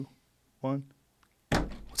One.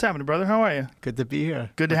 What's happening, brother? How are you? Good to be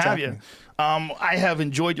here. Good to What's have happening? you. I have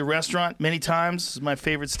enjoyed your restaurant many times. This is my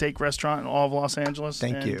favorite steak restaurant in all of Los Angeles.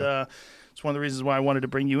 Thank you. It's one of the reasons why I wanted to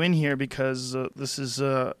bring you in here, because this is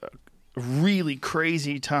a really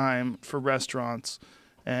crazy time for restaurants.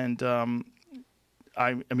 And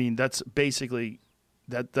I mean, that's basically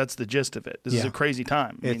that's the gist of it. This is a crazy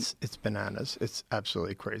time. It's bananas. It's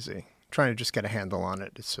absolutely crazy. Trying to just get a handle on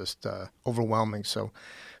it. It's just overwhelming. So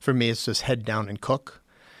for me, it's just head down and cook.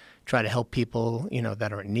 Try to help people,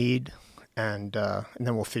 that are in need, and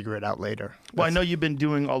then we'll figure it out later. Well, I know you've been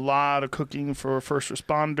doing a lot of cooking for first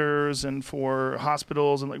responders and for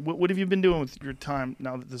hospitals, and what have you been doing with your time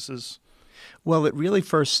now that this is? Well, it really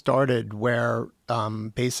first started where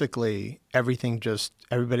basically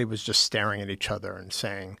everybody was just staring at each other and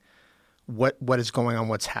saying, what is going on,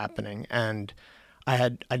 what's happening? And I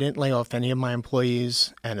didn't lay off any of my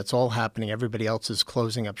employees, and it's all happening. Everybody else is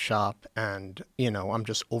closing up shop, and I'm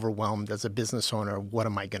just overwhelmed as a business owner. What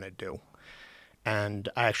am I going to do? And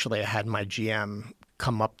I had my GM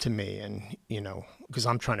come up to me, and because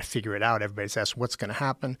I'm trying to figure it out. Everybody's asking what's going to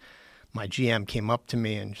happen. My GM came up to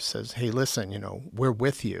me and just says, "Hey, listen, we're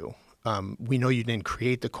with you. We know you didn't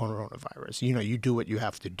create the coronavirus. You do what you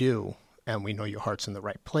have to do, and we know your heart's in the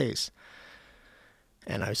right place."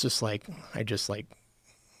 And I was just like,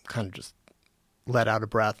 kind of just let out a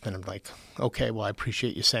breath. And I'm like, okay, well, I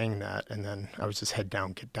appreciate you saying that. And then I was just get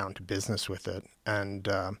down to business with it. And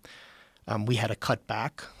we had to cut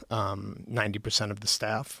back 90% of the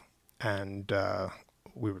staff. And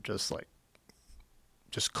we were just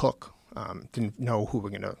cook. Didn't know who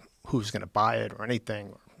was gonna buy it or anything.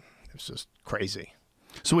 It was just crazy.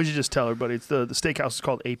 So would you just tell everybody, it's the steakhouse is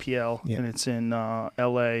called APL, and it's in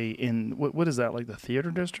L.A. in, what is that, like the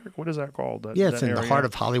theater district? What is that called? It's in the heart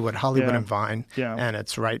of Hollywood and Vine, yeah. And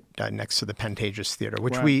it's right next to the Pantages Theater,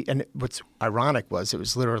 which right. and what's ironic was it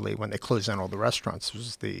was literally when they closed down all the restaurants, it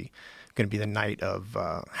was going to be the night of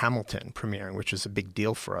Hamilton premiering, which is a big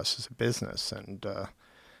deal for us as a business, and all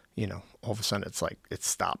of a sudden it's like it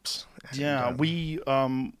stops.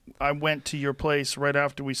 And, I went to your place right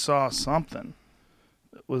after we saw something.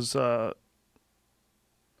 It was it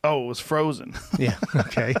was Frozen. Yeah.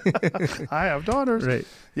 Okay. I have daughters. Right.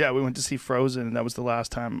 Yeah, we went to see Frozen, and that was the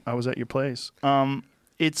last time I was at your place.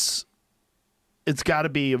 It's got to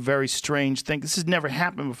be a very strange thing. This has never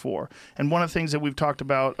happened before. And one of the things that we've talked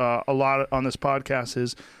about a lot on this podcast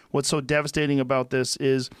is what's so devastating about this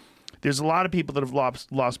is there's a lot of people that have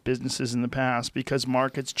lost businesses in the past because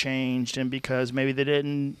markets changed and because maybe they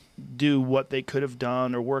didn't do what they could have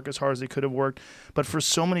done or work as hard as they could have worked. But for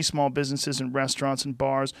so many small businesses and restaurants and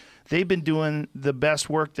bars, they've been doing the best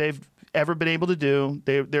work they've ever been able to do.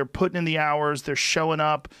 They're putting in the hours. They're showing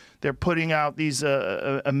up. They're putting out these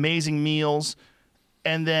amazing meals.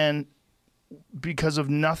 And then because of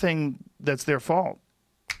nothing that's their fault,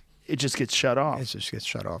 it just gets shut off. It just gets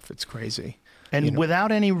shut off. It's crazy. And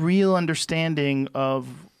without any real understanding of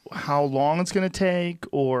how long it's going to take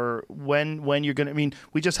or when you're going to – I mean,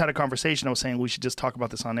 we just had a conversation. I was saying we should just talk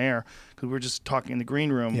about this on air because we were just talking in the green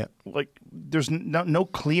room. Yeah. Like there's no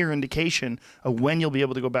clear indication of when you'll be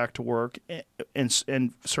able to go back to work and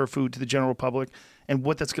serve food to the general public and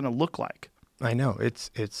what that's going to look like. I know.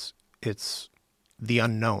 It's the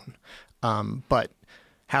unknown. But –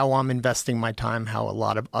 how I'm investing my time, how a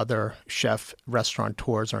lot of other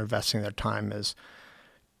restaurateurs are investing their time is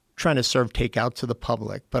trying to serve takeout to the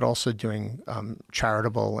public, but also doing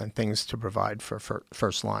charitable and things to provide for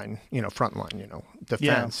first line, front line,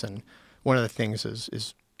 defense. Yeah. And one of the things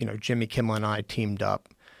is Jimmy Kimmel and I teamed up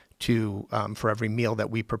to, for every meal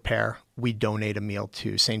that we prepare, we donate a meal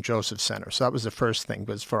to St. Joseph's Center. So that was the first thing,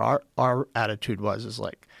 because for our attitude is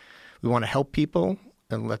like, we want to help people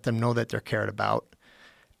and let them know that they're cared about.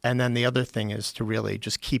 And then the other thing is to really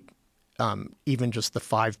just keep even just the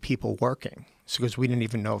 5 people working, because we didn't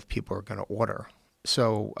even know if people were going to order.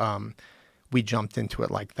 So we jumped into it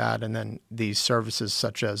like that. And then these services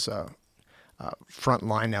such as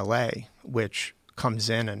Frontline LA, which comes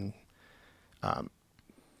in and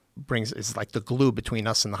is like the glue between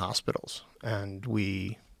us and the hospitals. And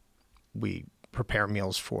we prepare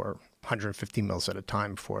meals for 150 meals at a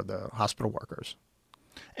time for the hospital workers.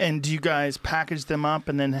 And do you guys package them up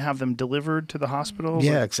and then have them delivered to the hospitals?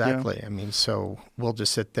 Yeah, exactly. Yeah. I mean, so we'll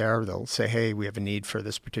just sit there. They'll say, hey, we have a need for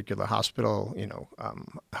this particular hospital,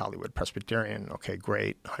 Hollywood Presbyterian. Okay,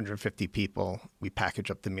 great. 150 people. We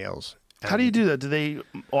package up the meals. How do you do that? Do they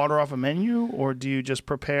order off a menu, or do you just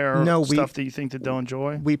prepare stuff that you think that they'll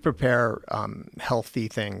enjoy? We prepare healthy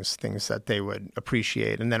things that they would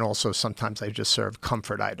appreciate. And then also sometimes I just serve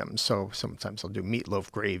comfort items. So sometimes I'll do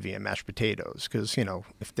meatloaf gravy and mashed potatoes because,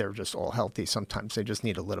 if they're just all healthy, sometimes they just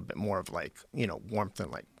need a little bit more of warmth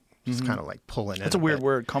and just kind of pulling in. That's a weird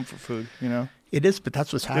word, comfort food, It is, but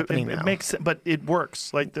that's what's happening now. It makes sense, but it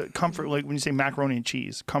works. Like the comfort, like when you say macaroni and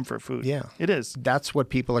cheese, comfort food. Yeah. It is. That's what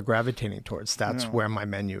people are gravitating towards. That's where my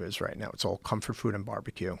menu is right now. It's all comfort food and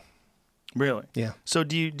barbecue. Really? Yeah. So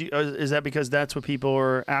is that because that's what people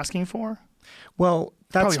are asking for? Well,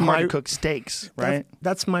 that's probably hard to cook steaks, right?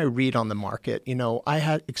 That's my read on the market. I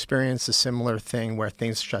had experienced a similar thing where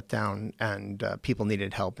things shut down and people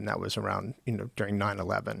needed help, and that was around, during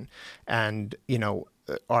 9/11. And,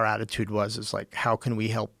 our attitude was how can we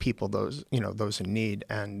help people, those in need,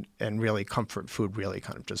 and really comfort food really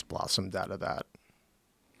kind of just blossomed out of that.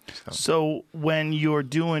 So when you're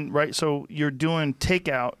doing you're doing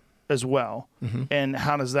takeout as well, and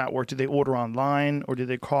how does that work? Do they order online or do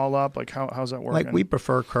they call up? How's that working? We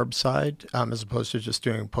prefer curbside as opposed to just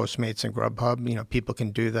doing Postmates and Grubhub. People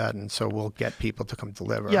can do that, and so we'll get people to come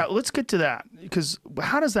deliver. Yeah, let's get to that, because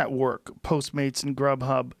how does that work? Postmates and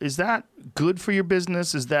Grubhub, is that good for your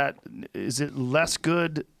business? Is it less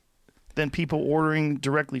good than people ordering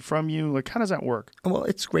directly from you? How does that work? Well,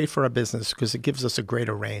 it's great for our business because it gives us a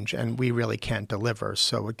greater range, and we really can't deliver.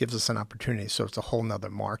 So it gives us an opportunity. So it's a whole nother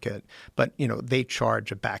market. But, they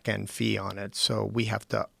charge a back-end fee on it. So we have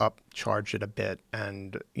to upcharge it a bit.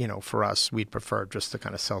 And, for us, we'd prefer just to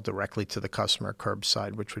kind of sell directly to the customer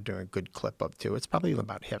curbside, which we're doing a good clip of too. It's probably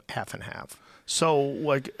about half and half. So,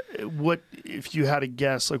 what, if you had to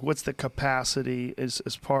guess, what's the capacity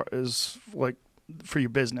for your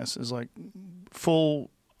business is full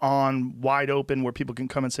on, wide open, where people can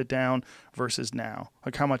come and sit down versus now?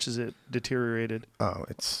 How much is it deteriorated? Oh,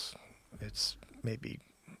 it's maybe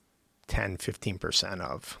 10-15%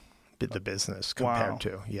 of the business compared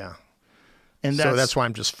to, yeah. And so that's why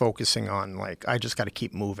I'm just focusing on I just got to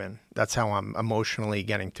keep moving. That's how I'm emotionally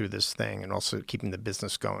getting through this thing, and also keeping the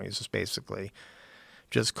business going is just basically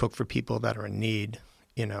just cook for people that are in need,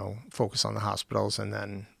 focus on the hospitals and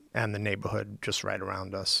the neighborhood just right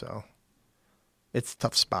around us. So it's a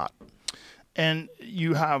tough spot. And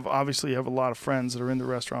you obviously have a lot of friends that are in the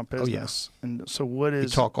restaurant business. Oh, yeah. And so we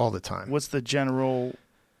talk all the time. What's the general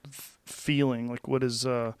feeling? What's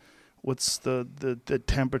the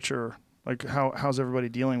temperature? How's everybody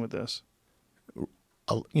dealing with this?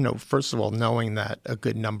 First of all, knowing that a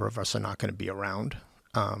good number of us are not going to be around,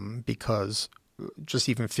 because just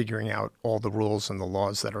even figuring out all the rules and the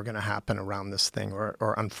laws that are going to happen around this thing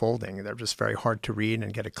or unfolding, they're just very hard to read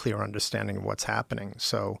and get a clear understanding of what's happening.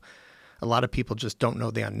 So a lot of people just don't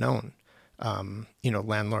know the unknown.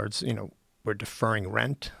 Landlords, we're deferring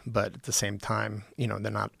rent, but at the same time,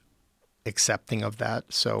 they're not accepting of that.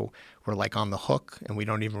 So we're on the hook, and we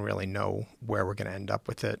don't even really know where we're going to end up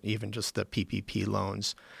with it. Even just the PPP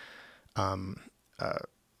loans.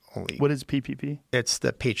 What is PPP? It's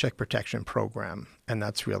the Paycheck Protection Program, and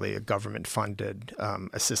that's really a government-funded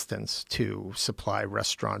assistance to supply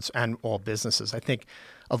restaurants and all businesses. I think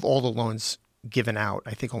of all the loans given out,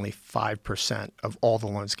 I think only 5% of all the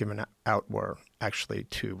loans given out were actually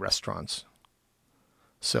to restaurants.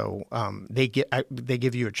 So they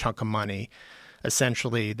give you a chunk of money,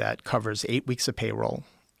 essentially, that covers 8 weeks of payroll,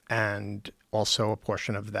 and also a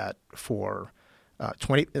portion of that for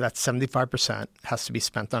 20. That's 75% has to be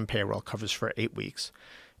spent on payroll, covers for 8 weeks,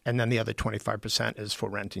 and then the other 25% is for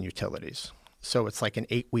rent and utilities. So it's like an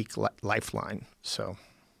 8-week lifeline.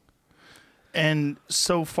 And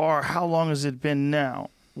so far, how long has it been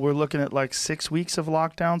now? We're looking at 6 weeks of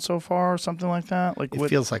lockdown so far, or something like that. It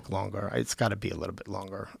feels like longer. It's got to be a little bit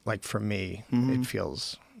longer. For me, it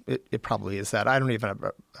feels. It probably is that. I don't even have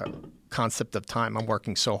a concept of time. I'm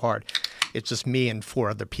working so hard. It's just me and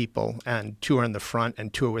 4 other people, and 2 are in the front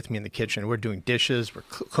and 2 are with me in the kitchen. We're doing dishes, we're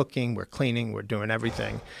cooking, we're cleaning, we're doing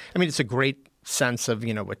everything. I mean, it's a great sense of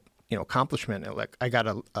accomplishment. I got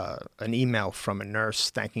an email from a nurse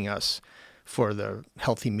thanking us for the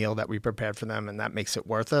healthy meal that we prepared for them, and that makes it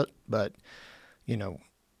worth it. But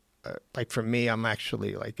for me, I'm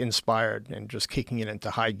actually inspired and just kicking it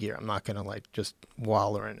into high gear. I'm not gonna just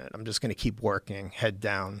wallow in it. I'm just gonna keep working, head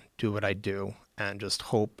down, do what I do, and just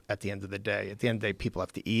hope at the end of the day. At the end of the day, people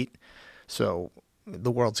have to eat. So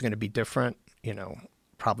the world's gonna be different.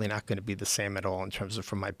 Probably not going to be the same at all in terms of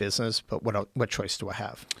for my business. But what choice do I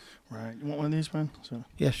have? Right. You want one of these, man?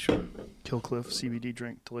 Yeah, sure. Killcliff CBD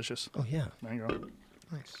drink, delicious. Oh yeah. Mango.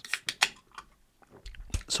 Nice.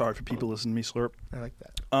 Sorry for people listening to me slurp. I like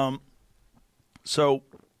that. So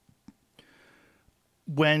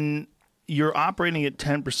when you're operating at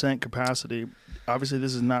 10% capacity, obviously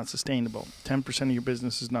this is not sustainable. 10% of your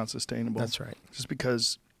business is not sustainable. That's right. Just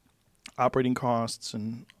because operating costs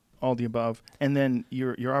and all the above. And then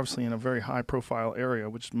you're obviously in a very high profile area,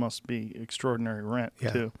 which must be extraordinary rent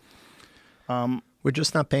too. We're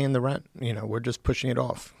just not paying the rent. We're just pushing it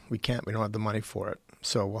off. We can't. We don't have the money for it.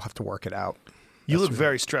 So we'll have to work it out. You look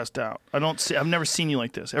very stressed out. I've never seen you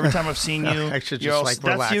like this. Every time I've seen you, I should just that's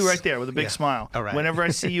relax. you right there with a big smile. All right. Whenever I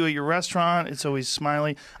see you at your restaurant, it's always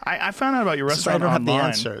smiling. I found out about your restaurant I don't online.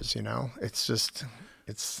 have the answers,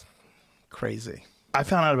 It's crazy. I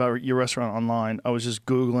found out about your restaurant online. I was just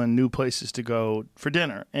Googling new places to go for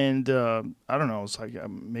dinner. And I don't know, it was like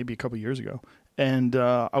maybe a couple years ago. And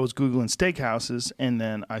I was Googling steakhouses, and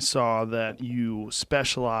then I saw that you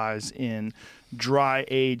specialize in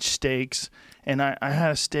dry-aged steaks. And I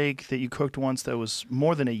had a steak that you cooked once that was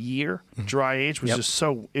more than a year dry-aged. Was just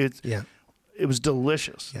so it was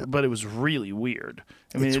delicious, but it was really weird.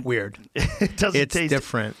 I mean, it's weird. It doesn't taste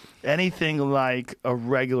different. Anything like a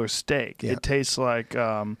regular steak. Yeah. It tastes like,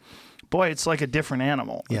 it's like a different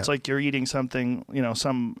animal. Yeah. It's like you're eating something,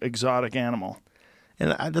 some exotic animal.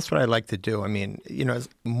 And that's what I like to do. I mean,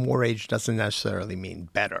 more age doesn't necessarily mean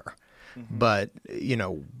better, but,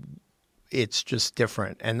 it's just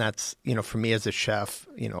different. And that's, for me as a chef,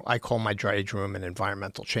 I call my dry age room an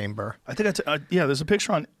environmental chamber. I think there's a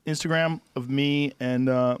picture on Instagram of me and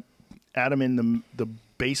Adam in the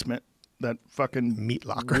basement, that fucking meat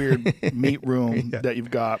locker, weird meat room that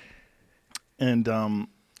you've got. And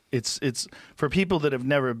it's for people that have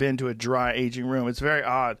never been to a dry aging room, it's very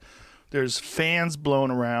odd. There's fans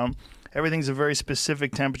blowing around. Everything's a very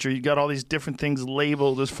specific temperature. You got all these different things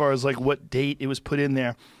labeled as far as like what date it was put in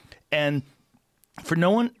there. And for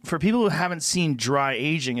people who haven't seen dry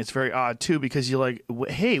aging, it's very odd too, because you're like,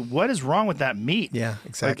 hey, what is wrong with that meat? Yeah,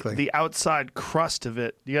 exactly. Like the outside crust of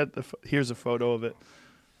it. Here's a photo of it,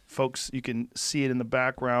 folks. You can see it in the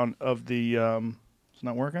background of the. It's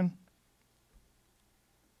not working.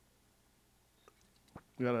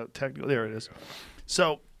 We got a technical. There it is.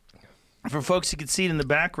 So, for folks, you can see it in the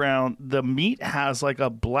background. The meat has like a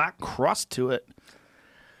black crust to it.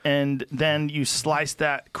 And then you slice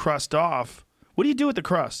that crust off. What do you do with the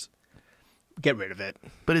crust? Get rid of it.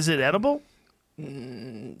 But is it edible?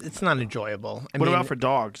 It's not enjoyable. What about for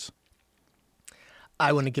dogs?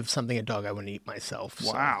 I wouldn't give something a dog I wouldn't eat myself.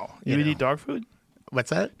 Wow. You would eat dog food? What's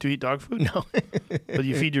that? Do you eat dog food? No. But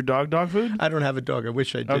you feed your dog food? I don't have a dog. I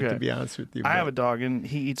wish I did, to be honest with you. I have a dog, and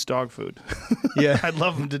he eats dog food. Yeah. I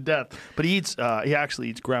love him to death. But he actually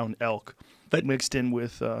eats ground elk. But mixed in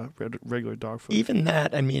with regular dog food. Even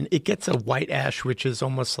that, I mean, it gets a white ash, which is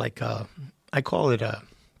almost like I call it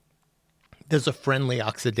there's a friendly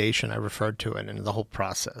oxidation, I referred to it in the whole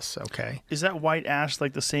process, okay? Is that white ash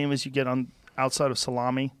like the same as you get on outside of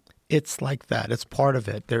salami? It's like that. It's part of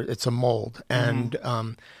it. It's a mold. And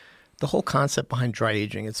the whole concept behind dry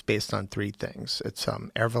aging, it's based on three things. It's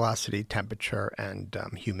air velocity, temperature, and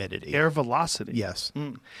humidity. Air velocity? Yes.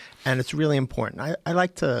 And it's really important. I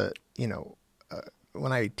like to,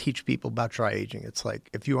 when I teach people about dry aging, it's like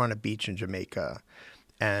if you were on a beach in Jamaica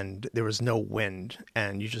and there was no wind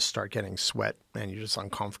and you just start getting sweat and you're just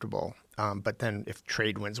uncomfortable. But then if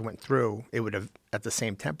trade winds went through, it would have, at the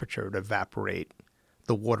same temperature, it would evaporate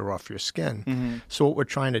the water off your skin. So what we're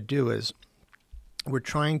trying to do is we're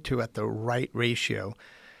trying to, at the right ratio,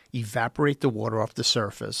 evaporate the water off the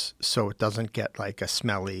surface so it doesn't get like a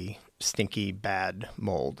smelly, stinky, bad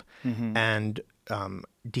mold. And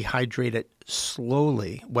dehydrate it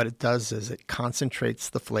slowly. What it does is it concentrates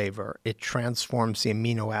the flavor. It transforms the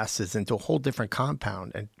amino acids into a whole different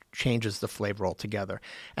compound and changes the flavor altogether.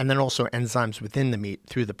 And then also enzymes within the meat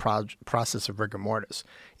through the process of rigor mortis.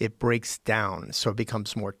 It breaks down so it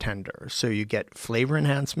becomes more tender. So you get flavor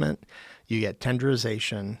enhancement, you get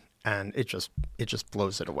tenderization, and it just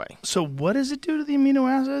blows it away. So what does it do to the amino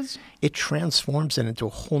acids? It transforms it into a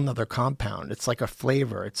whole nother compound. It's like a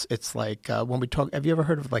flavor. It's like when we talk. Have you ever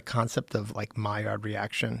heard of like concept of like Maillard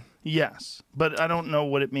reaction? Yes, but I don't know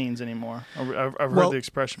what it means anymore. I've heard the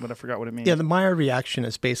expression, but I forgot what it means. Yeah, the Maillard reaction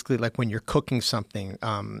is basically like when you're cooking something.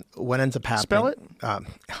 What ends up happening? Spell it. God,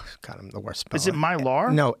 I'm the worst speller. Is it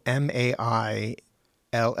Maillard? No, Maillard.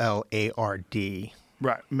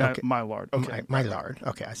 Right, okay. Maillard. Okay, Maillard.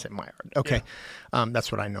 Okay, I said Maillard. Okay, yeah.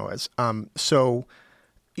 That's what I know as. So,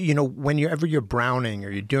 whenever you're browning or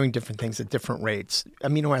you're doing different things at different rates,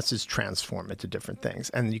 amino acids transform into different things,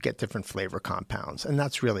 and you get different flavor compounds, and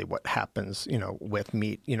that's really what happens, with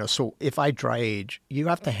meat. So if I dry age, you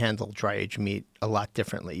have to handle dry age meat a lot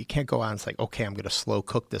differently. You can't go out and say, okay, I'm going to slow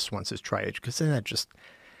cook this once it's dry age, because then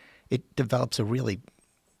it develops a really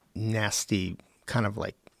nasty kind of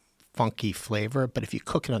like funky flavor. But if you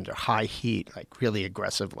cook it under high heat, like really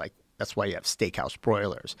aggressive, like that's why you have steakhouse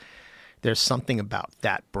broilers. There's something about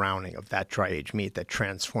that browning of that dry aged meat that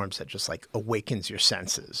transforms, that just like awakens your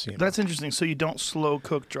senses. You know? That's interesting. So you don't slow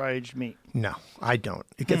cook dry aged meat? No, I don't.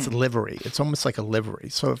 It gets livery. It's almost like a livery.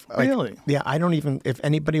 So if really, yeah, I don't even. If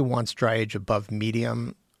anybody wants dry age above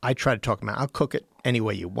medium, I try to talk them out. I'll cook it any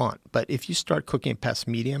way you want. But if you start cooking it past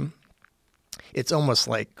medium, it's almost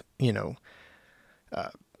like, you know,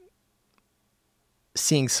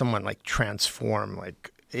 seeing someone like transform,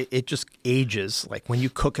 like it just ages. Like when you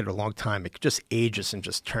cook it a long time, it just ages and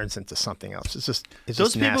just turns into something else. It's those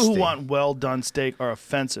just people nasty. who want well done steak are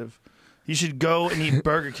offensive. You should go and eat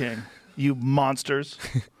Burger King, you monsters.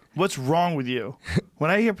 What's wrong with you? When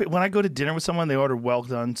I go to dinner with someone, they order well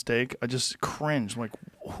done steak, I just cringe. I'm like,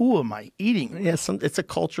 who am I eating? Yeah, it's a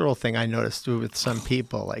cultural thing I noticed with some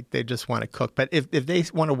people. Like they just want to cook. But if they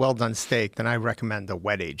want a well done steak, then I recommend a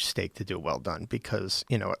wet aged steak to do well done, because,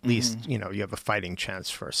 you know, at least, you know, you have a fighting chance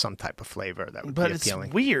for some type of flavor that would be appealing. But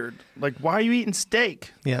it's weird. Like, why are you eating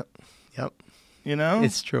steak? Yep. You know?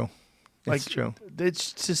 It's true. Like, it's true.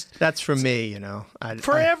 It's just... That's for me, you know.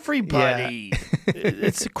 For everybody. Yeah.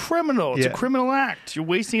 It's a criminal. It's a criminal act. You're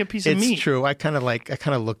wasting a piece of meat. It's true. I kind of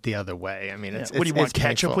look the other way. I mean, it's what do you want,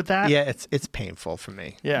 ketchup painful. with that? Yeah, it's painful for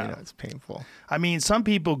me. Yeah. You know, it's painful. I mean, some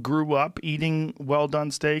people grew up eating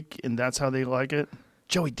well-done steak, and that's how they like it.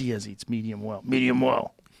 Joey Diaz eats medium well. Medium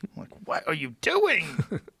well. I'm like, what are you doing?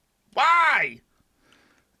 Why?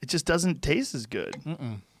 It just doesn't taste as good.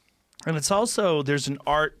 And it's also, there's an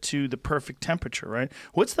art to the perfect temperature, right?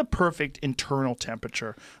 What's the perfect internal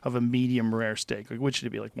temperature of a medium rare steak? Like, what should it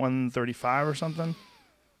be, like 135 or something?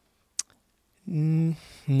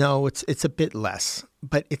 No, it's a bit less,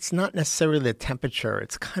 but it's not necessarily the temperature.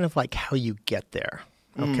 It's kind of like how you get there.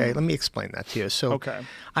 Okay, let me explain that to you. So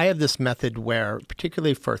I have this method where,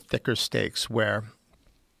 particularly for thicker steaks, where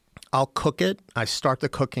I'll cook it, I start the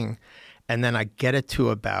cooking, and then I get it to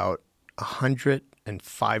about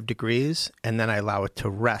 105 degrees, and then I allow it to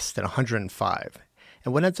rest at 105.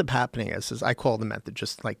 And what ends up happening is I call the method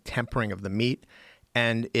just like tempering of the meat,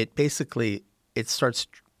 and it basically, it starts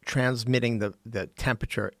transmitting the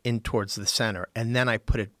temperature in towards the center, and then I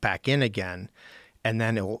put it back in again, and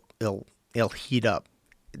then it'll heat up.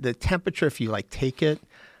 The temperature, if you like take it,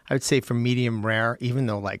 I would say for medium rare, even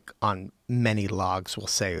though like on many logs we'll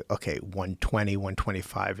say, okay, 120,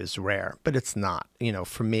 125 is rare, but it's not. You know,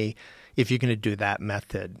 for me, if you're going to do that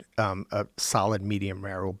method, a solid medium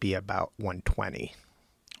rare will be about 120.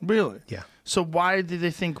 Really? Yeah. So why do they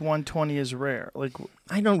think 120 is rare? Like,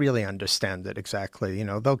 I don't really understand it exactly. You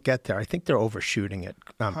know, they'll get there. I think they're overshooting it,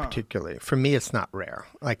 particularly. For me, it's not rare.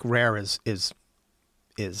 Like rare is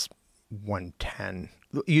 110,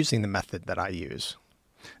 using the method that I use.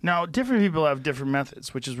 Now, different people have different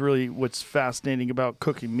methods, which is really what's fascinating about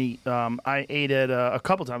cooking meat. I ate at a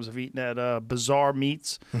couple times. I've eaten at Bazaar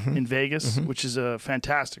Meats in Vegas, which is a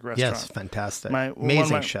fantastic restaurant. Yes, fantastic.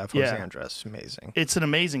 Amazing chef, Jose Andres. Amazing. It's an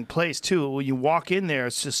amazing place, too. When you walk in there,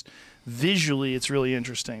 it's just visually, it's really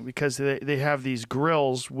interesting because they have these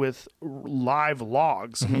grills with live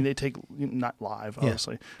logs. I mean, they take, not live,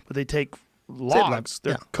 obviously, but they take logs.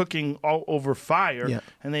 They're cooking all over fire,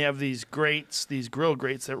 and they have these grates, these grill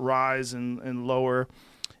grates that rise and lower,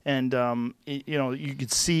 and you know, you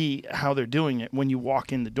could see how they're doing it when you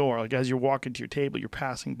walk in the door. Like as you're walking to your table, you're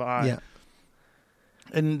passing by,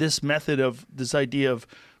 and this method of this idea of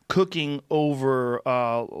cooking over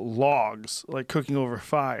logs, like cooking over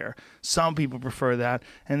fire. Some people prefer that.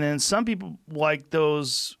 And then some people like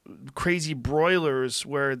those crazy broilers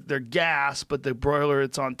where they're gas, but the broiler,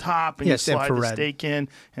 it's on top and you slide the steak in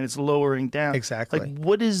and it's lowering down. Exactly.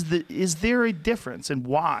 Like is there a difference and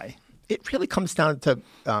why? It really comes down to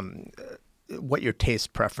what your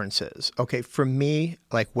taste preference is. Okay, for me,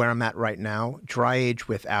 like where I'm at right now, dry age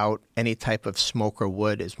without any type of smoke or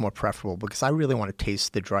wood is more preferable because I really want to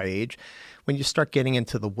taste the dry age. When you start getting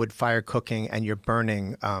into the wood fire cooking and you're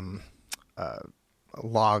burning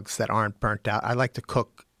logs that aren't burnt out, I like to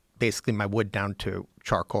cook basically my wood down to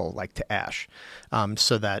charcoal, like to ash,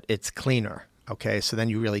 so that it's cleaner. Okay, so then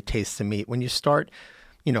you really taste the meat. When you start,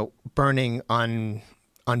 you know, burning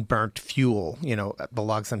unburnt fuel, you know, the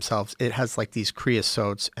logs themselves, it has like these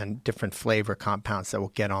creosotes and different flavor compounds that will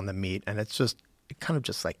get on the meat, and it kind of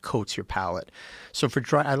just like coats your palate. So for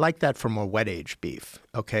dry, I like that for more wet age beef,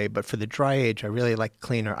 okay? But for the dry age, I really like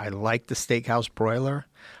cleaner. I like the steakhouse broiler.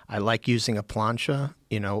 I like using a plancha,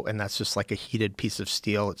 you know, and that's just like a heated piece of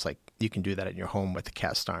steel. It's like you can do that in your home with a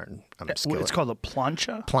cast iron skillet. It's called a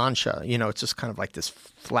plancha? Plancha, you know, it's just kind of like this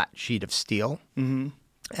flat sheet of steel.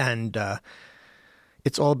 And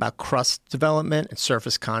it's all about crust development and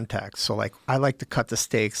surface contact. So like I like to cut the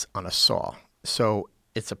steaks on a saw. So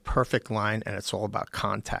it's a perfect line, and it's all about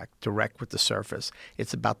contact, direct with the surface.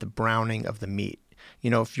 It's about the browning of the meat. You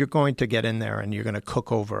know, if you're going to get in there and you're going to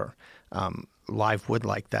cook over live wood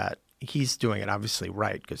like that, he's doing it obviously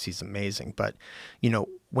right because he's amazing. But, you know,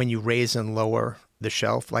 when you raise and lower the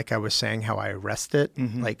shelf, like I was saying, how I rest it,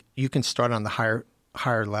 like you can start on the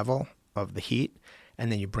higher level of the heat,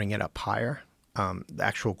 and then you bring it up higher, the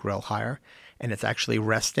actual grill higher, and it's actually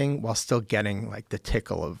resting while still getting like the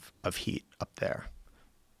tickle of heat up there.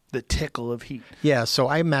 The tickle of heat. Yeah, so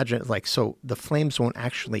I imagine like, so the flames won't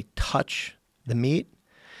actually touch the meat.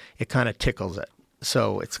 It kind of tickles it.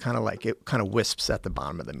 So it's kind of like, it kind of wisps at the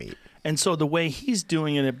bottom of the meat. And so the way he's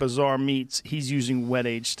doing it at Bazaar Meats, he's using wet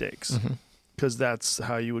age steaks because that's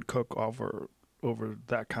how you would cook over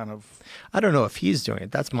that kind of. I don't know if he's doing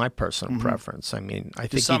it. That's my personal preference. I mean, I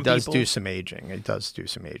think he does do some aging. He does do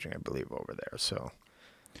some aging, I believe, over there. So.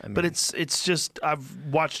 I mean, but it's just, I've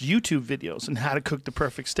watched YouTube videos on how to cook the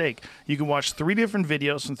perfect steak. You can watch 3 different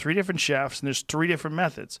videos from 3 different chefs, and there's 3 different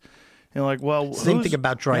methods. And like, well, same thing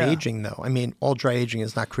about dry aging, though. I mean, all dry aging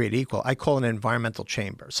is not created equal. I call it an environmental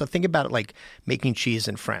chamber. So think about it like making cheese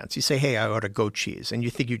in France. You say, hey, I order goat cheese, and you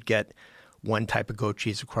think you'd get one type of goat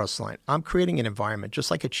cheese across the line. I'm creating an environment just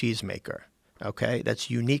like a cheesemaker, okay, that's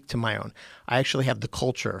unique to my own. I actually have the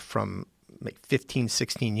culture from like 15,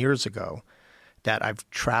 16 years ago that I've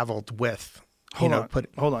traveled with. Hold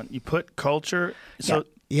on. You put culture. So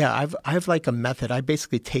yeah, I've like a method. I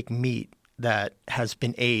basically take meat that has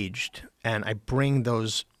been aged, and I bring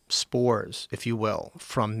those spores, if you will,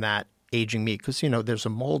 from that aging meat, because, you know, there's a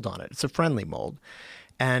mold on it. It's a friendly mold.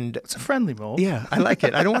 And it's a friendly mold. Yeah, I like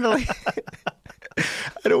it. I don't want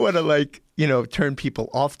to like, you know, turn people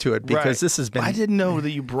off to it, because this has been. I didn't know that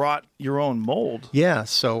you brought your own mold. Yeah,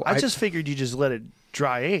 so I just figured you just let it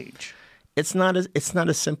dry age. It's not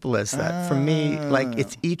as simple as that. For me, like,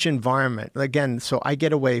 it's each environment. Again, so I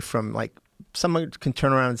get away from, like, someone can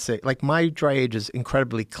turn around and say, like, my dry age is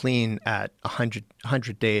incredibly clean at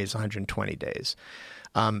 100 days, 120 days.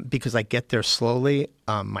 Because I get there slowly.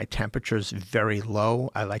 My temperature is very low.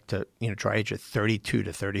 I like to, you know, dry age at 32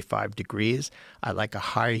 to 35 degrees. I like a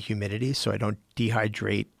higher humidity so I don't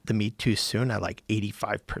dehydrate the meat too soon. I like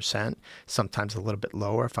 85%, sometimes a little bit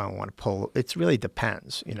lower if I want to pull. It really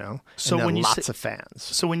depends, you know. So and when you lots of fans.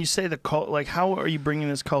 So when you say the like, how are you bringing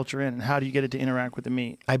this culture in, and how do you get it to interact with the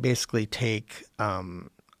meat? I basically take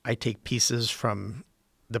pieces from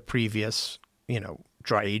the previous, you know,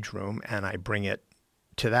 dry age room, and I bring it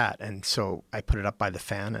to that, and so I put it up by the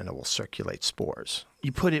fan, and it will circulate spores.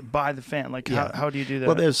 You put it by the fan, like how do you do that?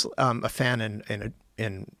 Well, there's a fan in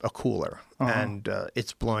a cooler, and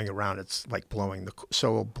it's blowing around. It's like blowing so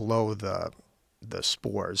it'll blow the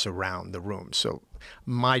spores around the room. So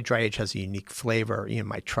my dry age has a unique flavor. You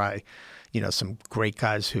might try, you know, some great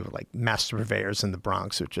guys who are like master purveyors in the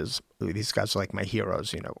Bronx, which is, these guys are like my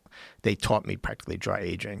heroes. You know, they taught me practically dry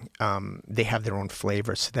aging. They have their own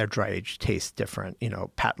flavor, so their dry age tastes different. You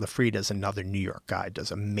know, Pat LaFrida is another New York guy,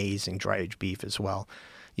 does amazing dry age beef as well.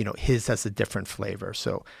 You know, his has a different flavor.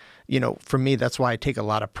 So, you know, for me, that's why I take a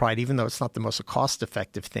lot of pride, even though it's not the most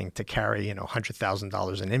cost-effective thing to carry, you know,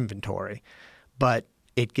 $100,000 in inventory, but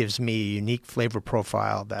it gives me a unique flavor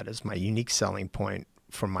profile that is my unique selling point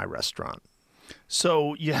for my restaurant.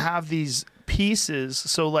 So you have these pieces.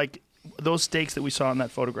 So like those steaks that we saw in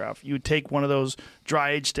that photograph, you would take one of those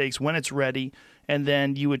dry aged steaks when it's ready, and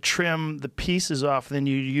then you would trim the pieces off. Then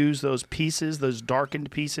you use those pieces, those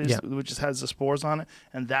darkened pieces, which just has the spores on it,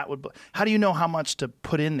 and that would. How do you know how much to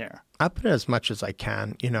put in there? I put as much as I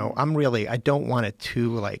can. You know, I don't want it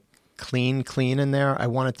too like clean in there. I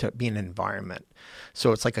want it to be an environment,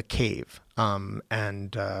 so it's like a cave.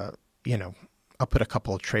 You know, I'll put a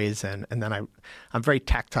couple of trays in, and then I'm very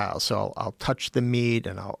tactile, so I'll touch the meat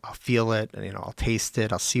and I'll feel it, and, you know, I'll taste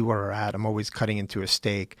it. I'll see where we're at. I'm always cutting into a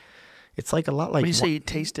steak. It's like a lot like. When you say you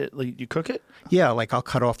taste it, like you cook it? Yeah, like I'll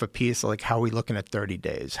cut off a piece. Like, how are we looking at 30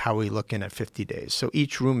 days? How are we looking at 50 days? So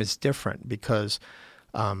each room is different because,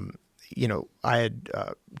 you know, I had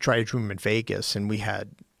a dry age room in Vegas, and we had,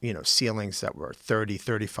 you know, ceilings that were 30,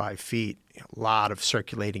 35 feet. You know, a lot of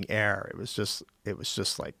circulating air. It was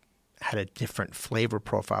just like, had a different flavor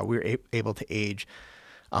profile. We were able to age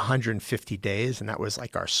 150 days, and that was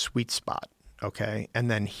like our sweet spot, okay?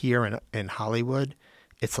 And then here in Hollywood,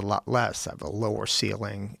 it's a lot less. I have a lower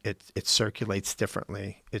ceiling. It circulates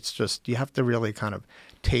differently. It's just, you have to really kind of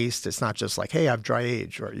taste. It's not just like, hey, I have dry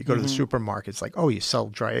age, or you go to the supermarket, it's like, oh, you sell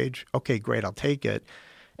dry age? Okay, great, I'll take it.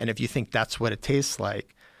 And if you think that's what it tastes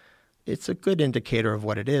like, it's a good indicator of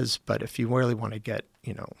what it is. But if you really want to get,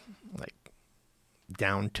 you know, like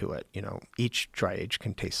down to it. Each dry age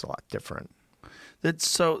can taste a lot different.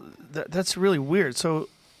 That's really weird. So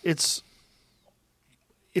it's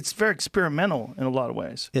very experimental in a lot of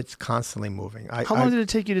ways. It's constantly moving. How long did it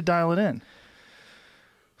take you to dial it in?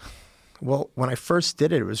 Well, when I first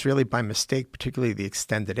did it, it was really by mistake, particularly the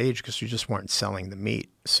extended age, because we just weren't selling the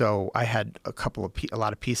meat. So I had a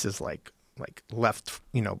lot of pieces like left,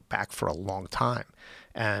 back for a long time.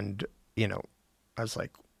 And, I was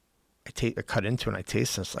like, I cut into it and I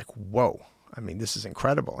tasted it. It's like, whoa, I mean, this is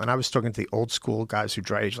incredible. And I was talking to the old school guys who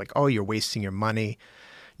dry age, like, oh, you're wasting your money.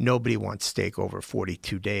 Nobody wants steak over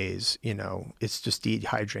 42 days. It's just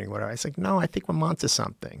dehydrating, whatever. I was like, no, I think I'm onto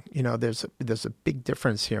something. There's a big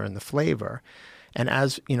difference here in the flavor. And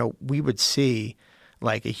as, we would see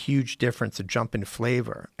like a huge difference, a jump in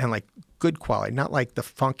flavor and like good quality, not like the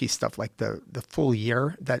funky stuff, like the full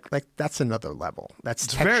year. That's another level.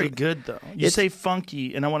 It's very good though. You say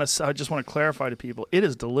funky, and I just want to clarify to people, it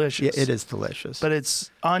is delicious. Yeah, it is delicious, but it's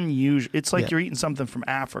unusual. It's like you're eating something from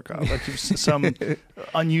Africa, like some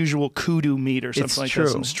unusual kudu meat or something like that,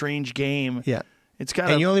 some strange game. Yeah. It's got.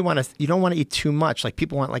 And you don't want to eat too much. Like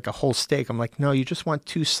people want like a whole steak. I'm like, no, you just want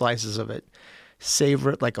 2 slices of it. Savor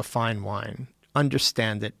it like a fine wine.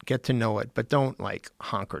 Understand it, get to know it, but don't like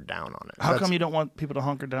hunker down on it. How come you don't want people to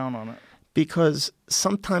hunker down on it? Because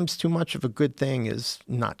sometimes too much of a good thing is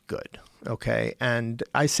not good, okay? And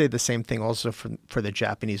I say the same thing also for the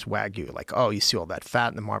Japanese Wagyu. Like, oh, you see all that fat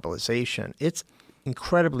and the marbleization. It's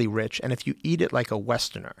incredibly rich, and if you eat it like a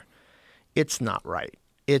Westerner, it's not right.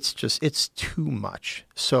 It's too much.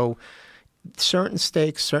 So certain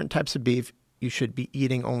steaks, certain types of beef, you should be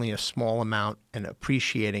eating only a small amount and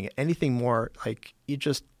appreciating it. Anything more, like it's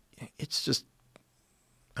just,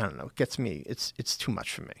 I don't know, it gets me, it's too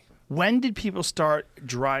much for me. When did people start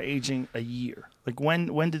dry aging a year? Like when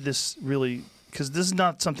did this really, because this is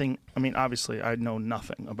not something, I mean, obviously I know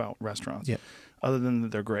nothing about restaurants other than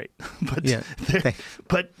that they're great.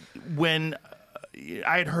 But when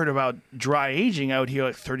I had heard about dry aging, I would hear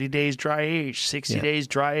like 30 days dry age, 60 days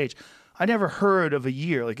dry age. I never heard of a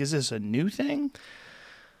year. Like, is this a new thing?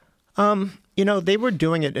 They were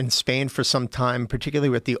doing it in Spain for some time, particularly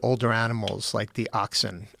with the older animals like the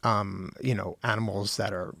oxen, animals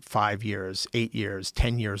that are 5 years, 8 years,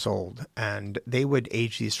 10 years old. And they would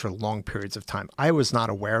age these for long periods of time. I was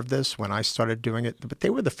not aware of this when I started doing it, but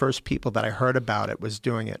they were the first people that I heard about it was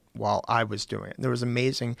doing it while I was doing it. And there was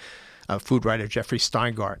amazing food writer Jeffrey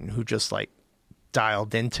Steingarten who just like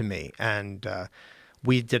dialed into me. And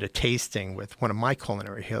we did a tasting with one of my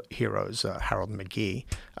culinary heroes, Harold McGee,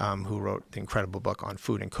 who wrote the incredible book on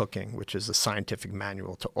food and cooking, which is a scientific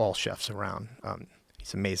manual to all chefs around.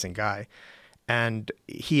 He's an amazing guy. And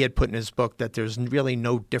he had put in his book that there's really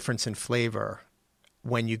no difference in flavor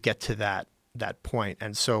when you get to that point.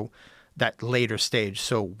 And so that later stage.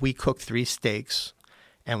 So we cooked 3 steaks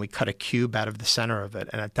and we cut a cube out of the center of it.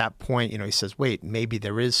 And at that point, he says, wait, maybe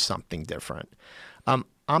there is something different.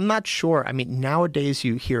 I'm not sure. I mean, nowadays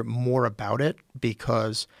you hear more about it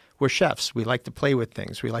because we're chefs. We like to play with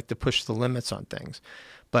things. We like to push the limits on things.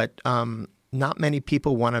 But not many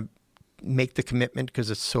people want to make the commitment because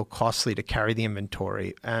it's so costly to carry the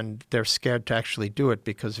inventory. And they're scared to actually do it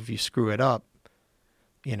because if you screw it up,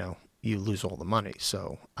 you lose all the money.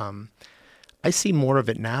 So I see more of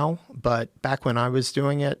it now. But back when I was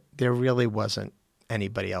doing it, there really wasn't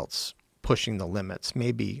anybody else pushing the limits.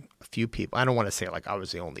 Maybe a few people. I don't want to say like I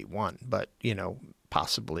was the only one, but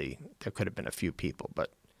possibly there could have been a few people,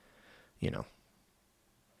 but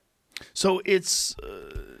So it's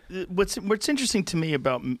what's interesting to me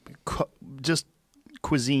about just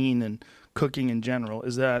cuisine and cooking in general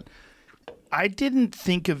is that I didn't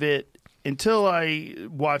think of it until I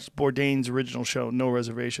watched Bourdain's original show, No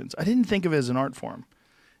Reservations. I didn't think of it as an art form.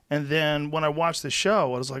 And then when I watched the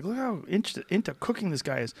show, I was like, look how into cooking this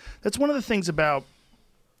guy is. That's one of the things about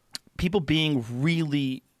people being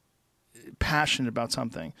really passionate about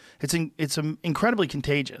something. It's incredibly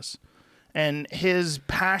contagious. And his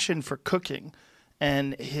passion for cooking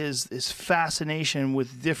and his fascination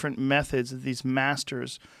with different methods that these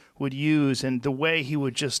masters would use and the way he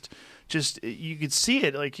would just you could see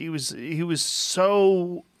it, like he was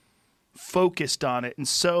so focused on it and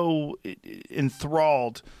so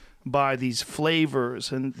enthralled by these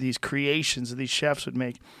flavors and these creations that these chefs would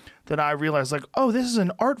make that I realized, like, oh, this is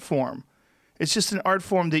an art form. It's just an art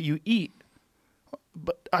form that you eat.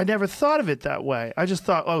 But I never thought of it that way. I just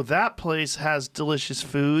thought, oh, that place has delicious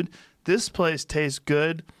food. This place tastes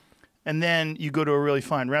good. And then you go to a really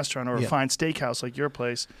fine restaurant or a fine steakhouse like your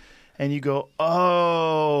place, and you go,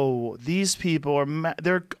 oh, these people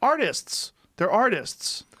they're artists. They're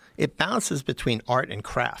artists. it balances between art and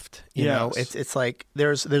craft. You know, it's like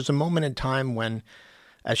there's a moment in time when,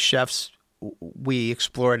 as chefs, we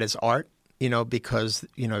explore it as art. You know, because,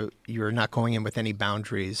 you know, you're not going in with any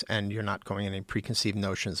boundaries and you're not going in any preconceived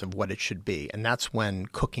notions of what it should be. And that's when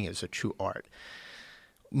cooking is a true art.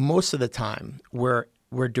 Most of the time, we're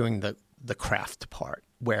doing the craft part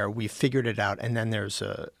where we figured it out. And then there's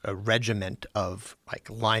a regiment of like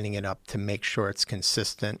lining it up to make sure it's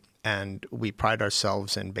consistent. And we pride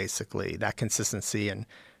ourselves in basically that consistency and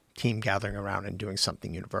team gathering around and doing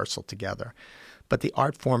something universal together. But the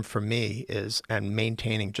art form for me is, and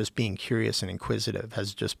maintaining just being curious and inquisitive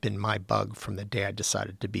has just been my bug from the day I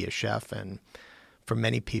decided to be a chef. And for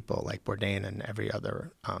many people like Bourdain and every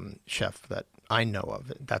other chef that I know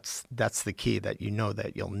of, that's the key, that you know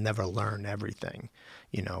that you'll never learn everything,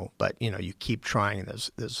 you know, but, you know, you keep trying, and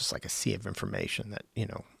there's just like a sea of information that, you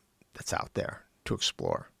know, that's out there to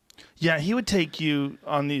explore. Yeah, he would take you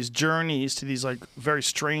on these journeys to these like very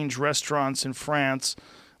strange restaurants in France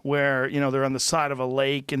where, you know, they're on the side of a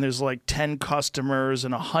lake and there's like 10 customers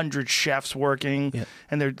and 100 chefs working,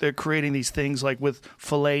 and they're creating these things like with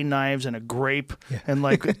fillet knives and a grape and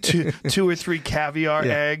like two or three caviar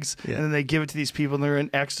eggs, and then they give it to these people and they're in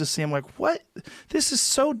ecstasy. I'm like, what? This is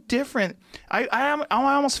so different. I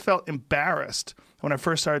almost felt embarrassed when I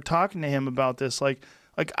first started talking to him about this. You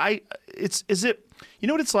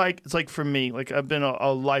know what it's like? It's like for me, like I've been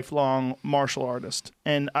a lifelong martial artist,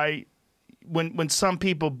 and when some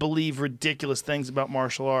people believe ridiculous things about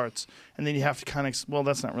martial arts, and then you have to kind of, well,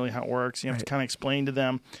 that's not really how it works. You have to kind of explain to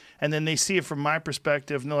them, and then they see it from my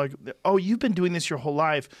perspective, and they're like, oh, you've been doing this your whole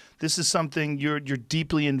life. This is something you're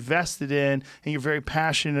deeply invested in, and you're very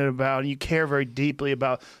passionate about, and you care very deeply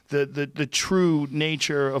about the true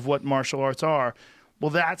nature of what martial arts are.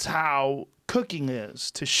 Well, that's how cooking is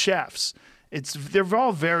to chefs. They're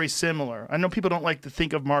all very similar. I know people don't like to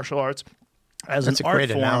think of martial arts as an art form.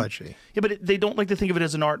 That's a great analogy. Yeah, but they don't like to think of it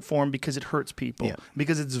as an art form because it hurts people,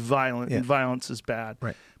 because it's violent, and violence is bad.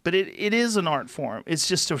 Right. But it is an art form. It's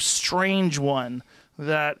just a strange one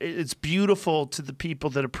that it's beautiful to the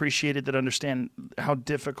people that appreciate it, that understand how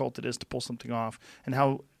difficult it is to pull something off,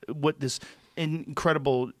 and what this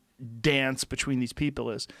incredible dance between these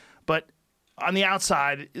people is. But on the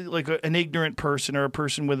outside, like an ignorant person or a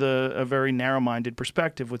person with a very narrow-minded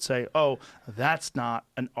perspective would say, oh, that's not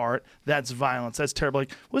an art. That's violence. That's terrible.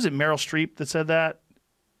 Like, was it Meryl Streep that said that?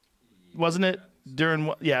 Wasn't it?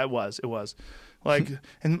 Yeah, it was. It was. Like,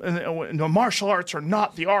 and martial arts are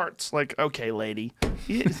not the arts. Like, okay, lady,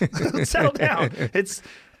 settle down.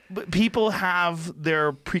 But people have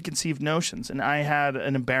their preconceived notions, and I had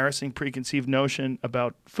an embarrassing preconceived notion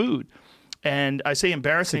about food. And I say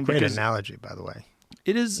embarrassing because... It's a great analogy, by the way.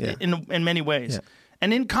 It is in many ways. Yeah.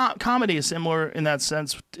 And in comedy is similar in that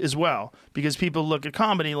sense as well, because people look at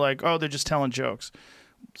comedy like, oh, they're just telling jokes.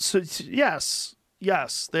 So yes,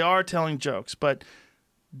 they are telling jokes, but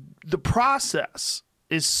the process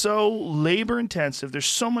is so labor intensive. There's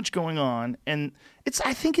so much going on, and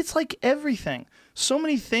I think it's like everything. So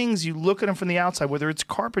many things, you look at them from the outside, whether it's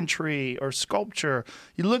carpentry or sculpture,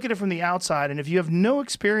 you look at it from the outside, and if you have no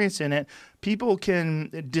experience in it, people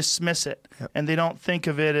can dismiss it, and they don't think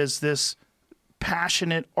of it as this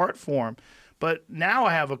passionate art form. But now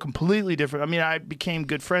I have a completely different... I mean, I became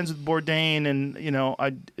good friends with Bourdain, and, you know, I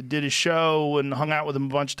did his show and hung out with him a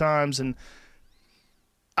bunch of times, and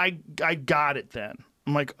I got it then.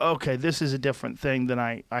 I'm like, okay, this is a different thing than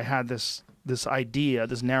I had this idea,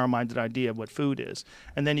 this narrow-minded idea of what food is.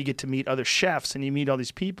 And then you get to meet other chefs, and you meet all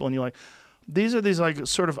these people, and you're like, these are these like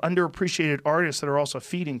sort of underappreciated artists that are also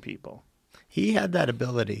feeding people. He had that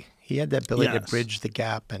ability. To bridge the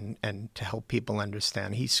gap and to help people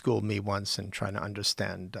understand. He schooled me once in trying to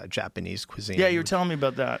understand Japanese cuisine. Yeah, you were telling me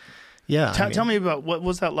about that. Yeah. Tell me about what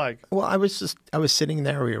was that like? Well, I was sitting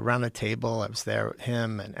there. We were around the table. I was there with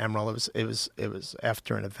him and Emerald. It was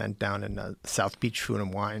after an event down in South Beach Food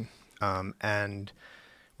and Wine. And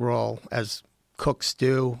we're all, as cooks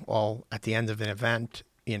do, all at the end of an event,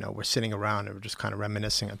 you know, we're sitting around and we're just kind of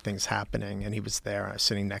reminiscing on things happening. And he was there, I was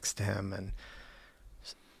sitting next to him, and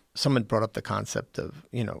someone brought up the concept of,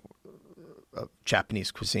 you know, of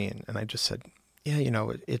Japanese cuisine. And I just said, yeah, you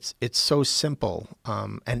know, it's so simple.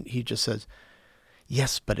 And he just says,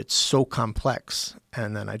 yes, but it's so complex.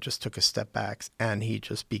 And then I just took a step back, and he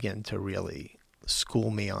just began to really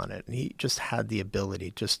school me on it. And he just had the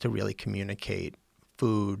ability just to really communicate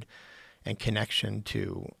food and connection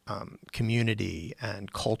to community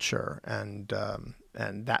and culture. And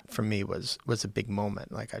that for me was a big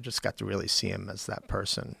moment. Like, I just got to really see him as that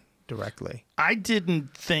person directly. I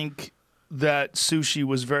didn't think that sushi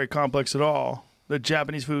was very complex at all. The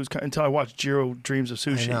Japanese food was until I watched Jiro Dreams of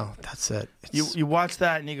Sushi. I know, that's it. You watch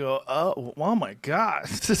that and you go, oh my God.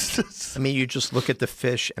 I mean, you just look at the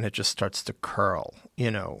fish and it just starts to curl.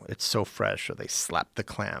 It's so fresh. Or they slap the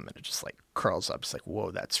clam and it just like curls up. It's like,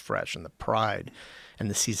 whoa, that's fresh. And the pride and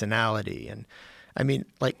the seasonality. And I mean,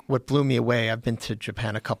 like what blew me away, I've been to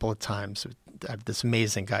Japan a couple of times. I have this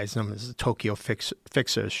amazing guy. His name is the Tokyo Fixer,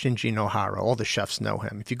 Shinji Nohara. All the chefs know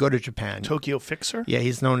him. If you go to Japan. Tokyo Fixer? Yeah,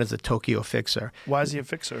 he's known as a Tokyo Fixer. Why is he a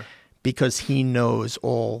fixer? Because he knows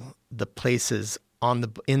all the places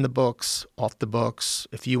in the books, off the books.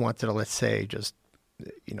 If you wanted to, let's say, just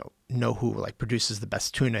know who like produces the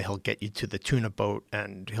best tuna, he'll get you to the tuna boat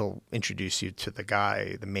and he'll introduce you to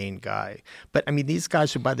the main guy. But I mean, these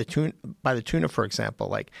guys who buy the tuna, for example,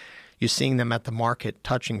 like you're seeing them at the market,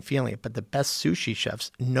 touching, feeling it. But the best sushi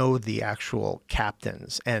chefs know the actual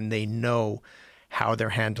captains and they know how they're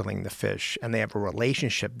handling the fish, and they have a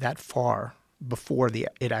relationship that far before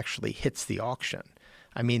it actually hits the auction.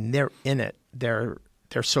 I mean, they're in it. They're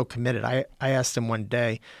so committed. I asked him one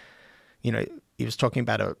day, he was talking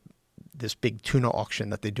about this big tuna auction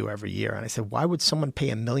that they do every year. And I said, why would someone pay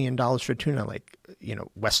 $1 million for tuna? Like,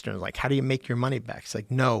 Westerners, like, how do you make your money back? It's like,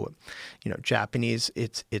 no, Japanese,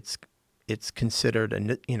 it's considered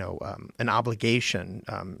an obligation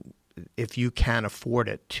if you can afford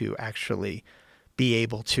it to actually be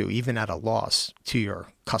able to, even at a loss, to your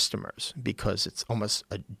customers, because it's almost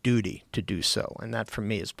a duty to do so. And that for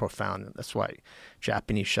me is profound. And that's why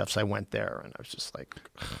Japanese chefs, I went there and I was just like...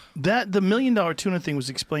 The $1 million tuna thing was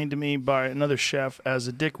explained to me by another chef as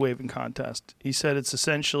a dick waving contest. He said it's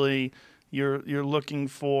essentially you're looking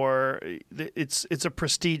for... It's a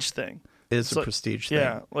prestige thing. It's a prestige thing.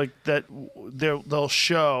 Yeah, like that they'll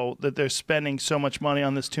show that they're spending so much money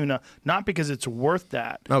on this tuna, not because it's worth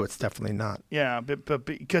that. No, it's definitely not. Yeah, but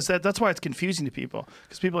because that's why it's confusing to people.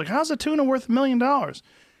 Because people are like, how's a tuna worth $1 million?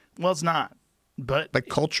 Well, it's not. But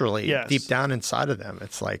culturally, yes. Deep down inside of them,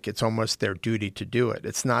 it's like it's almost their duty to do it.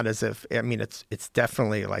 It's not as if, I mean, it's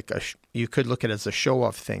definitely like you could look at it as a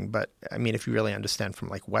show-off thing, but I mean, if you really understand from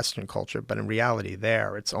like Western culture, but in reality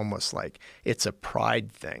there, it's almost like it's a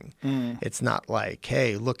pride thing. It's not like,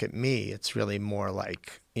 hey, look at me. It's really more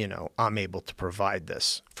like, I'm able to provide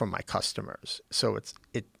this for my customers. So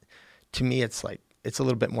to me, it's like, it's a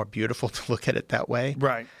little bit more beautiful to look at it that way.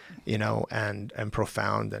 Right. And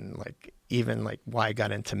profound, and like, even like why I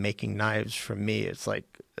got into making knives, for me, it's like,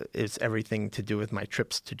 it's everything to do with my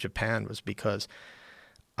trips to Japan, was because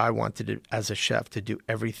I wanted to, as a chef, to do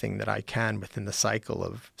everything that I can within the cycle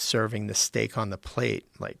of serving the steak on the plate,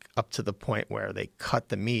 like up to the point where they cut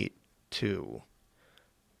the meat to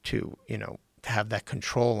have that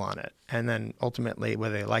control on it. And then ultimately,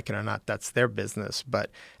 whether they like it or not, that's their business.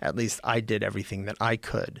 But at least I did everything that I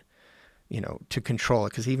could, to control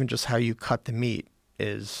it. Because even just how you cut the meat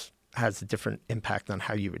has a different impact on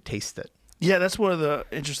how you would taste it. Yeah, that's one of the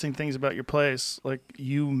interesting things about your place. Like,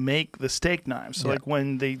 you make the steak knives. So, like,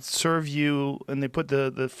 when they serve you and they put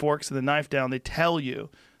the forks and the knife down, they tell you,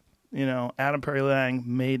 Adam Perry Lang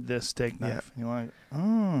made this steak knife. Yeah. You're like,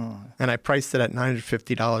 oh. And I priced it at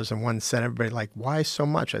 $950.01. Everybody like, why so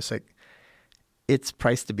much? I was like, it's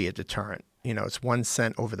priced to be a deterrent. It's 1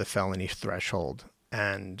 cent over the felony threshold.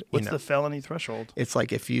 And what's the felony threshold? It's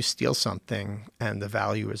like if you steal something and the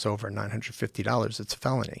value is over $950, it's a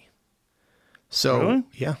felony. So, really?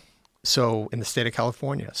 Yeah. So in the state of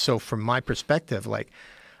California. So from my perspective, like,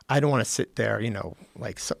 I don't want to sit there,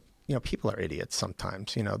 people are idiots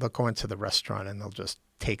sometimes. They'll go into the restaurant and they'll just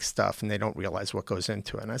take stuff and they don't realize what goes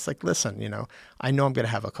into it. And I was like, listen, I know I'm going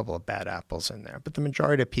to have a couple of bad apples in there, but the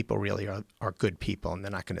majority of people really are good people, and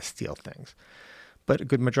they're not going to steal things. But a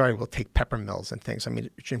good majority will take peppermills and things. I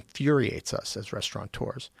mean, it infuriates us as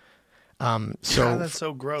restaurateurs. God, that's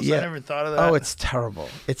so gross. Yeah. I never thought of that. Oh, it's terrible.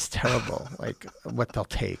 It's terrible, like what they'll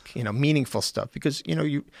take, meaningful stuff. Because,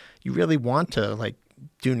 you really want to, like,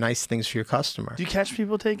 do nice things for your customer. Do you catch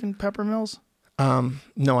people taking peppermills?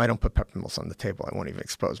 No, I don't put peppermills on the table. I won't even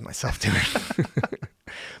expose myself to it.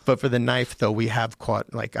 But for the knife, though, we have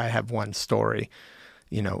caught, like, I have one story,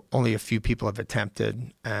 only a few people have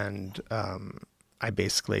attempted, and I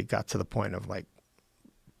basically got to the point of like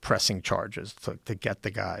pressing charges to get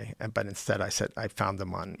the guy. But instead I found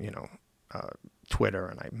him on, Twitter,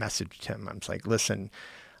 and I messaged him. I was like, listen,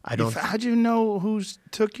 how'd you know who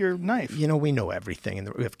took your knife? We know everything.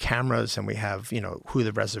 And we have cameras, and we have, who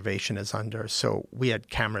the reservation is under. So we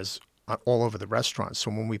had cameras all over the restaurant.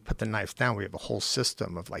 So when we put the knife down, we have a whole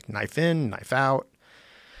system of like knife in, knife out.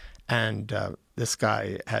 And this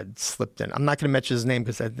guy had slipped in. I'm not going to mention his name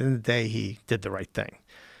because at the end of the day, he did the right thing.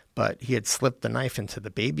 but he had slipped the knife into the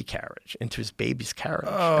baby carriage, into his baby's carriage.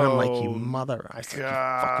 And I'm like, you mother. I said,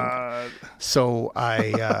 God. you fucking...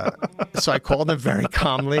 So I called him very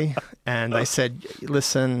calmly, and I said,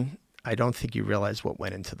 listen, I don't think you realize what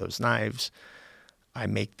went into those knives. I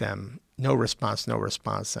make them no response. And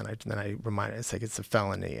then I reminded, it's like, it's a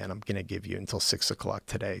felony, and I'm going to give you until 6 o'clock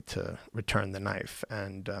today to return the knife.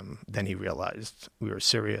 And then he realized we were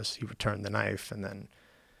serious. He returned the knife, and then,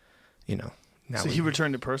 now So he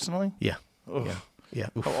returned it personally? Yeah. Ugh. Yeah.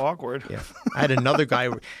 Oof. How awkward. Yeah. I had another guy,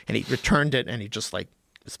 and he returned it, and he just like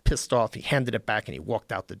was pissed off. He handed it back, and he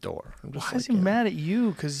walked out the door. I'm just Why is he mad at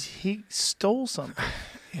you? Because he stole something.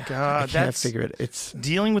 Yeah, God, I can't figure it. It's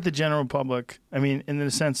dealing with the general public. I mean, in a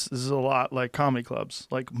sense, this is a lot like comedy clubs.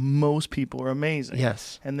 Like, most people are amazing.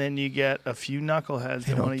 Yes. And then you get a few knuckleheads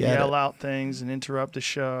that don't want to get yell it. out things and interrupt the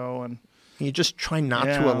show. And you just try not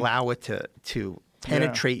to allow it to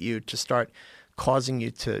penetrate you, to start causing you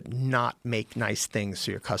to not make nice things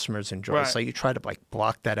so your customers enjoy. Right. So you try to like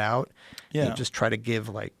block that out. Yeah. You just try to give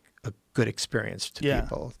like a good experience to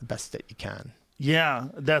people, the best that you can. yeah,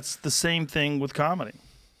 that's the same thing with comedy.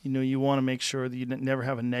 You want to make sure that you never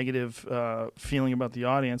have a negative feeling about the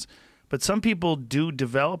audience. But some people do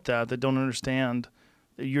develop that don't understand.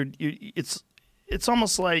 It's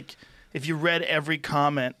almost like if you read every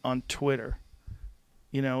comment on Twitter,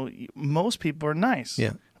 most people are nice.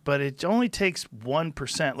 Yeah. But it only takes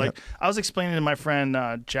 1%. Like, I was explaining to my friend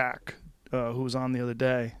Jack, who was on the other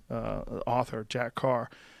day, author Jack Carr,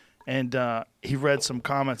 and he read some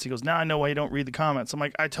comments. He goes, now I know why you don't read the comments. I'm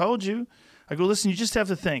like, I told you. I go, listen, you just have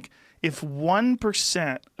to think. If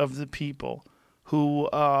 1% of the people who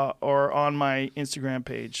are on my Instagram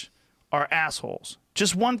page are assholes,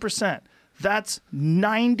 just 1%, that's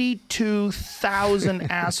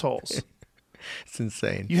 92,000 assholes. It's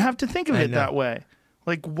insane. You have to think of it that way.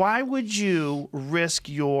 Like, why would you risk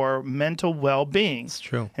your mental well-being It's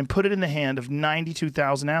true. and put it in the hand of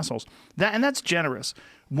 92,000 assholes? That's generous.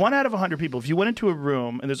 1 out of 100 people, if you went into a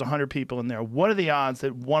room and there's 100 people in there, what are the odds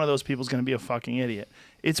that one of those people is going to be a fucking idiot?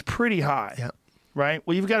 It's pretty high, right?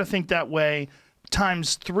 Well, you've got to think that way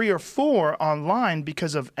times 3 or 4 online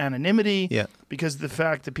because of anonymity, because of the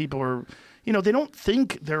fact that people are... they don't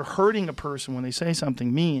think they're hurting a person when they say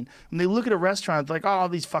something mean. When they look at a restaurant, they're like, oh,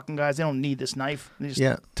 these fucking guys, they don't need this knife. They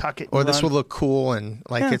just tuck it. Or this will look cool, and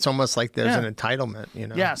it's almost like there's an entitlement,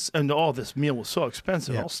 Yes, and this meal was so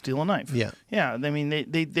expensive, I'll steal a knife. Yeah. I mean,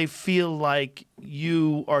 they feel like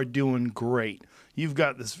you are doing great. You've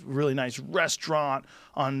got this really nice restaurant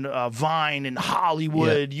on Vine in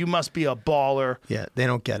Hollywood. You must be a baller. Yeah, they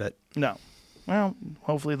don't get it. No. Well,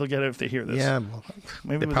 hopefully they'll get it if they hear this. Yeah, well,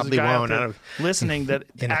 maybe they there's probably a guy won't. out there listening that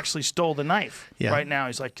actually stole the knife. Yeah. Right now,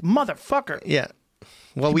 he's like, motherfucker. Yeah.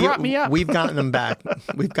 Well, brought me up. We've gotten them back.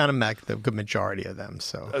 We've gotten back the good majority of them.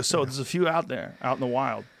 So there's a few out there, out in the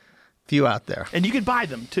wild. Few out there, and you could buy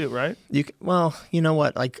them too, right? Well, you know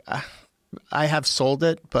what? Like, I have sold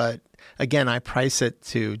it, but again, I price it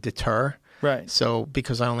to deter. Right. So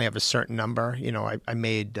because I only have a certain number, I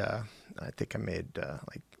made. I think I made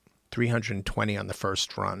like 320 on the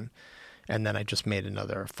first run, and then I just made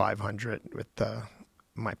another 500 with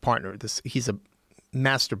my partner. He's a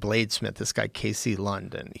master bladesmith. This guy Casey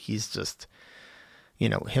London. He's just,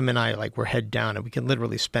 him and I, like, we're head down, and we can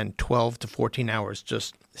literally spend 12 to 14 hours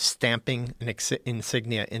just stamping an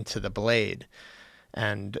insignia into the blade,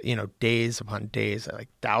 and days upon days, like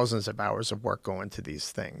thousands of hours of work go into these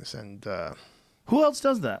things. And who else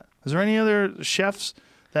does that? Is there any other chefs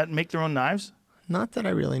that make their own knives? Not that I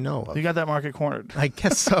really know of. You got that market cornered. I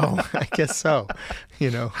guess so.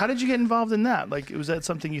 How did you get involved in that? Like, was that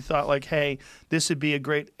something you thought, like, hey, this would be a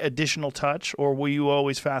great additional touch, or were you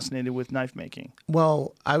always fascinated with knife making?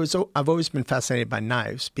 Well, I've always been fascinated by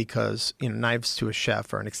knives because, knives to a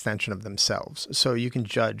chef are an extension of themselves. So you can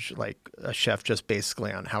judge, like, a chef just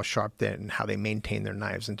basically on how sharp they are and how they maintain their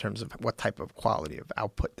knives in terms of what type of quality of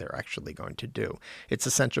output they're actually going to do. It's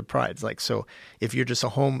a sense of pride. It's like, so if you're just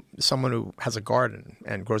someone who has a garden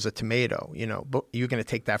and grows a tomato, but you're going to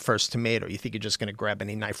take that first tomato. You think you're just going to grab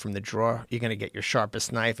any knife from the drawer. You're going to get your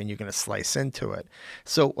sharpest knife and you're going to slice into it.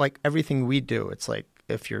 So, like, everything we do, it's like,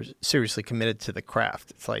 if you're seriously committed to the craft,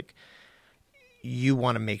 it's like you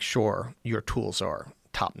want to make sure your tools are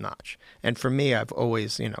top notch. And for me, I've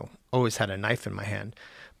always had a knife in my hand.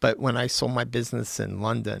 But when I sold my business in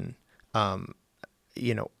London, I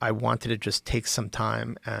wanted to just take some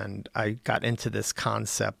time, and I got into this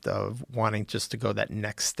concept of wanting just to go that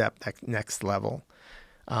next step, that next level.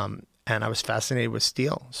 And I was fascinated with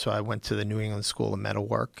steel. So I went to the New England School of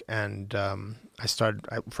Metalwork, and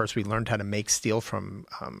first we learned how to make steel from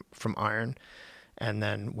iron. and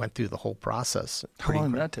then went through the whole process. How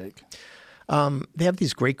long did that take? They have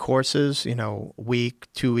these great courses, a week,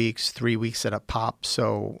 2 weeks, 3 weeks at a pop.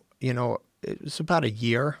 So, it was about a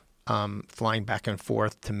year flying back and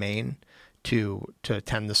forth to Maine to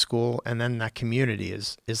attend the school. And then that community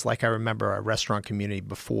is like I remember a restaurant community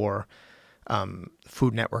before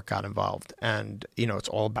Food Network got involved. And, it's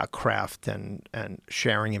all about craft and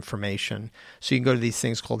sharing information. So you can go to these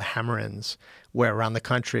things called hammer-ins, where around the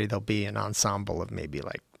country there'll be an ensemble of maybe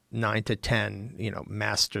like 9 to 10,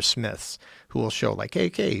 master smiths who will show like,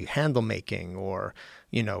 hey, handle making, or,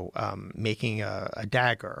 making a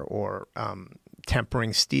dagger, or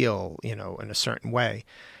tempering steel, in a certain way.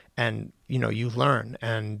 And, you learn.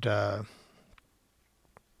 And I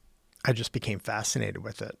just became fascinated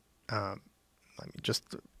with it.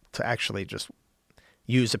 Just to actually just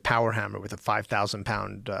use a power hammer with a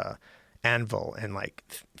 5,000-pound anvil and like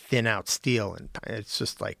thin out steel, and it's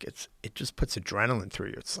just like it just puts adrenaline through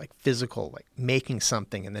you. It's like physical, like making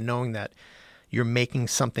something, and then knowing that you're making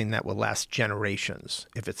something that will last generations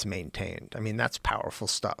if it's maintained. I mean, that's powerful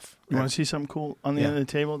stuff. You want to see something cool on the end of the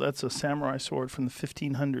table? That's a samurai sword from the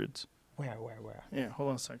 1500s. Where? Yeah, hold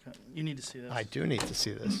on a second. You need to see this. I do need to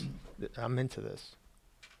see this. I'm into this.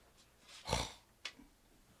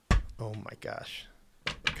 Oh my gosh.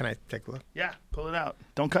 Can I take a look? Yeah, pull it out.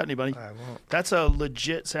 Don't cut anybody. I won't. That's a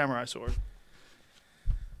legit samurai sword.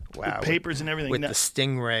 Wow. With papers and everything. With the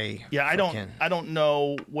stingray. Yeah, I don't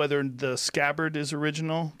know whether the scabbard is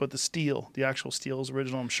original, but the actual steel is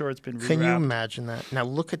original. I'm sure it's been rewrapped. Can you imagine that? Now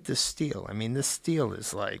look at this steel. I mean, this steel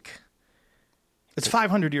is like... It's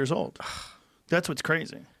 500 years old. That's what's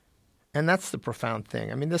crazy. And that's the profound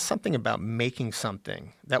thing. I mean, there's something about making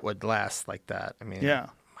something that would last like that. I mean... Yeah.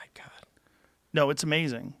 My God. No, it's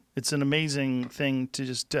amazing. It's an amazing thing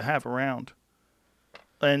to have around.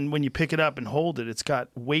 And when you pick it up and hold it, it's got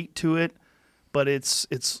weight to it, but it's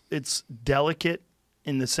delicate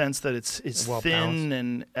in the sense that it's well thin balanced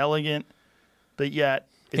and elegant, but yet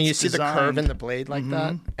it's and you see designed. The curve in the blade like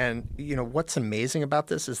that. And what's amazing about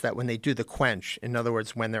this is that when they do the quench, in other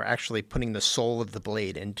words, when they're actually putting the sole of the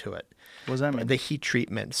blade into it, what does that mean? The heat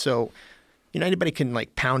treatment. So, anybody can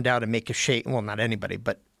like pound out and make a shape. Well, not anybody,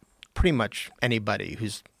 but pretty much anybody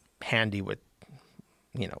who's handy with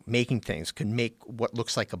making things can make what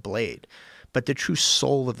looks like a blade. But the true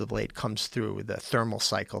soul of the blade comes through the thermal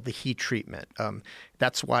cycle, the heat treatment.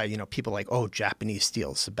 That's why, people like, Japanese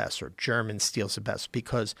steel is the best, or German steel is the best,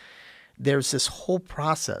 because there's this whole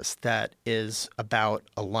process that is about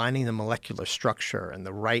aligning the molecular structure and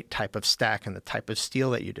the right type of stack and the type of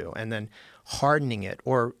steel that you do, and then hardening it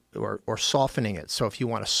or softening it. So if you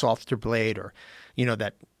want a softer blade, or,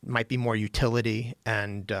 that might be more utility,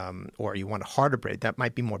 and or you want a harder blade that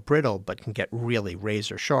might be more brittle but can get really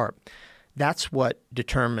razor sharp. That's what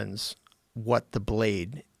determines what the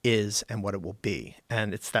blade is and what it will be.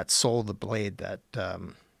 And it's that soul of the blade that,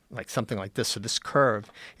 like something like this. So this curve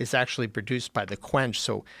is actually produced by the quench.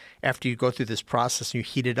 So after you go through this process and you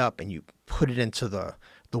heat it up and you put it into the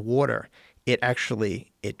water, it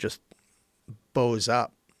just bows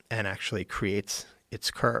up and actually creates its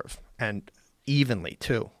curve, and evenly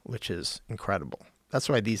too, which is incredible. That's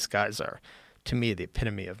why these guys are, to me, the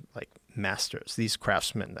epitome of like masters. These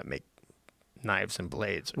craftsmen that make knives and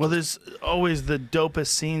blades. Well, there's always the dopest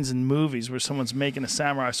scenes in movies where someone's making a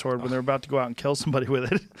samurai sword when they're about to go out and kill somebody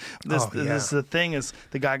with it. The thing is,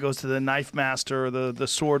 the guy goes to the knife master or the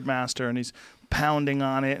sword master, and he's pounding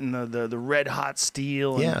on it, and the red hot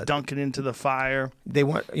steel, and dunk it into the fire. They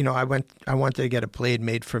want, I wanted to get a blade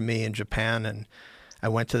made for me in Japan, and I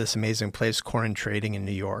went to this amazing place, Corin Trading in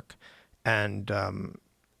New York, and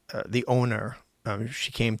the owner,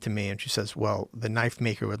 she came to me and she says, well, the knife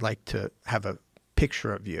maker would like to have a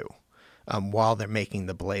picture of you while they're making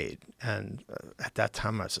the blade. And at that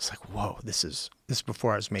time, I was just like, whoa, this is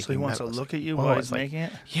before I was making. So he wants to look at you while he's making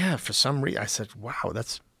it? Yeah, for some reason. I said, wow,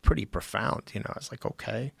 that's pretty profound. I was like,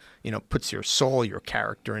 okay. Puts your soul, your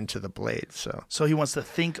character into the blade. So he wants to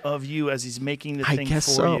think of you as he's making the thing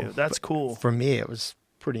for you. That's cool. For me, it was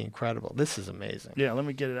pretty incredible. This is amazing. Yeah, let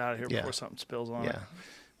me get it out of here before something spills on it.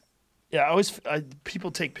 Yeah,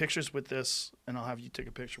 people take pictures with this, and I'll have you take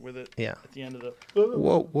a picture with it. Yeah. At the end of the.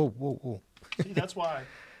 Whoa! See, that's why.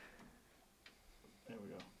 There we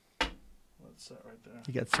go. That's that right there.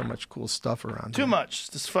 You got so much cool stuff around. Too much.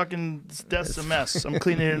 That's a mess. I'm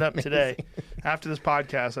cleaning it up today. After this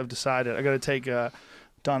podcast, I've decided I got to take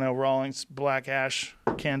Donnell Rawlings Black Ash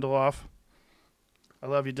candle off. I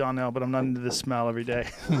love you, Donnell, but I'm not into this smell every day.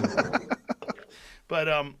 But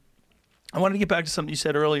I wanted to get back to something you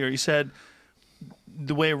said earlier. You said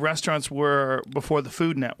the way restaurants were before the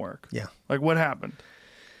Food Network. Yeah. Like, what happened?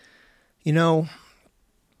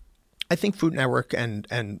 I think Food Network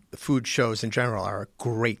and food shows in general are a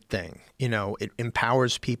great thing. It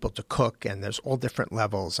empowers people to cook, and there's all different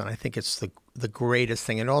levels. And I think it's the greatest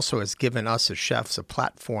thing. And also has given us as chefs a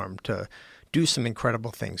platform to do some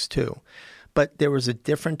incredible things too. But there was a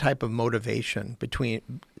different type of motivation between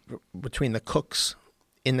the cooks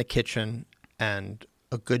in the kitchen and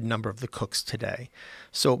a good number of the cooks today.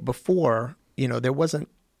 So before, there wasn't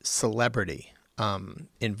celebrity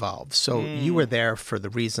involved. So you were there for the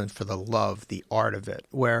reason, for the love, the art of it.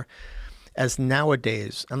 Whereas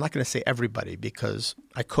nowadays, I'm not going to say everybody because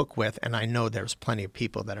I cook with, and I know there's plenty of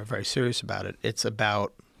people that are very serious about it. It's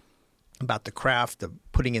about the craft, of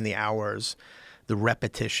putting in the hours, the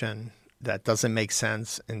repetition that doesn't make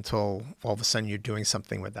sense until all of a sudden you're doing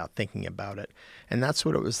something without thinking about it. And that's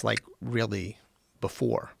what it was like really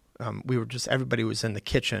before. Everybody was in the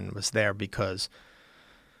kitchen, was there because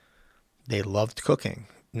they loved cooking,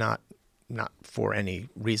 not for any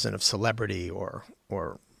reason of celebrity or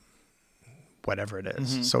whatever it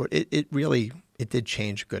is. Mm-hmm. So it really did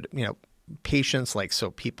change good. Patience,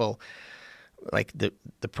 so people, the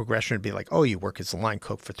progression would be like, oh, you work as a line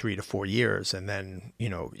cook for 3 to 4 years, and then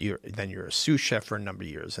you're a sous chef for a number of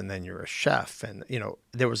years, and then you're a chef, and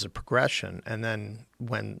there was a progression. And then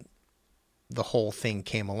when the whole thing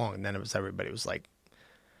came along, and then everybody was like,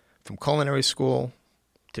 from culinary school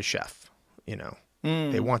to chef.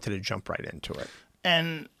 They wanted to jump right into it.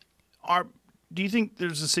 And do you think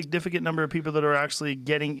there's a significant number of people that are actually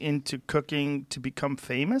getting into cooking to become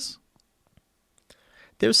famous?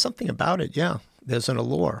 There's something about it, yeah. There's an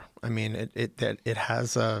allure. I mean, it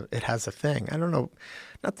has a thing. I don't know,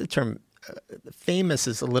 not the term famous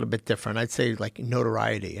is a little bit different. I'd say like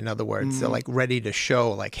notoriety. In other words, they're like ready to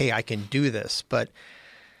show, like, hey, I can do this. But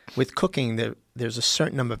with cooking, there's a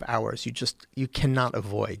certain number of hours you cannot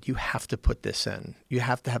avoid. You have to put this in. You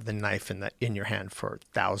have to have the knife in your hand for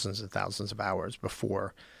thousands and thousands of hours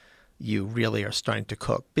before you really are starting to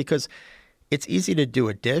cook. Because it's easy to do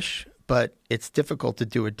a dish, but it's difficult to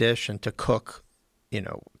do a dish and to cook,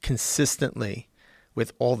 consistently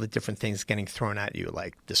with all the different things getting thrown at you,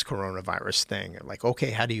 like this coronavirus thing. Like,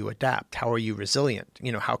 okay, how do you adapt? How are you resilient?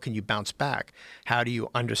 How can you bounce back? How do you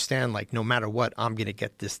understand, like, no matter what, I'm going to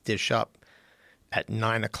get this dish up at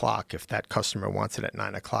 9 o'clock if that customer wants it at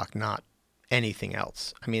 9 o'clock, not anything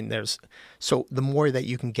else. I mean, so the more that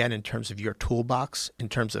you can get in terms of your toolbox, in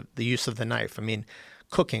terms of the use of the knife. I mean,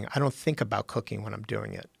 cooking, I don't think about cooking when I'm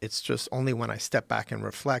doing it. It's just only when I step back and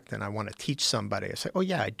reflect and I want to teach somebody. I say, oh,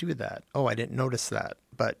 yeah, I do that. Oh, I didn't notice that.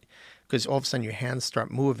 But because all of a sudden your hands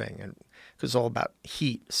start moving, and because it's all about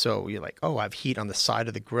heat. So you're like, oh, I have heat on the side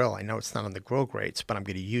of the grill. I know it's not on the grill grates, but I'm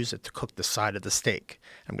going to use it to cook the side of the steak.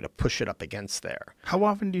 I'm going to push it up against there. How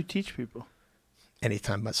often do you teach people?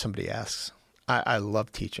 Anytime somebody asks. I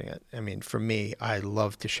love teaching it. I mean, for me, I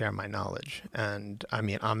love to share my knowledge. And I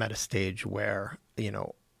mean, I'm at a stage where,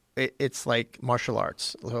 it's like martial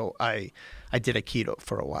arts. So I did Aikido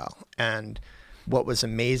for a while. And what was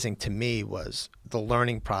amazing to me was the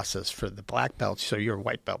learning process for the black belt. So you're a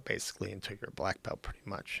white belt basically until you're a black belt pretty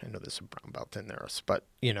much. I know there's a brown belt in there. But,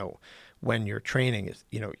 when you're training,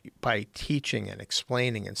 by teaching and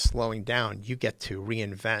explaining and slowing down, you get to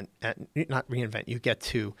you get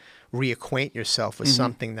to reacquaint yourself with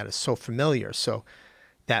something that is so familiar. So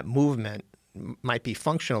that movement might be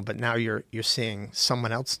functional, but now you're seeing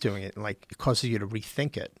someone else doing it, and like it causes you to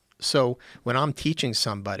rethink it. So when I'm teaching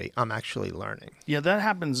somebody, I'm actually learning. Yeah, that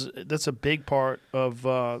happens. That's a big part of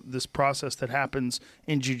this process that happens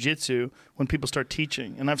in jiu-jitsu when people start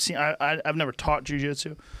teaching. And I've never taught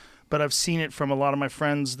jiu-jitsu, but I've seen it from a lot of my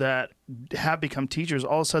friends that have become teachers.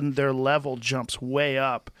 All of a sudden, their level jumps way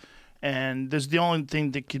up. And there's the only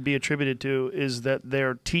thing that could be attributed to is that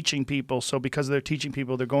they're teaching people. So because they're teaching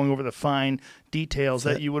people, they're going over the fine details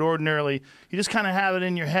that you would ordinarily, you just kind of have it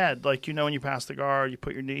in your head. Like, when you pass the guard, you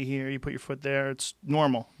put your knee here, you put your foot there. It's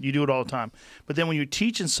normal. You do it all the time. But then when you're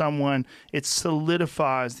teaching someone, it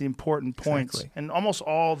solidifies the important points. Exactly. And almost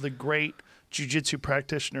all the great jiu-jitsu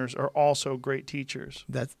practitioners are also great teachers.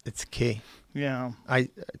 It's key. Yeah. I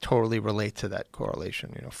totally relate to that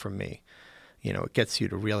correlation, for me. It gets you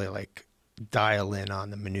to really like dial in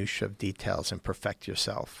on the minutia of details and perfect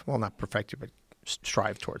yourself. Well, not perfect you, but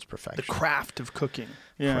strive towards perfection. The craft of cooking.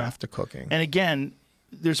 Yeah. Craft of cooking. And again,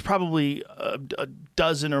 there's probably a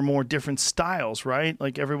dozen or more different styles, right?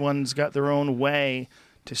 Like everyone's got their own way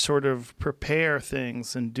to sort of prepare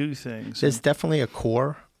things and do things. There's definitely a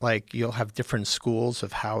core. Like you'll have different schools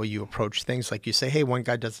of how you approach things. Like you say, hey, one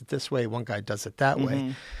guy does it this way, one guy does it that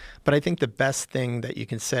way. But I think the best thing that you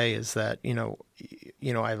can say is that,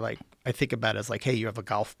 I think about it as like, hey, you have a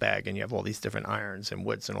golf bag and you have all these different irons and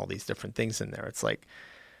woods and all these different things in there. It's like,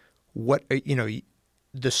 what,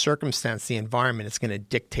 the circumstance, the environment is going to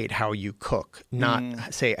dictate how you cook,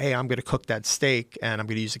 not say, hey, I'm going to cook that steak and I'm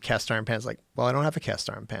going to use a cast iron pan. It's like, well, I don't have a cast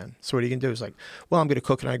iron pan. So what are you going to do? It's like, well, I'm going to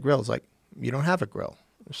cook it on a grill. It's like, you don't have a grill.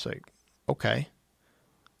 It's like, okay.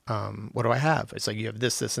 What do I have? It's like, you have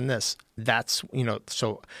this, this, and this. That's,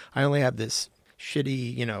 so I only have this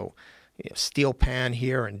shitty, steel pan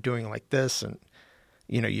here and doing like this. And,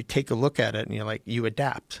 you take a look at it and you're like, you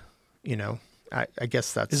adapt, I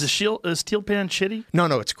guess that's... Is a steel pan shitty? No,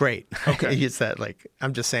 it's great. Okay. It's that,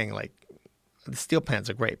 I'm just saying, the steel pans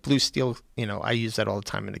are great. Blue steel, I use that all the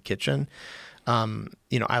time in the kitchen.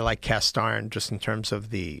 I like cast iron just in terms of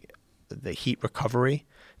the heat recovery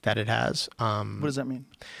that it has. What does that mean?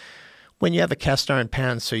 When you have a cast iron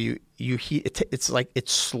pan, so you heat it, it's like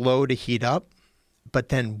it's slow to heat up, but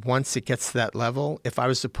then once it gets to that level, if I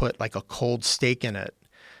was to put like a cold steak in it,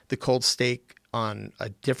 the cold steak on a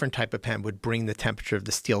different type of pan would bring the temperature of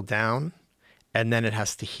the steel down, and then it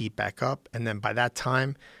has to heat back up. And then by that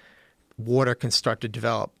time, water can start to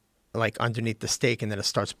develop like underneath the steak, and then it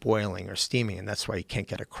starts boiling or steaming, and that's why you can't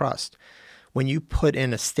get a crust. When you put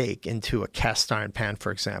in a steak into a cast iron pan,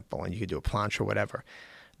 for example, and you could do a planche or whatever,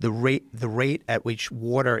 the rate at which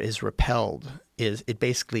water is repelled is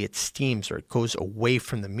it steams, or it goes away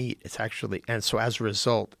from the meat. It's actually, and so as a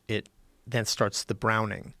result, it then starts the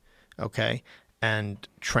browning. Okay, and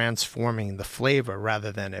transforming the flavor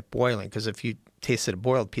rather than it boiling. Because if you tasted a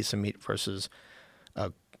boiled piece of meat versus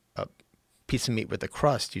a piece of meat with a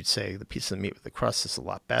crust, you'd say the piece of meat with the crust is a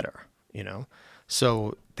lot better,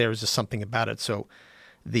 So there's just something about it. So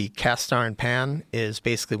the cast iron pan is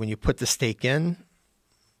basically when you put the steak in,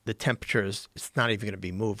 the temperature it's not even going to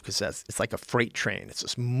be moved because it's like a freight train. It's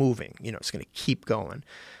just moving, it's going to keep going.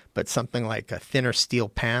 But something like a thinner steel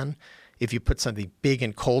pan, if you put something big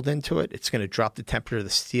and cold into it, it's going to drop the temperature of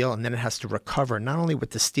the steel, and then it has to recover not only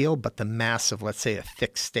with the steel, but the mass of, let's say, a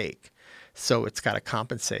thick steak. So it's got to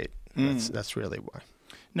compensate. That's really why.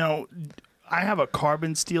 Now, I have a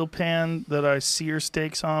carbon steel pan that I sear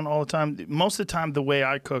steaks on all the time. Most of the time, the way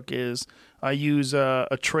I cook is I use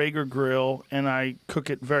a Traeger grill, and I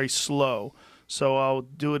cook it very slow. So I'll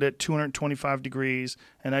do it at 225 degrees,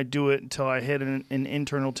 and I do it until I hit an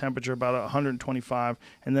internal temperature about 125,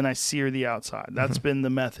 and then I sear the outside. That's been the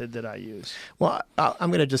method that I use. Well, I'm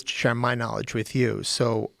going to just share my knowledge with you.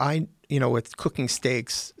 So with cooking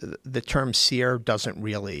steaks, the term sear doesn't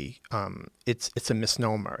really, it's a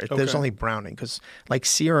misnomer. There's only browning, because like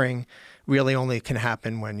searing really only can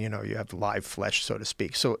happen when, you have live flesh, so to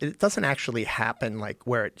speak. So it doesn't actually happen like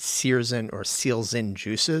where it sears in or seals in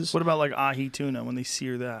juices. What about like ahi tuna when they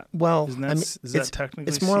sear that? Well, is that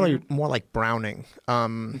technically it's more like browning.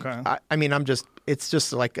 Okay. It's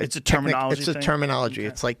just like it's a terminology. It's a terminology. Okay.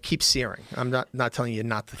 It's like keep searing. I'm not telling you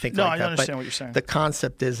not to think like that. No, I understand what you're saying. The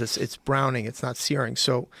concept is it's browning. It's not searing.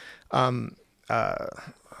 So, bring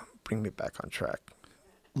me back on track.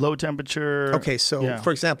 Low temperature. Okay, so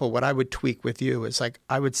for example, what I would tweak with you is like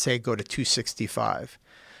I would say go to 265.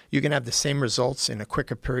 You can have the same results in a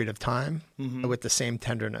quicker period of time with the same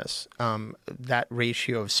tenderness. That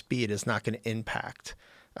ratio of speed is not going to impact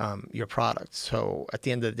your product. So at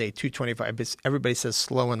the end of the day, 225, everybody says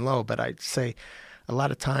slow and low, but I'd say a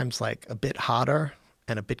lot of times like a bit hotter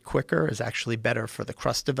and a bit quicker is actually better for the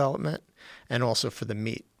crust development and also for the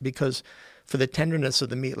meat. Because for the tenderness of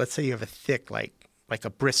the meat, let's say you have a thick like a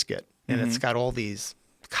brisket, and it's got all this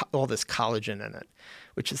collagen in it,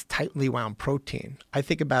 which is tightly wound protein. I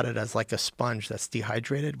think about it as like a sponge that's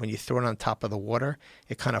dehydrated. When you throw it on top of the water,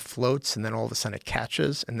 it kind of floats, and then all of a sudden it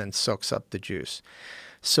catches and then soaks up the juice.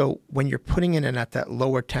 So when you're putting it in at that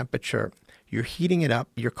lower temperature, you're heating it up,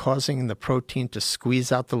 you're causing the protein to squeeze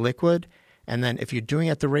out the liquid, and then if you're doing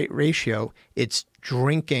it at the right ratio, it's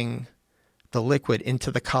drinking the liquid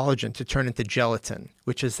into the collagen to turn into gelatin,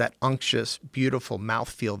 which is that unctuous, beautiful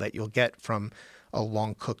mouthfeel that you'll get from a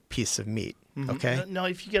long-cooked piece of meat. Okay? Now,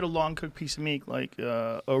 if you get a long-cooked piece of meat, like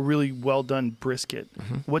a really well-done brisket,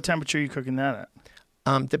 what temperature are you cooking that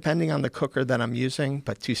at? Depending on the cooker that I'm using,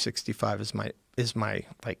 but 265 is my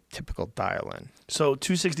like typical dial-in. So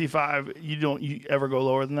 265, you ever go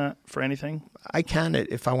lower than that for anything? I can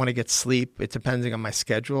if I want to get sleep. It's depending on my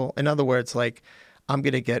schedule. In other words, like I'm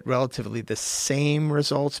going to get relatively the same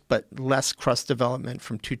results, but less crust development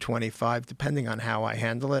from 225, depending on how I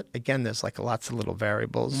handle it. Again, there's like lots of little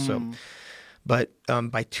variables. So, but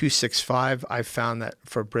by 265, I've found that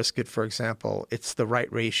for brisket, for example, it's the right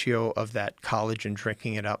ratio of that collagen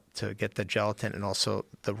drinking it up to get the gelatin and also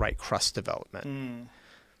the right crust development.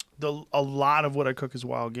 A lot of what I cook is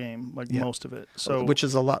wild game, most of it. So which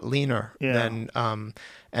is a lot leaner than,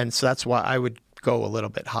 and so that's why I would go a little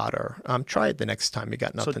bit hotter. Try it the next time. You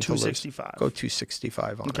got nothing to lose. 265. Go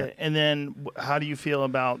 265 on it. Okay, and then how do you feel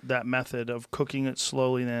about that method of cooking it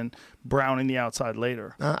slowly and then browning the outside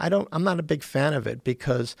later? I'm not a big fan of it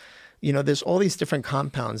because, there's all these different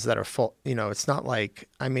compounds that are full. It's not like,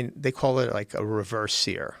 they call it like a reverse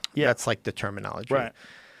sear. Yeah. That's like the terminology. Right.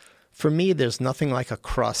 For me, there's nothing like a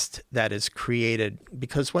crust that is created,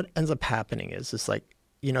 because what ends up happening is like,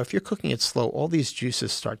 if you're cooking it slow, all these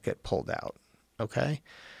juices start get pulled out, okay?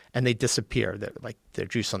 And they disappear. They're like their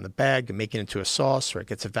juice on the bag and make it into a sauce, or it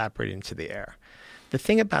gets evaporated into the air. The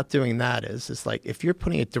thing about doing that is like if you're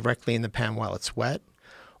putting it directly in the pan while it's wet,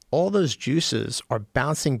 all those juices are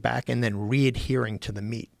bouncing back and then re-adhering to the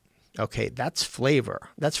meat. Okay, that's flavor.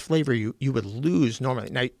 That's flavor you would lose normally.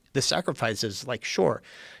 Now, the sacrifice is like, sure,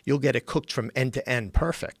 you'll get it cooked from end to end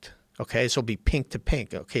perfect. Okay, so it'll be pink to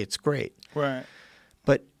pink. Okay, it's great. Right.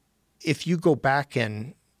 But if you go back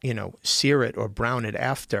and, sear it or brown it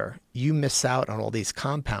after, you miss out on all these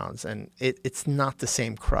compounds, and it's not the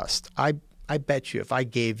same crust. I bet you if I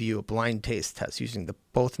gave you a blind taste test using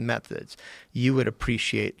both methods, you would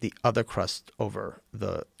appreciate the other crust over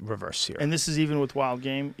the reverse sear. And this is even with wild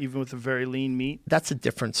game, even with a very lean meat? That's a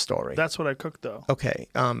different story. That's what I cook, though. Okay,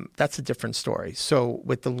 that's a different story. So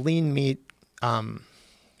with the lean meat, I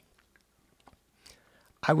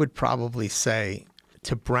would probably say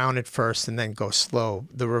to brown it first and then go slow,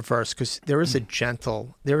 the reverse, because there is a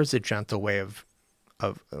gentle way of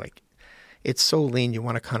like, it's so lean, you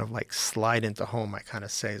want to kind of like slide into home, I kind of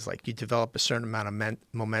say, is like you develop a certain amount of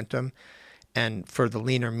momentum. And for the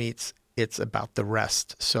leaner meats, it's about the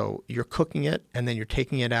rest. So you're cooking it and then you're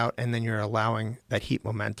taking it out and then you're allowing that heat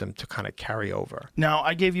momentum to kind of carry over. Now,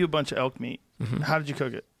 I gave you a bunch of elk meat. Mm-hmm. How did you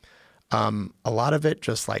cook it? A lot of it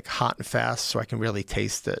just like hot and fast so I can really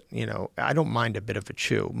taste it. I don't mind a bit of a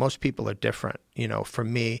chew. Most people are different. For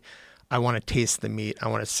me, I want to taste the meat. I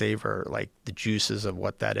want to savor like the juices of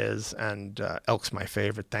what that is. And elk's my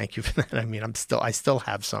favorite. Thank you for that. I still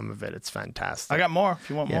have some of it. It's fantastic. I got more if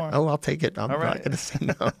you want more. Oh, I'll take it. I'm All right. not going to say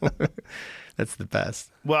no. That's the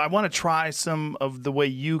best. Well, I want to try some of the way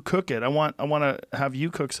you cook it. I want to have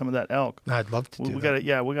you cook some of that elk. I'd love to do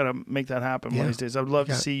that. We got to make that happen one of these days. I would love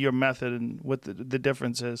to see your method and what the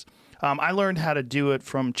difference is. I learned how to do it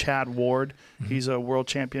from Chad Ward. Mm-hmm. He's a world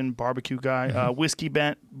champion barbecue guy. Mm-hmm. Whiskey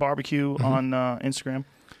Bent Barbecue on Instagram.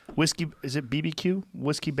 Is it BBQ?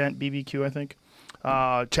 Whiskey Bent BBQ, I think.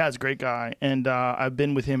 Chad's a great guy, and I've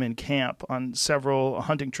been with him in camp on several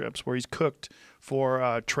hunting trips where he's cooked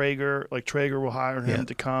for Traeger. Like Traeger will hire him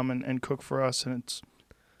to come and cook for us, and it's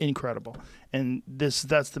incredible. And that's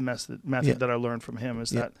the method that I learned from him is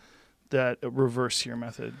that reverse sear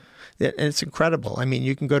method. Yeah, and it's incredible.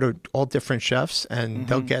 You can go to all different chefs, and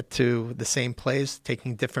they'll get to the same place,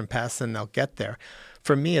 taking different paths, and they'll get there.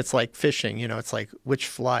 For me, it's like fishing. It's like which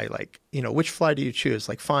fly do you choose?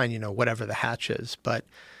 Like, fine, whatever the hatch is, but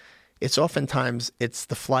it's oftentimes it's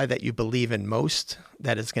the fly that you believe in most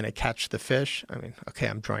that is going to catch the fish. Okay,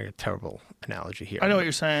 I'm drawing a terrible analogy here. I know what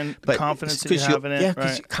you're saying. The confidence that you have in it. Yeah,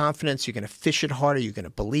 because confidence, you're going to fish it harder, you're going to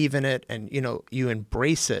believe in it, and you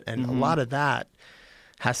embrace it. And a lot of that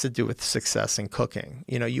has to do with success in cooking.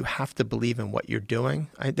 You have to believe in what you're doing.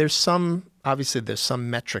 There's some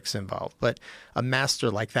metrics involved, but a master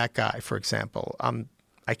like that guy, for example,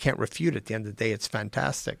 I can't refute it. At the end of the day, it's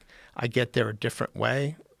fantastic. I get there a different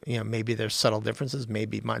way. Maybe there's subtle differences.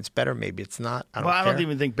 Maybe mine's better. Maybe it's not. I don't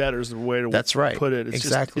even think better is the way to put it. It's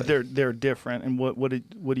exactly. Just, they're different. And what do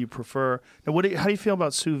you prefer? Now, how do you feel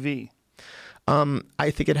about sous vide?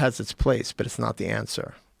 I think it has its place, but it's not the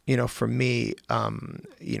answer. For me,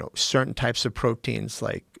 certain types of proteins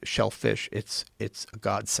like shellfish, it's a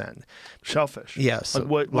godsend. Shellfish? Yes.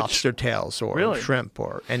 Like lobster tails or shrimp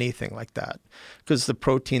or anything like that. Because the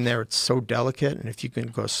protein there, it's so delicate. And if you can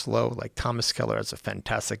go slow, like Thomas Keller has a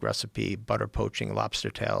fantastic recipe, butter poaching lobster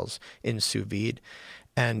tails in sous vide.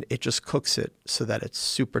 And it just cooks it so that it's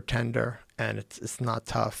super tender and it's not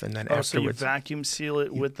tough. And then afterwards, so you vacuum seal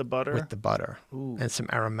it with the butter? With the butter. Ooh. And some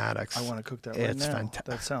aromatics. I want to cook that right now. Fantastic.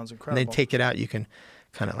 That sounds incredible. And then take it out. You can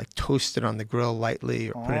kind of like toast it on the grill lightly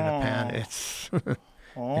or put it in a pan. It's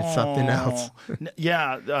it's something else.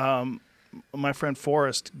 My friend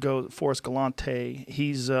Forrest Galante,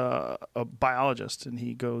 he's a biologist, and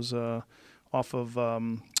he goes off of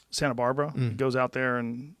Santa Barbara. He goes out there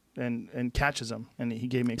and catches them, and he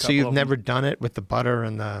gave me a couple. So you've never done it with the butter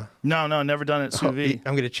and the? No, never done it sous vide.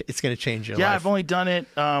 It's gonna change your life. Yeah, I've only done it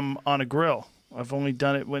on a grill. I've only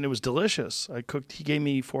done it when it was delicious. He gave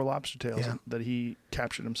me 4 lobster tails Yeah. that he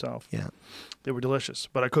captured himself. Yeah. They were delicious,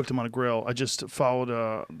 but I cooked them on a grill. I just followed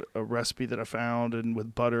a recipe that I found, and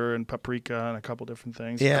with butter and paprika and a couple different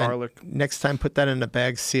things, Yeah. garlic. Next time, put that in a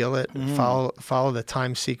bag, seal it, follow the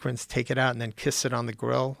time sequence, take it out, and then kiss it on the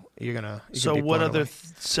grill. You're gonna be what blown other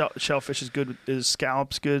away. shellfish is good? Is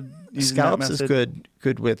scallops good? Using Scallops that is method?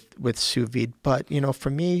 good with sous vide, but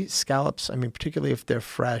for me, scallops, I mean, particularly if they're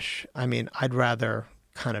fresh, I mean, I'd rather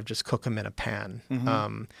kind of just cook them in a pan.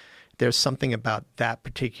 There's something about that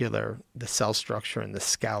the cell structure in the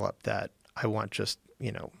scallop that I want just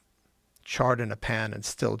charred in a pan and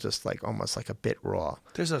still just like almost like a bit raw.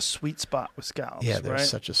 There's a sweet spot with scallops. Yeah, there's right?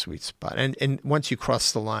 such a sweet spot, and once you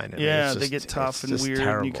cross the line, they get tough and weird,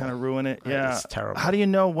 and you kind of ruin it. Yeah, it's terrible. How do you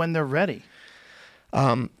know when they're ready?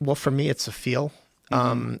 Well, for me, it's a feel,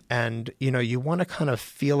 and you want to kind of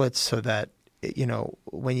feel it so that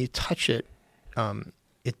when you touch it,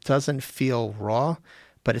 it doesn't feel raw,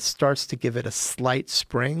 but it starts to give it a slight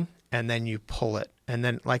spring, and then you pull it, and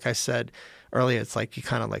then, like I said earlier, it's like you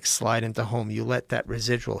kind of like slide into home. You let that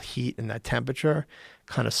residual heat and that temperature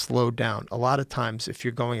kind of slow down. A lot of times, if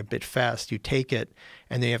you're going a bit fast, you take it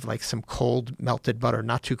and then you have like some cold melted butter,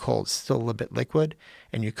 not too cold, still a little bit liquid,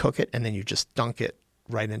 and you cook it, and then you just dunk it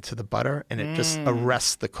right into the butter, and it just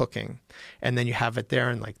arrests the cooking. And then you have it there,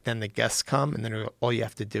 and like then the guests come, and then all you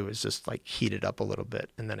have to do is just like heat it up a little bit,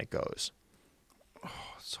 and then it goes. Oh,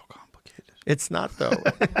 it's so complicated. It's not, though.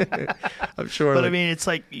 I'm sure. But I mean, it's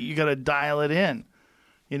like you got to dial it in.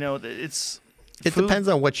 It depends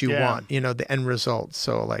on what you want, the end result.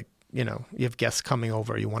 So like, you have guests coming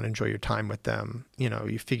over, you want to enjoy your time with them.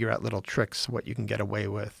 You figure out little tricks, what you can get away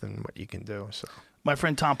with and what you can do. So my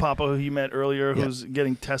friend Tom Papa, who you met earlier, who's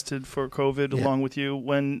getting tested for COVID along with you,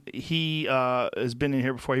 when he has been in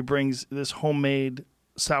here before, he brings this homemade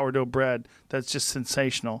sourdough bread that's just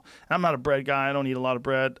sensational. I'm not a bread guy. I don't eat a lot of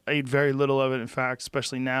bread. I eat very little of it, in fact,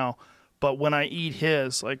 especially now. But when I eat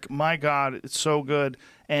his, like, my God, it's so good.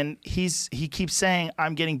 And he keeps saying,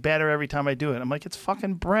 I'm getting better every time I do it. I'm like, it's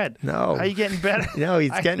fucking bread. No. How are you getting better? No,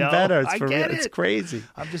 he's getting better. It's I for get real. it. It's crazy.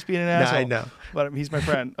 I'm just being an asshole. I know. But he's my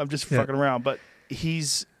friend. I'm just fucking around. But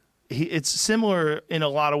it's similar in a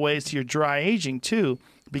lot of ways to your dry aging, too,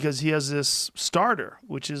 because he has this starter,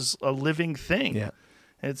 which is a living thing. Yeah.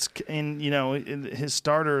 It's his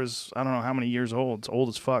starter is, I don't know how many years old. It's old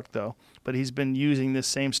as fuck, though. But he's been using this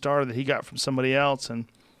same starter that he got from somebody else, and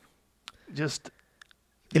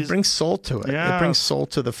it brings soul to it. Yeah. It brings soul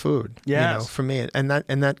to the food. Yes. For me, and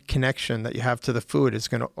that connection that you have to the food is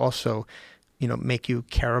going to also, make you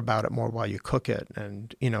care about it more while you cook it.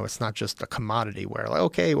 And it's not just a commodity where like,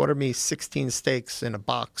 okay, order me 16 steaks in a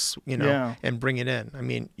box, and bring it in. I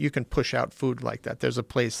mean, you can push out food like that. There's a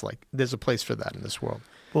place for that in this world.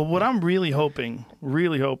 Well, what I'm really hoping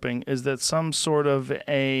is that some sort of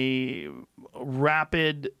a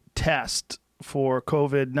rapid test for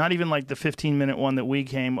COVID, not even like the 15-minute one that we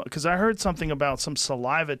came, because I heard something about some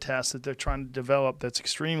saliva test that they're trying to develop that's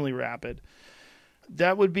extremely rapid.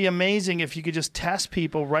 That would be amazing if you could just test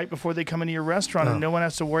people right before they come into your restaurant and no one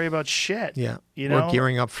has to worry about shit. Yeah. We're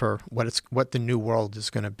gearing up for what the new world is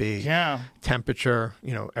going to be. Yeah. Temperature,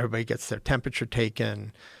 everybody gets their temperature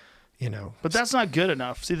taken. But that's not good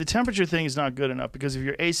enough. See, the temperature thing is not good enough because if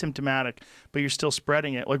you're asymptomatic, but you're still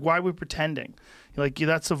spreading it, like, why are we pretending? Like,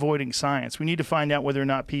 that's avoiding science. We need to find out whether or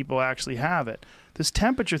not people actually have it. This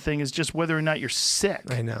temperature thing is just whether or not you're sick.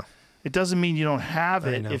 I know. It doesn't mean you don't have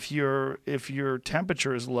it if your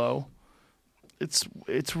temperature is low.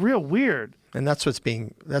 It's real weird. And that's what's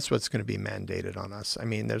going to be mandated on us. I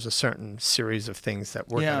mean, there's a certain series of things that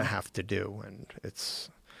we're going to have to do, and it's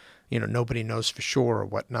nobody knows for sure or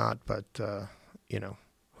whatnot, but,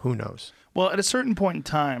 who knows? Well, at a certain point in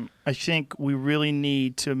time, I think we really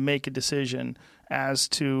need to make a decision as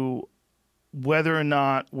to whether or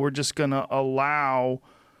not we're just going to allow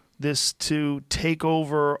this to take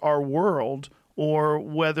over our world, or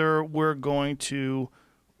whether we're going to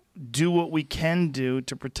do what we can do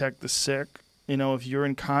to protect the sick. If you're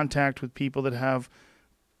in contact with people that have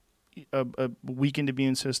a weakened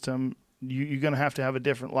immune system, you're going to have a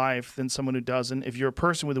different life than someone who doesn't. If you're a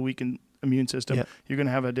person with a weakened immune system, you're going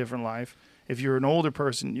to have a different life. If you're an older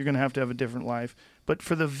person, you're going to have a different life. But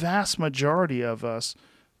for the vast majority of us,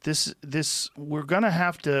 we're going to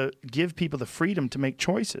have to give people the freedom to make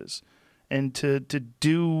choices and to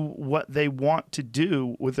do what they want to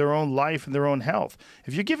do with their own life and their own health.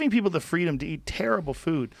 If you're giving people the freedom to eat terrible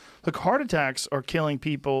food, look, heart attacks are killing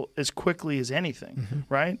people as quickly as anything,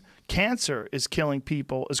 right? Cancer is killing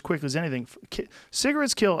people as quickly as anything.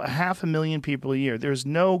 Cigarettes kill 500,000 people a year. There's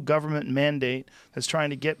no government mandate that's trying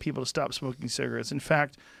to get people to stop smoking cigarettes. In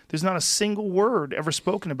fact, there's not a single word ever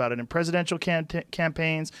spoken about it in presidential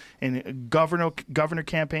campaigns, in governor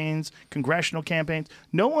campaigns, congressional campaigns.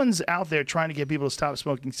 No one's out there trying to get people to stop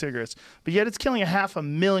smoking cigarettes. But yet it's killing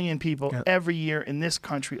 500,000 people every year in this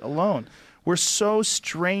country alone. We're so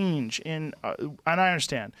strange and I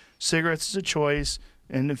understand cigarettes is a choice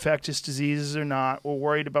and infectious diseases are not. We're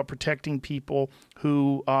worried about protecting people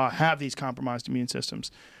who have these compromised immune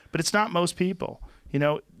systems. But it's not most people. You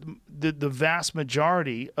know, the vast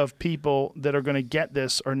majority of people that are going to get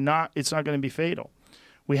this are not, it's not going to be fatal.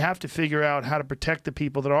 We have to figure out how to protect the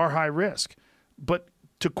people that are high risk. But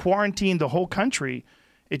to quarantine the whole country,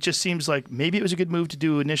 it just seems like maybe it was a good move to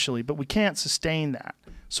do initially, but we can't sustain that.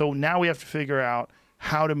 So now we have to figure out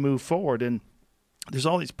how to move forward. And there's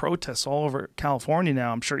all these protests all over California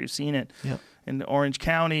now. I'm sure you've seen it in Orange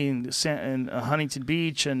County and Huntington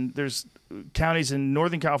Beach. And there's counties in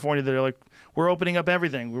Northern California that are like, we're opening up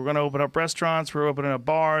everything. We're going to open up restaurants. We're opening up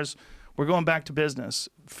bars. We're going back to business.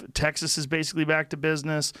 Texas is basically back to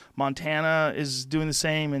business. Montana is doing the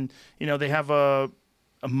same. And, you know, they have a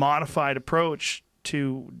modified approach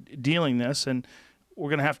to dealing this. And we're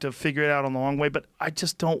going to have to figure it out on the long way. But I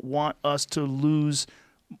just don't want us to lose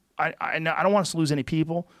I don't want us to lose any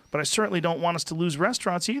people, but I certainly don't want us to lose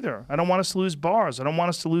restaurants either. I don't want us to lose bars. I don't want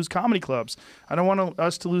us to lose comedy clubs. I don't want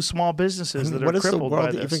us to lose small businesses that are crippled by this. What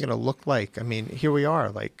is the world even going to look like? I mean, here we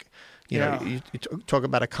are. Like, you know, you talk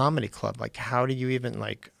about a comedy club. Like, how do you even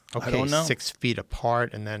okay, 6 feet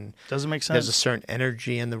apart, and then doesn't make sense. There's a certain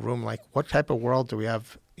energy in the room. Like, what type of world do we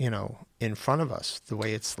have? You know, in front of us, the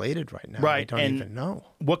way it's slated right now. Right. I don't even know.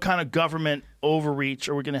 What kind of government overreach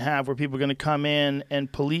are we going to have where people are going to come in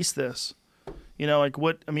and police this? You know, like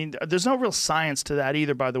what, I mean, there's no real science to that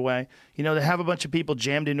either, by the way. You know, they have a bunch of people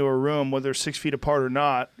jammed into a room, whether they're 6 feet apart or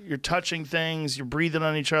not. You're touching things, you're breathing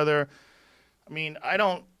on each other. I mean, I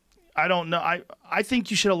don't know. I think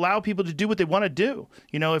you should allow people to do what they want to do.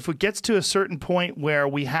 You know, if it gets to a certain point where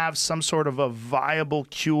we have some sort of a viable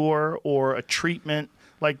cure or a treatment,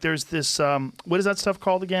 like there's this, what is that stuff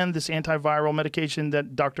called again? This antiviral medication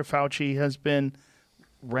that Dr. Fauci has been,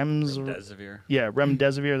 Remdesivir. Yeah,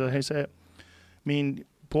 Remdesivir, is that how you say it? I mean,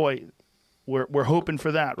 boy, we're hoping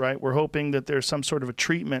for that, right? We're hoping that there's some sort of a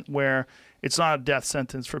treatment where it's not a death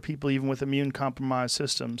sentence for people even with immune-compromised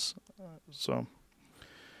systems. So,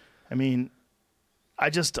 I mean,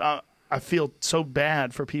 I feel so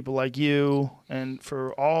bad for people like you and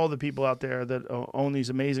for all the people out there that own these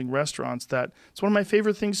amazing restaurants that it's one of my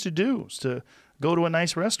favorite things to do is to go to a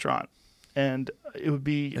nice restaurant. And it would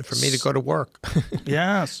be... And for me to go to work.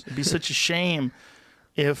 Yes. It'd be such a shame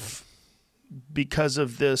if because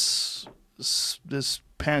of this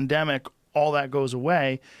pandemic, all that goes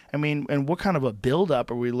away. I mean, and what kind of a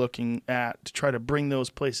buildup are we looking at to try to bring those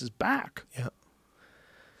places back? Yeah.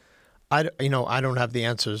 I don't have the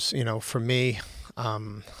answers. You know, for me,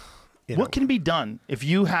 what can be done if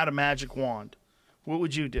you had a magic wand? What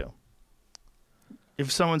would you do?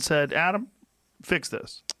 If someone said, Adam, fix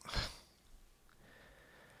this.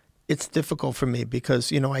 It's difficult for me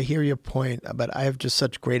because, you know, I hear your point, but I have just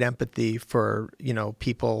such great empathy for, you know,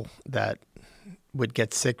 people that would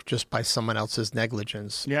get sick just by someone else's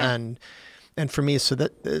negligence. Yeah. And for me, so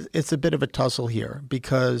that it's a bit of a tussle here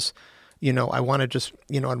because, you know, I want to just,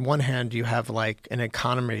 you know, on one hand, you have like an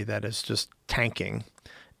economy that is just tanking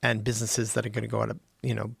and businesses that are going to go out of,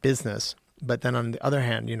 you know, business. But then on the other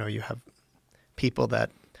hand, you know, you have people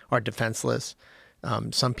that are defenseless,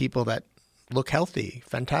 some people that look healthy,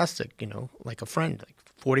 fantastic, you know, like a friend, like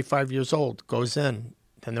 45 years old, goes in,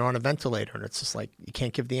 then they're on a ventilator, and it's just like you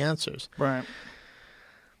can't give the answers. Right.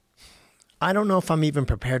 I don't know if I'm even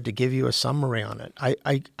prepared to give you a summary on it.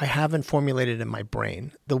 I haven't formulated in my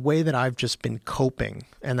brain the way that I've just been coping,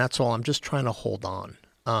 and that's all. I'm just trying to hold on.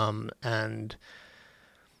 And,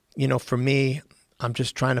 you know, for me, I'm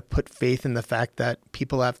just trying to put faith in the fact that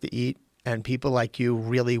people have to eat and people like you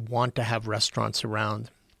really want to have restaurants around.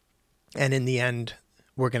 And in the end,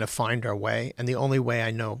 we're going to find our way. And the only way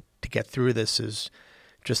I know to get through this is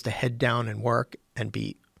just to head down and work and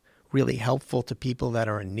be really helpful to people that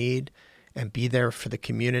are in need and be there for the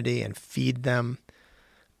community and feed them.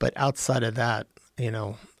 But outside of that, you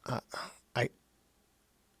know, I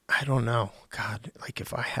don't know. God, like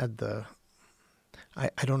if I had I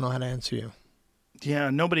don't know how to answer you. Yeah,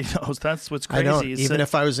 nobody knows. That's what's crazy. I don't, even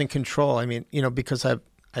if I was in control. I mean, you know, because I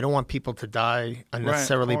don't want people to die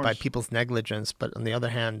unnecessarily by people's negligence. But on the other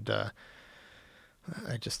hand,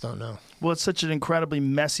 I just don't know. Well, it's such an incredibly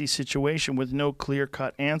messy situation with no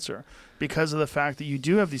clear-cut answer because of the fact that you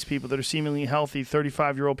do have these people that are seemingly healthy,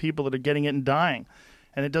 35-year-old people that are getting it and dying,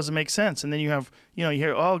 and it doesn't make sense. And then you have, you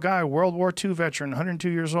hear, oh, guy, World War II veteran, 102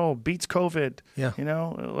 years old, beats COVID. Yeah.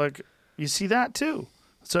 Like you see that too.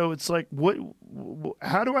 So it's like,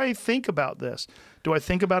 how do I think about this? Do I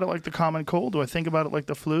think about it like the common cold? Do I think about it like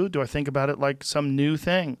the flu? Do I think about it like some new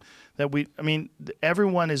thing that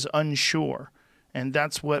everyone is unsure. And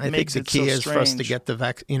that's what makes it so strange. I think the key is for us to get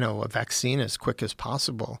a vaccine as quick as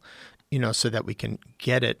possible, so that we can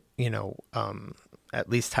get it, at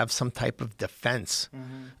least have some type of defense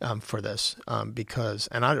for this. Because,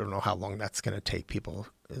 and I don't know how long that's going to take. People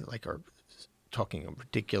are talking a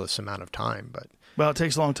ridiculous amount of time, but. Well, it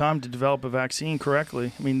takes a long time to develop a vaccine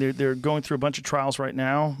correctly. I mean, they're going through a bunch of trials right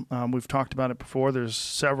now. We've talked about it before. There's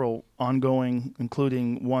several ongoing,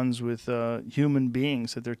 including ones with human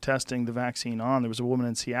beings that they're testing the vaccine on. There was a woman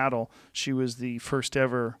in Seattle. She was the first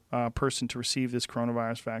ever person to receive this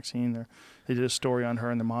coronavirus vaccine. They did a story on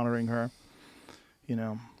her, and they're monitoring her.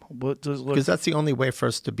 Because that's the only way for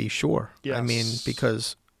us to be sure. Yes. I mean,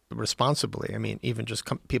 because responsibly, even just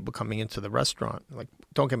people coming into the restaurant,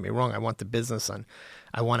 don't get me wrong, I want the business and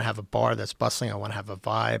I want to have a bar that's bustling. I want to have a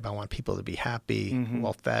vibe. I want people to be happy,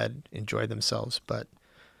 well fed, enjoy themselves. But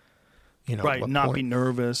right, not be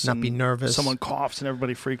nervous. Not be nervous. Someone coughs and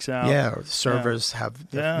everybody freaks out. Yeah, or the servers have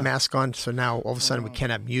the mask on, so now all of a sudden we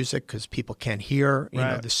can't have music because people can't hear.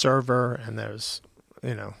 The server, and there's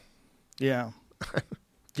Yeah.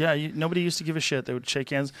 Yeah, nobody used to give a shit. They would shake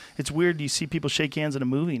hands. It's weird. You see people shake hands in a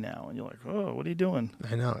movie now, and you're like, "Oh, what are you doing?"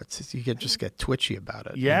 I know. You just get twitchy about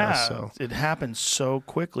it. Yeah, it happens so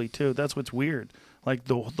quickly too. That's what's weird. Like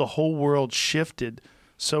the whole world shifted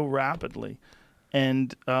so rapidly,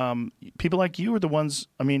 and people like you are the ones.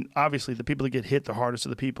 Obviously, the people that get hit the hardest are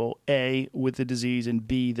the people A, with the disease, and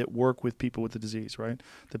B, that work with people with the disease. Right,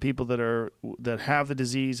 the people that have the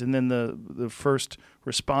disease, and then the first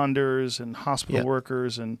responders and hospital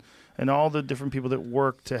workers and all the different people that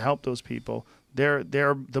work to help those people. They're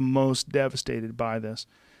the most devastated by this.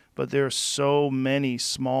 But there are so many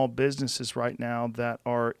small businesses right now that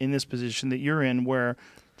are in this position that you're in, where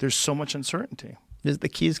there's so much uncertainty. The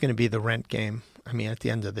key is going to be the rent game. At the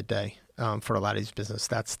end of the day, for a lot of these businesses,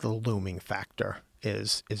 that's the looming factor,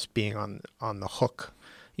 is being on the hook,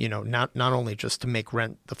 not only just to make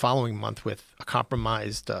rent the following month with a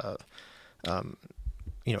compromised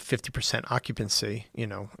 50% occupancy,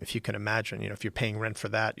 if you can imagine, if you're paying rent for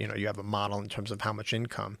that, you have a model in terms of how much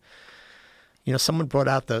income. Someone brought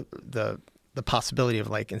out the possibility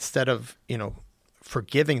of, instead of,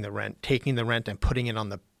 forgiving the rent, taking the rent and putting it on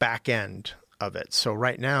the back end of it. So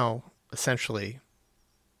right now, essentially,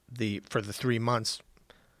 for the 3 months,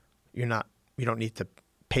 you don't need to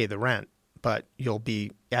pay the rent, but you'll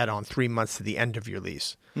be add on 3 months to the end of your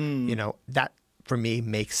lease. That for me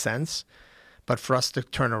makes sense. But for us to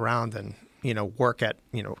turn around and, work at,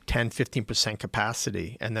 10, 15%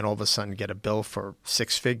 capacity, and then all of a sudden get a bill for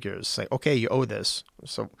 6 figures, say, okay, you owe this.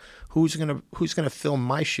 So who's gonna fill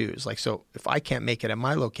my shoes? So if I can't make it at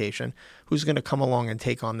my location, who's gonna come along and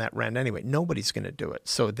take on that rent anyway? Nobody's gonna do it.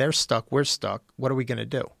 So they're stuck, we're stuck. What are we gonna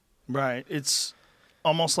do? Right. It's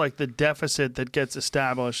almost like the deficit that gets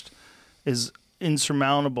established is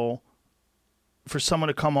insurmountable for someone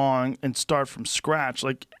to come on and start from scratch.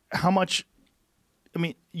 How much?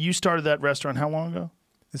 You started that restaurant how long ago?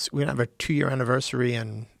 We have a 2-year anniversary,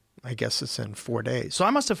 and I guess it's in 4 days. So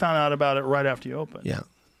I must have found out about it right after you opened. Yeah.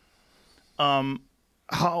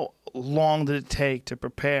 How long did it take to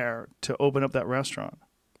prepare to open up that restaurant?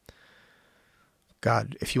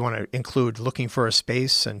 God, if you want to include looking for a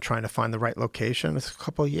space and trying to find the right location, it's a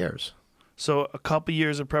couple of years. So a couple of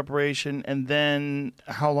years of preparation, and then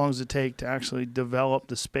how long does it take to actually develop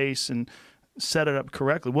the space and set it up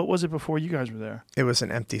correctly? What was it before you guys were there? It was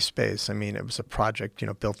an empty space. It was a project,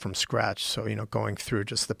 built from scratch. So, going through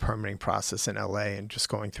just the permitting process in LA and just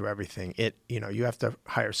going through everything. You have to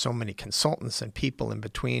hire so many consultants and people in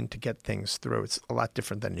between to get things through. It's a lot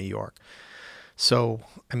different than New York. So,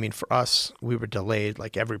 for us, we were delayed.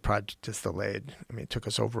 Like every project is delayed. It took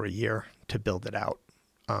us over a year to build it out.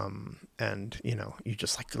 And, you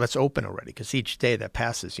just let's open already, because each day that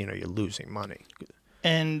passes, you're losing money.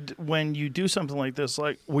 And when you do something like this,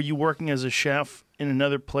 were you working as a chef in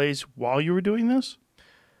another place while you were doing this?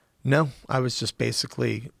 No, I was just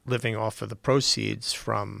basically living off of the proceeds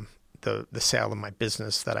from the sale of my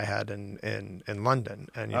business that I had in London,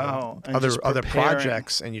 and other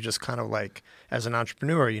projects, and you just kind of as an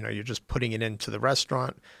entrepreneur, you're just putting it into the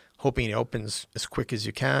restaurant, hoping it opens as quick as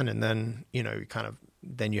you can, and then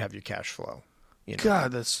you have your cash flow. You know?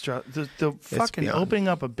 God, that's the fucking beyond. opening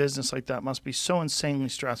up a business like that must be so insanely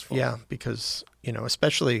stressful. Yeah, because,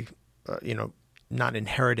 especially, not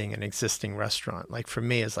inheriting an existing restaurant. Like for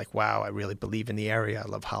me, it's like, wow, I really believe in the area. I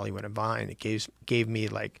love Hollywood and Vine. It gave me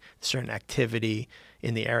like certain activity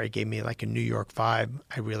in the area. It gave me like a New York vibe.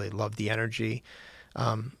 I really loved the energy.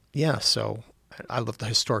 So I love the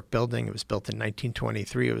historic building. It was built in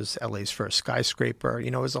 1923. It was LA's first skyscraper.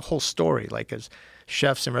 It was a whole story. Like as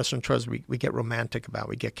chefs and restaurateurs, we get romantic about it.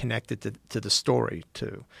 We get connected to the story,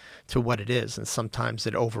 to what it is. And sometimes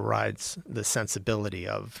it overrides the sensibility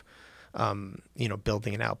of,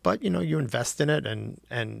 building it out. But, you invest in it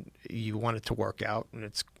and you want it to work out, and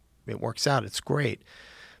it works out. It's great.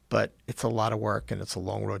 But it's a lot of work, and it's a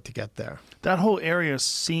long road to get there. That whole area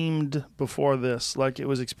seemed before this like it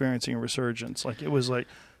was experiencing a resurgence. Like it was like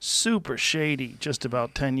super shady just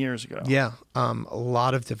about 10 years ago. Yeah, a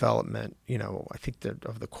lot of development. I think that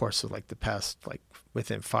over the course of like the past, like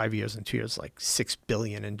within 5 years and 2 years, like $6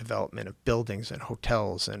 billion in development of buildings and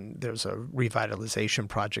hotels. And there's a revitalization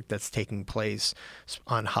project that's taking place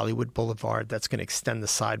on Hollywood Boulevard that's going to extend the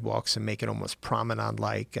sidewalks and make it almost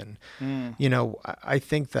promenade-like. And, I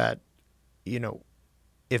think that,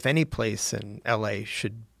 if any place in LA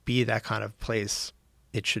should be that kind of place,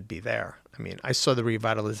 it should be there. I mean, I saw the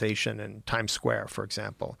revitalization in Times Square, for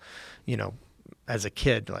example, as a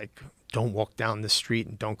kid, like, don't walk down the street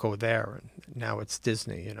and don't go there. And now it's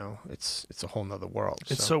Disney, it's a whole nother world.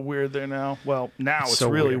 It's so weird there now. Well, now it's so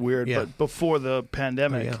really weird, yeah. but before the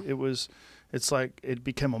pandemic, Oh, yeah. it's like it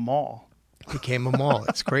became a mall. It became a mall.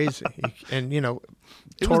 It's crazy. And,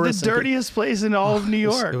 it was the dirtiest place in all of New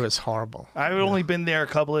York. It was horrible. I've only been there a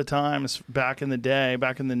couple of times back in the day,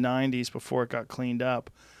 back in the 90s before it got cleaned up.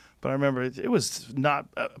 But I remember it was not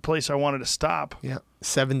a place I wanted to stop. Yeah,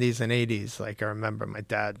 70s and 80s. Like I remember my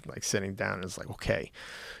dad like sitting down and it's like, okay,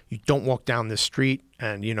 you don't walk down this street,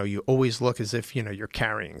 and you always look as if you're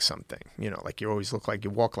carrying something. Like you always look like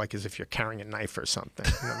you walk like as if you're carrying a knife or something.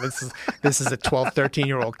 This is a 12,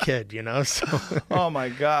 13-year-old kid. So. Oh my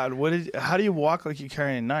God, how do you walk like you're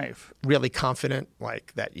carrying a knife? Really confident,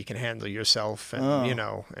 like that you can handle yourself, and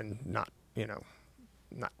and not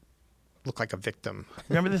look like a victim.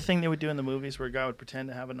 Remember the thing they would do in the movies where a guy would pretend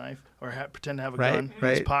to have a knife or pretend to have a gun in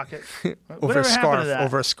right. his pocket? Over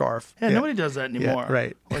a scarf. Yeah, nobody does that anymore. Yeah,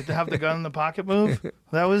 right. Like to have the gun in the pocket move.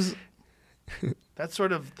 That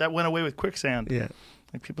went away with quicksand. Yeah.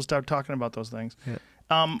 Like people started talking about those things. Yeah.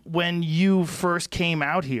 When you first came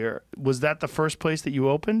out here, was that the first place that you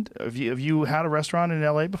opened? Have you had a restaurant in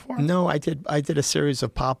LA before? No, I did a series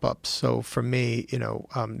of pop-ups. So for me,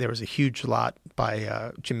 there was a huge lot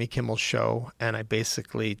by Jimmy Kimmel's show, and I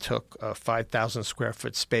basically took a 5,000 square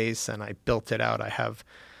foot space and I built it out. I have,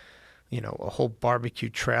 a whole barbecue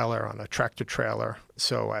trailer on a tractor trailer.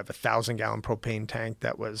 So I have a 1,000-gallon propane tank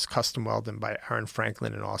that was custom welded by Aaron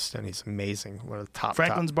Franklin in Austin. He's amazing. One of the top.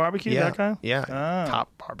 Franklin's Barbecue, yeah, that guy? Yeah. Ah. Top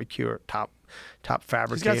barbecuer, top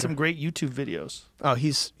fabricator. He's got some great YouTube videos. Oh,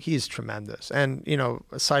 he's tremendous. And,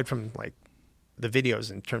 aside from like the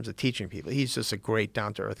videos in terms of teaching people, he's just a great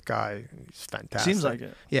down-to-earth guy. He's fantastic. Seems like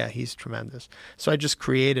it. Yeah, he's tremendous. So I just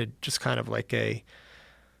created just kind of like an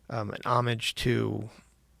homage to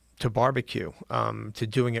barbecue, to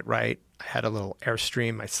doing it right. I had a little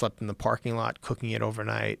Airstream. I slept in the parking lot, cooking it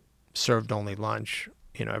overnight, served only lunch.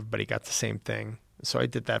 Everybody got the same thing. So I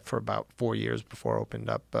did that for about 4 years before I opened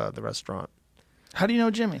up the restaurant. How do you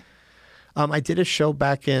know Jimmy? I did a show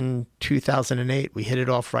back in 2008. We hit it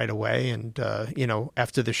off right away. And,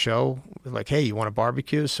 after the show, we're like, hey, you want a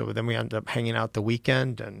barbecue? So then we ended up hanging out the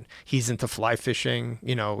weekend, and he's into fly fishing.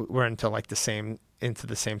 We're into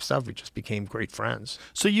the same stuff. We just became great friends.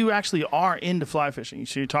 So you actually are into fly fishing.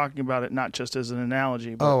 So you're talking about it not just as an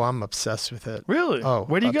analogy. But... Oh, I'm obsessed with it. Really? Oh,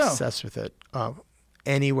 where do you go? Obsessed with it.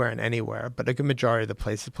 Anywhere and anywhere, but a good majority of the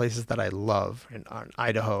places that I love are in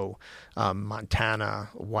Idaho, Montana,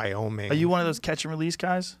 Wyoming. Are you one of those catch and release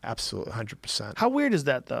guys? Absolutely, 100%. How weird is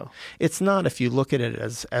that, though? It's not if you look at it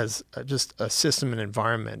as just a system and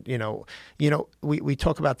environment. We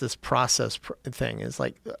talk about this process thing. It's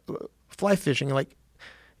like fly fishing, like.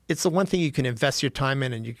 It's the one thing you can invest your time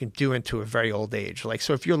in and you can do into a very old age. Like,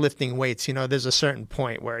 so if you're lifting weights, there's a certain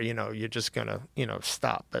point where, you're just going to,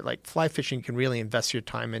 stop. But like fly fishing, you can really invest your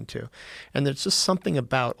time into. And there's just something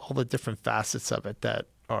about all the different facets of it that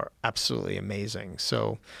are absolutely amazing.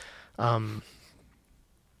 So, gosh,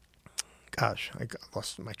 I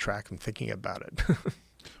lost my track. I'm thinking about it.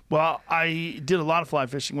 Well, I did a lot of fly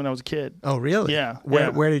fishing when I was a kid. Oh, really? Yeah.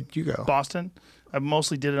 Where did you go? Boston. I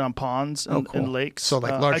mostly did it on ponds and lakes. So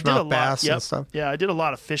like largemouth bass and stuff? Yeah, I did a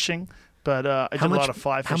lot of fishing, But I did a lot of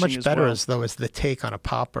fly fishing as well. How much better is the take on a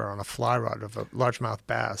popper on a fly rod of a largemouth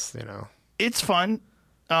bass? You know, it's fun.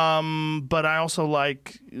 But I also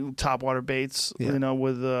like topwater baits, Yeah. you know,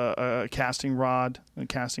 with a casting rod, a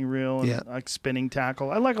casting reel, and Yeah. like spinning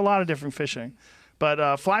tackle. I like a lot of different fishing.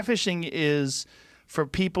 But fly fishing is for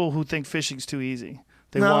people who think fishing's too easy.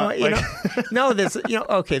 They want, you like, know, no, there's, you know,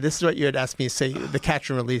 okay, this is what you had asked me to say, the catch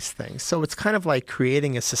and release thing. So it's kind of like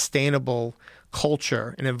creating a sustainable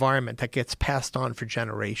culture, an environment that gets passed on for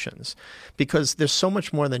generations, because there's so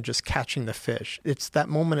much more than just catching the fish. It's that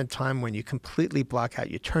moment in time when you completely block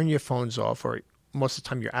out, you turn your phones off, or most of the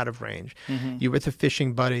time you're out of range. Mm-hmm. You're with a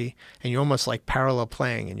fishing buddy and you're almost like parallel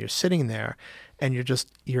playing, and you're sitting there and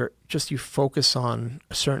you focus on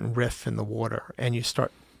a certain riff in the water, and you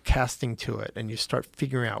start casting to it, and you start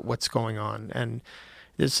figuring out what's going on. And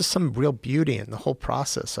there's just some real beauty in the whole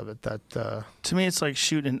process of it. That to me, it's like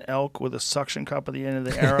shooting an elk with a suction cup at the end of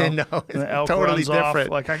the arrow. No, and the elk totally runs different.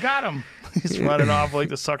 off like, I got him. He's running off like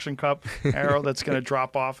the suction cup arrow that's going to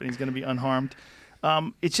drop off, and he's going to be unharmed.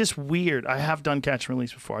 It's just weird. I have done catch and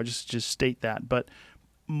release before. I just state that. But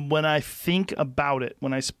when I think about it,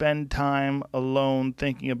 when I spend time alone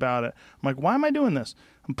thinking about it, I'm like, why am I doing this?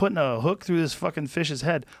 I'm putting a hook through this fucking fish's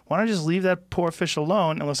head. Why don't I just leave that poor fish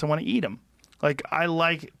alone unless I want to eat him? Like, I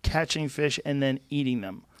like catching fish and then eating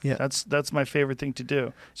them. Yeah. That's my favorite thing to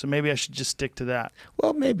do. So maybe I should just stick to that.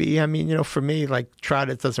 well, maybe. I mean, you know, for me, like trout,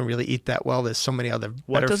 it doesn't really eat that well. There's so many other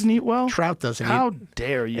What better doesn't eat well? Trout doesn't How eat.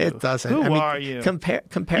 dare you? It doesn't. Who I mean, are you? Compared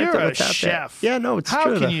You're to a what's out chef. there. Yeah, no, it's How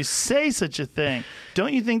true. can though. you say such a thing?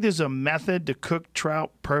 Don't you think there's a method to cook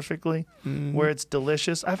trout perfectly where it's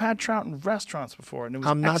delicious? I've had trout in restaurants before, and it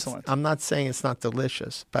was excellent. I'm not saying it's not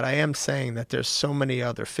delicious, but I am saying that there's so many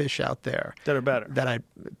other fish out there That are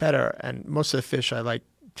better. and most of the fish I like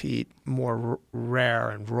to eat more rare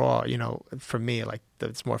and raw. You know, for me, like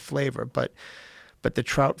it's more flavor. But the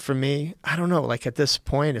trout, for me, I don't know. Like at this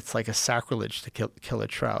point, it's like a sacrilege to kill a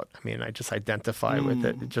trout. I mean, I just identify with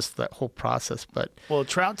it, just that whole process. But Well,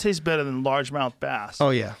 trout tastes better than largemouth bass.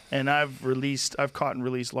 oh yeah, And I've caught and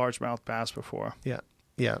released largemouth bass before. yeah,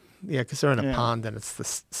 because they're in a Yeah. pond and it's the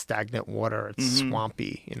stagnant water. It's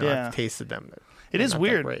swampy. You know, Yeah. I've tasted them. It They're is not that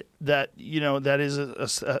weird great. that, you know, that is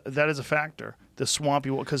a factor. The swampy,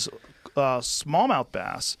 because smallmouth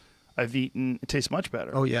bass I've eaten, it tastes much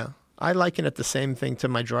better. Oh yeah. I liken it the same thing to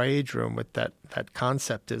my dry age room with that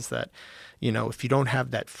concept is that, you know, if you don't have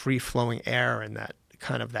that free flowing air and that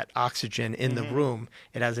kind of that oxygen in the room,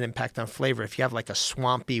 it has an impact on flavor. If you have like a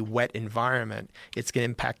swampy, wet environment, it's going to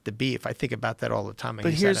impact the beef. I think about that all the time. I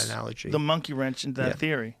But use here's that analogy. the monkey wrench into that Yeah.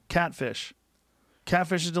 theory. Catfish.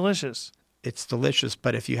 Catfish is delicious. It's delicious,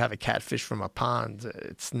 but if you have a catfish from a pond,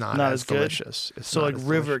 it's not Not as as good? delicious. It's So not like as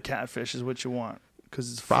river delicious. catfish is what you want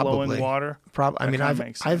because it's Probably. flowing water. I That mean, kinda I've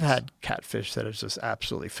makes I've sense. had catfish that is just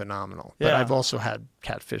absolutely phenomenal, but Yeah. I've also had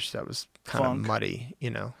catfish that was kind Funk. of muddy. You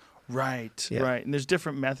know, Right, Yeah. right. And there's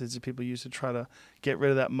different methods that people use to try to get rid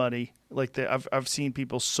of that muddy. Like I've seen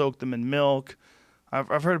people soak them in milk.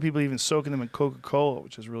 I've heard of people even soaking them in Coca-Cola,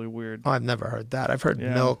 which is really weird. oh, I've never heard that. I've heard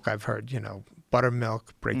Yeah. milk. I've heard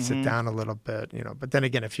buttermilk breaks Mhm. it down a little bit. But then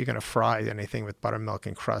again, if you're going to fry anything with buttermilk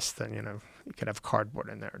and crust, then you could have cardboard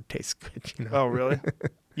in there. It tastes good. Oh, really?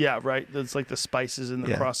 Yeah, right. It's like the spices in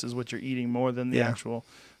the Yeah. crust is what you're eating more than the Yeah. actual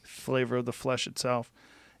flavor of the flesh itself.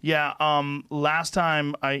 Yeah, last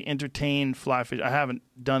time I entertained fly fish, I haven't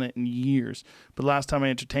done it in years, but last time I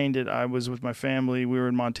entertained it, I was with my family. We were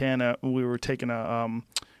in Montana. We were taking a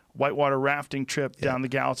whitewater rafting trip Yeah. down the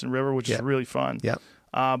Gallatin River, which is Yeah. really fun. Yeah.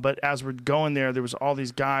 But as we're going there was all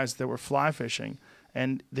these guys that were fly fishing,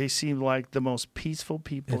 and they seemed like the most peaceful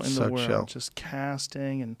people It's in the so world, chill. just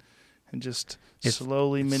casting and just It's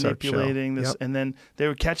slowly so chill. manipulating this. Yep. And then they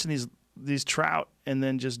were catching these trout and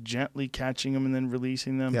then just gently catching them and then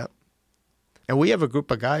releasing them. Yeah. And we have a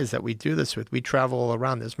group of guys that we do this with. We travel all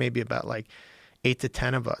around. There's maybe about like 8 to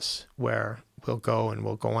 10 of us where we'll go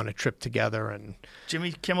on a trip together. And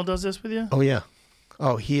Jimmy Kimmel does this with you? oh yeah,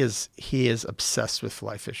 oh he is obsessed with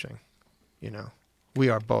fly fishing. We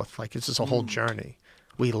are both. Like it's just a whole journey.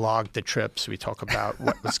 We log the trips. We talk about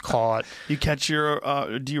what was caught. You catch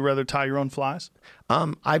do you rather tie your own flies?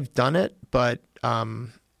 I've done it, but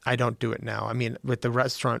I don't do it now. I mean, with the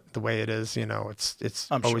restaurant the way it is, it's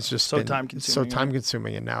I'm always sure. just So been time-consuming, so time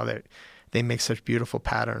consuming, and now they make such beautiful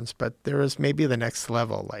patterns. But there is maybe the next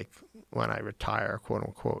level, like when I retire, quote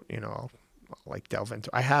unquote. I'll like delve into.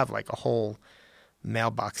 I have like a whole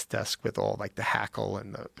mailbox desk with all like the hackle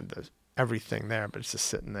and the everything there, but it's just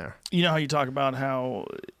sitting there. You know how you talk about how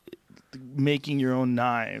making your own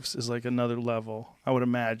knives is like another level. I would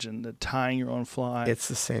imagine that tying your own fly It's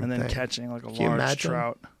the same and then thing. catching like a Can you large imagine?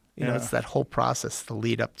 trout. You know, it's that whole process, the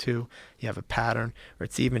lead up to, you have a pattern, or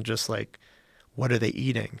it's even just like, what are they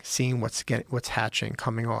eating? Seeing what's hatching,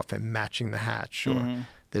 coming off, and matching the hatch. Or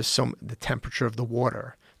there's the temperature of the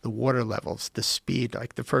water levels, the speed.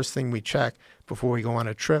 Like the first thing we check before we go on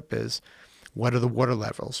a trip is, what are the water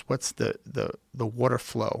levels? What's the water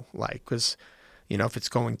flow like? Because, you know, if it's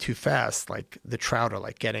going too fast, like the trout are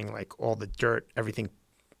like getting like all the dirt, everything,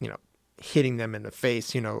 you know, hitting them in the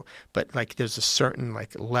face, you know. But like there's a certain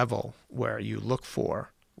like level where you look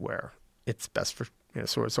for where it's best for, you know.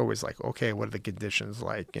 So it's always like, okay, what are the conditions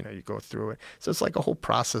like? You know, you go through it. So it's like a whole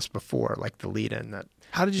process before, like the lead in. That.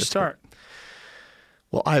 How did you start?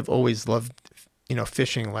 Well, I've always loved, you know,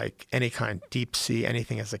 fishing, like any kind, deep sea,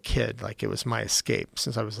 anything as a kid. Like it was my escape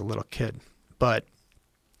since I was a little kid. But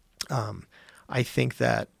I think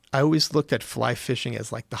that I always looked at fly fishing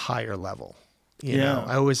as like the higher level. You know,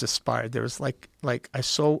 I always aspired. There was like I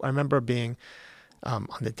remember being on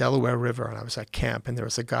the Delaware River, and I was at camp, and there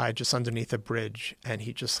was a guy just underneath a bridge, and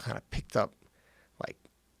he just kind of picked up like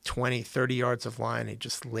 20, 30 yards of line. He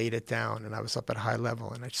just laid it down, and I was up at high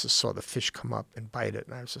level, and I just saw the fish come up and bite it,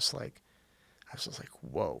 and I was just like,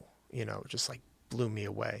 whoa, you know, it just like blew me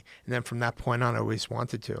away. And then from that point on, I always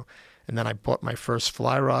wanted to. And then I bought my first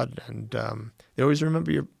fly rod, and you always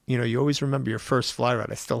remember your first fly rod.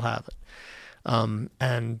 I still have it.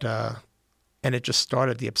 And it just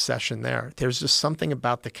started the obsession there. There's just something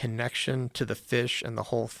about the connection to the fish and the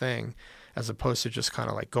whole thing, as opposed to just kind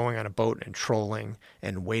of like going on a boat and trolling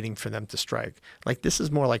and waiting for them to strike. Like this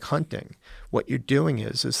is more like hunting. What you're doing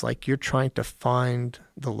is like you're trying to find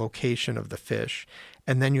the location of the fish,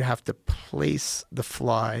 and then you have to place the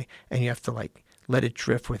fly, and you have to like let it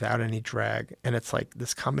drift without any drag. And it's like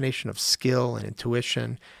this combination of skill and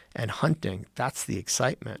intuition and hunting. That's the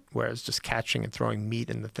excitement. Whereas just catching and throwing meat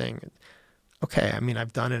in the thing. Okay, I mean,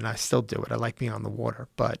 I've done it and I still do it. I like being on the water,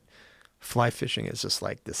 but fly fishing is just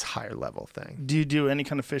like this higher level thing. Do you do any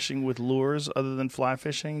kind of fishing with lures other than fly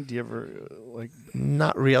fishing? Do you ever like?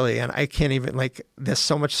 Not really. And I can't even like, there's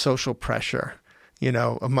so much social pressure, you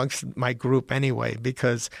know, amongst my group anyway,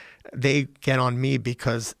 because they get on me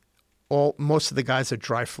because most of the guys are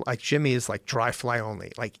dry fly. Like Jimmy is like dry fly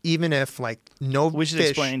only. Like even if like no we should fish,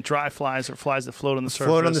 explain dry flies or flies that float on the surface.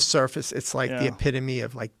 Float on the surface. It's like the epitome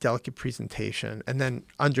of like delicate presentation. And then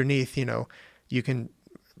underneath, you know, you can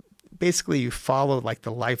basically you follow like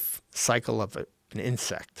the life cycle of an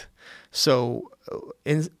insect. So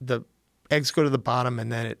the eggs go to the bottom,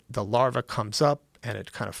 and then the larva comes up and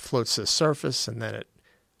it kind of floats to the surface, and then it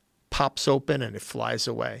pops open and it flies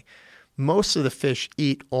away. Most of the fish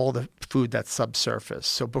eat all the food that's subsurface,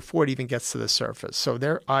 so before it even gets to the surface. So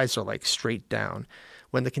their eyes are like straight down.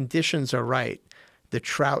 When the conditions are right, the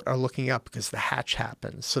trout are looking up because the hatch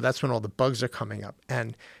happens. So that's when all the bugs are coming up.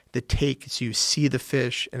 And the take is you see the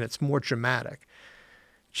fish, and it's more dramatic.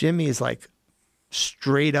 Jimmy is like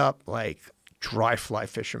straight up like dry fly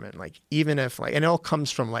fisherman. Like even if like, and it all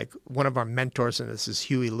comes from like one of our mentors, and this is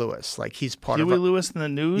Huey Lewis. Like he's part of Huey Lewis in the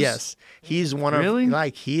news. Yes, he's one of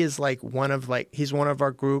like he is like one of like he's one of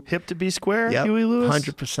our group. Hip to be square. Yep, Huey Lewis.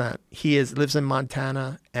 100%. He lives in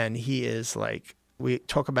Montana, and he is like we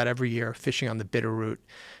talk about every year fishing on the Bitterroot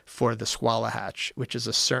for the swallow hatch, which is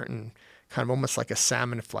a certain kind of almost like a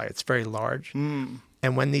salmon fly. It's very large, and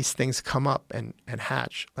when these things come up and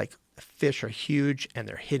hatch, like fish are huge, and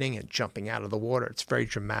they're hitting and jumping out of the water. It's very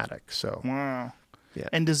dramatic. So wow. Yeah.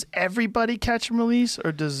 And does everybody catch and release,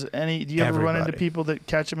 or do you ever run into people that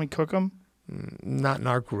catch them and cook them? Not in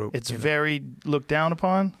our group. It's very looked down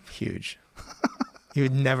upon. Huge. You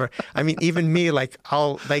would never. I mean, even me, like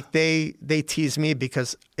they tease me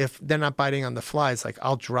because if they're not biting on the flies, like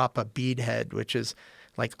I'll drop a bead head, which is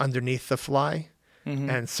like underneath the fly,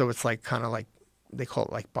 and so it's like kind of like they call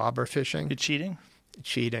it like bobber fishing. You're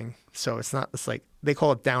cheating. So it's like they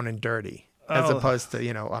call it down and dirty as opposed to,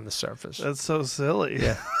 you know, on the surface. That's so silly.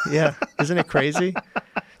 Yeah. Isn't it crazy?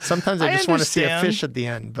 Sometimes I just want to see a fish at the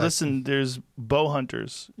end. But listen, there's bow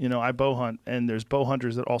hunters. You know, I bow hunt, and there's bow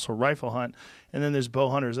hunters that also rifle hunt, and then there's bow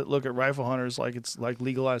hunters that look at rifle hunters like it's like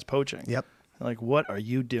legalized poaching. Yep. Like, what are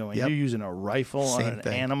you doing? Yep. You're using a rifle on an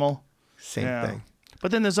thing. animal. Same thing.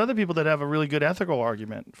 But then there's other people that have a really good ethical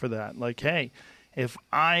argument for that. Like, hey, if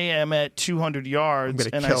I am at 200 yards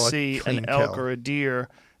and I see an elk or a deer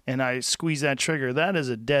and I squeeze that trigger, that is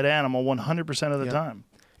a dead animal 100% of the time.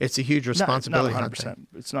 It's a huge responsibility. Not 100%.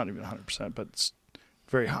 It's not even 100%, but it's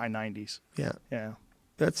very high 90s. Yeah.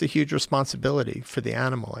 That's a huge responsibility for the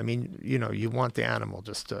animal. I mean, you know, you want the animal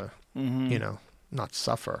just to, you know, not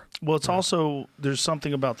suffer. Well, it's also, there's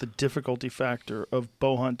something about the difficulty factor of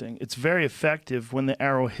bow hunting. It's very effective when the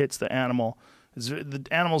arrow hits the animal. The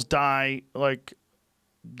animals die like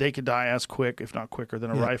they could die as quick, if not quicker,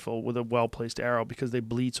 than a rifle with a well-placed arrow because they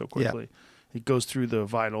bleed so quickly. It goes through the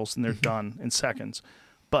vitals and they're done in seconds.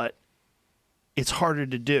 But it's harder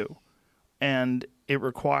to do, and it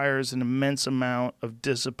requires an immense amount of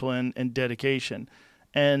discipline and dedication.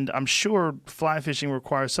 And I'm sure fly fishing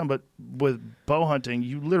requires some, but with bow hunting,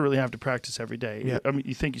 you literally have to practice every day. Yeah. I mean,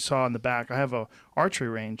 you think you saw in the back, I have a archery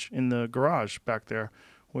range in the garage back there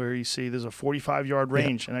where you see there's a 45-yard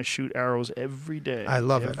range, and I shoot arrows every day. I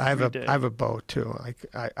love it. I have a bow too. Like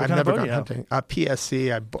I've never gone hunting.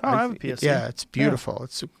 PSC. I have a PSC. Yeah, it's beautiful. Yeah.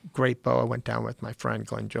 It's a great bow. I went down with my friend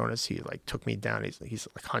Glenn Jonas. He like took me down. He's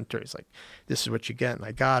like hunter. He's like, this is what you get, and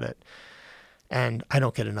I got it. And I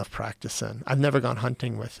don't get enough practice in. I've never gone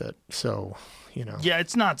hunting with it, so Yeah,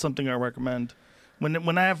 it's not something I recommend.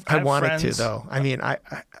 When I have wanted friends, to though. I mean, I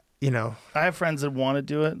have friends that want to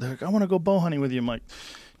do it. They're like, I want to go bow hunting with you. I'm like,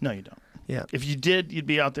 no, you don't. Yeah. If you did, you'd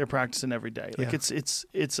be out there practicing every day. Like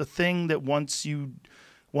it's a thing that once you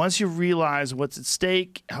realize what's at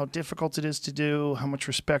stake, how difficult it is to do, how much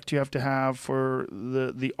respect you have to have for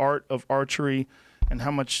the art of archery, and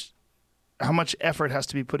how much effort has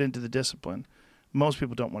to be put into the discipline. Most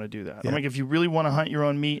people don't want to do that. Yeah. I mean, if you really want to hunt your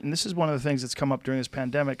own meat, and this is one of the things that's come up during this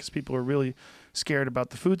pandemic, because people are really scared about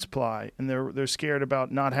the food supply, and they're scared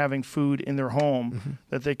about not having food in their home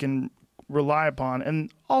that they can rely upon.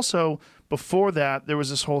 And also, before that, there was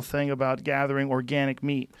this whole thing about gathering organic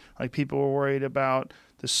meat. Like, people were worried about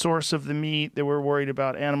the source of the meat. They were worried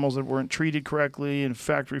about animals that weren't treated correctly and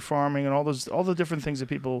factory farming and all the different things that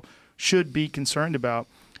people should be concerned about.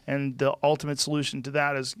 And the ultimate solution to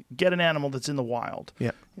that is get an animal that's in the wild.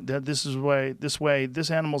 Yeah. That this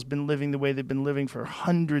animal's been living the way they've been living for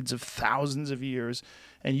hundreds of thousands of years,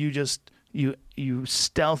 and you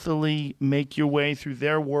stealthily make your way through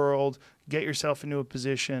their world, get yourself into a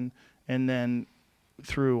position, and then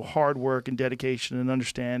through hard work and dedication and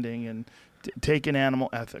understanding, and take an animal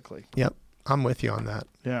ethically. Yep. I'm with you on that.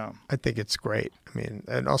 Yeah. I think it's great. I mean,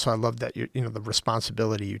 and also I love that the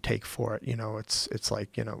responsibility you take for it. It's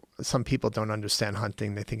like, some people don't understand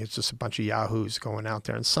hunting. They think it's just a bunch of yahoos going out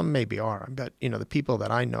there, and some maybe are. But, the people that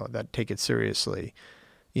I know that take it seriously,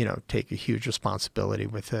 take a huge responsibility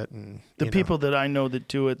with it. And the people that I know that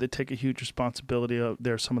do it, that take a huge responsibility,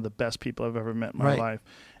 they're some of the best people I've ever met in my life,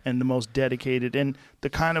 and the most dedicated. And the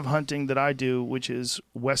kind of hunting that I do, which is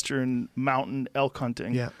Western mountain elk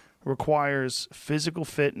hunting, requires physical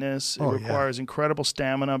fitness. It requires incredible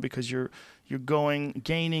stamina, because you're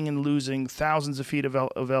gaining and losing thousands of feet of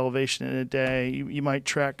elevation in a day. You might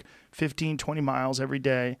trek 15, 20 miles every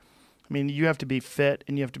day. I mean, you have to be fit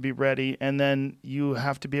and you have to be ready, and then you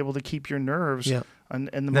have to be able to keep your nerves and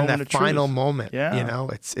the moment of truth. Final moment,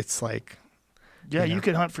 it's like... Yeah, you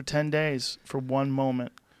could hunt for 10 days for one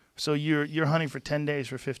moment. So you're hunting for 10 days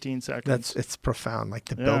for 15 seconds. It's profound. Like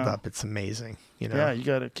the build up, it's amazing. Yeah, you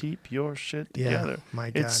got to keep your shit together.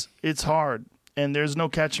 My God. It's hard, and there's no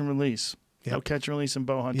catch and release. Yep. No catch and release in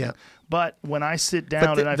bow hunting. Yep. But when I sit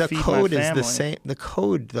down and I feed my family, the code is the same. The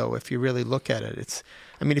code, though, if you really look at it, if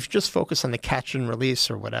you just focus on the catch and release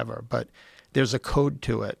or whatever, but there's a code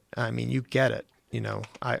to it. I mean, you get it.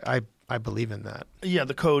 I believe in that. Yeah,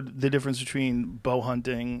 the code, the difference between bow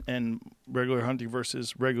hunting and regular hunting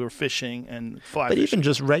versus regular fishing and fly fishing. But even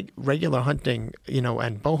just regular hunting,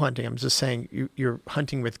 and bow hunting, I'm just saying you're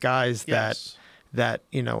hunting with guys that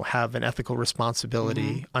have an ethical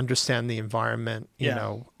responsibility, understand the environment, you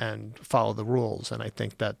know, and follow the rules. And I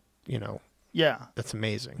think that, that's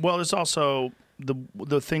amazing. Well, there's also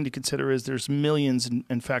the thing to consider is there's millions,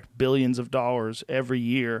 in fact, billions of dollars every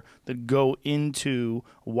year that go into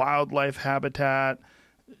wildlife habitat,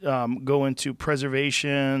 go into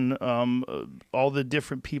preservation. All the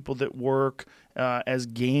different people that work as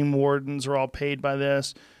game wardens are all paid by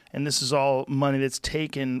this. And this is all money that's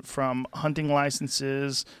taken from hunting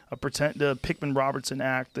licenses. The Pickman-Robertson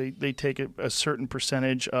Act, they take a certain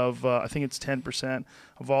percentage of, I think it's 10%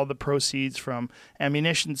 of all the proceeds from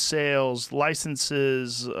ammunition sales,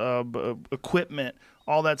 licenses, equipment.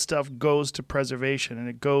 All that stuff goes to preservation, and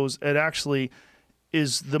it actually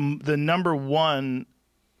is the number one.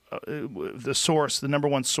 The number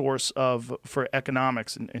one source for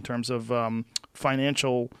economics in terms of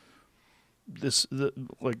financial.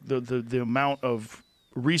 The amount of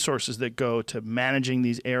resources that go to managing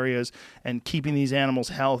these areas and keeping these animals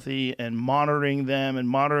healthy and monitoring them and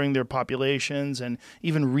monitoring their populations, and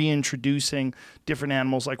even reintroducing different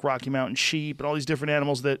animals like Rocky Mountain sheep and all these different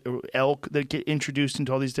animals elk that get introduced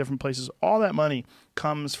into all these different places. All that money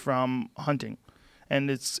comes from hunting. And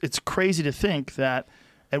it's crazy to think that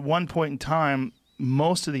at one point in time,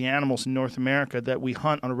 most of the animals in North America that we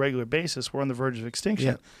hunt on a regular basis were on the verge of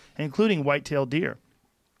extinction, including white-tailed deer.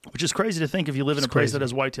 which is crazy to think if you live in a place that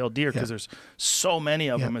has white-tailed deer, because there's so many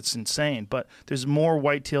of them. It's insane. But there's more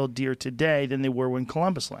white-tailed deer today than there were when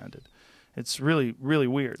Columbus landed. It's really, really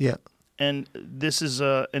weird. Yeah. And this is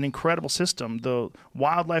an incredible system, the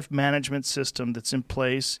wildlife management system that's in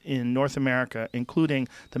place in North America, including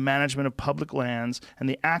the management of public lands and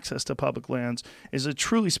the access to public lands, is a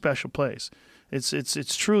truly special place.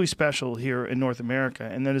 It's truly special here in North America,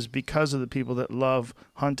 and that is because of the people that love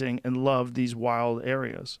hunting and love these wild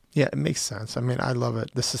areas. Yeah, it makes sense. I mean, I love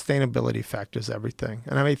it. The sustainability factor is everything.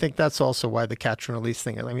 And I mean, I think that's also why the catch and release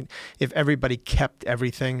thing, I mean, if everybody kept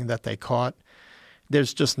everything that they caught,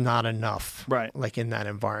 there's just not enough, right, like in that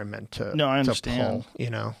environment to, I understand. To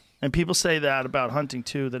pull, And people say that about hunting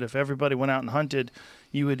too, that if everybody went out and hunted,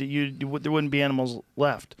 there wouldn't be animals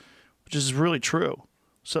left, which is really true.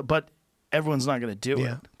 So, but everyone's not going to do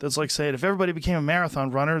it. That's like saying if everybody became a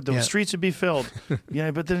marathon runner, the streets would be filled.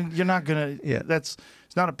 But then you're not going to. It's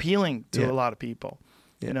not appealing to a lot of people.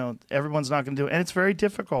 Everyone's not going to do it, and it's very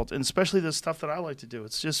difficult. And especially the stuff that I like to do,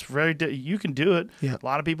 it's just very. You can do it. A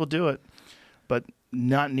lot of people do it, but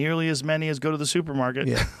not nearly as many as go to the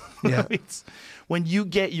supermarket. When you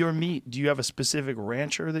get your meat, do you have a specific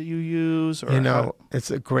rancher that you use? Or it's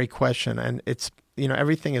a great question, and it's.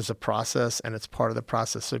 Everything is a process, and it's part of the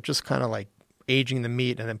process. So just kind of like aging the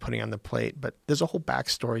meat and then putting it on the plate. But there's a whole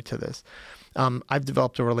backstory to this. I've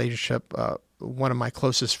developed a relationship. One of my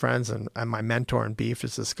closest friends and my mentor in beef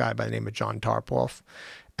is this guy by the name of John Tarpoff.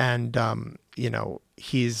 And,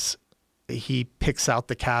 he picks out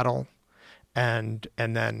the cattle and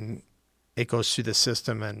then it goes through the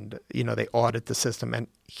system and, they audit the system. And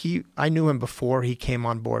I knew him before he came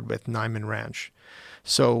on board with Nyman Ranch.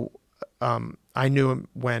 So, I knew him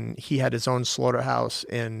when he had his own slaughterhouse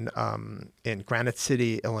in Granite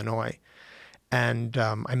City, Illinois, and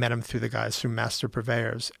I met him through Master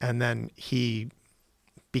Purveyors, and then he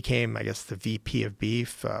became, I guess, the VP of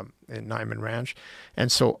beef in Nyman Ranch,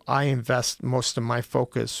 and so I invest most of my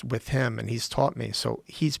focus with him, and he's taught me. So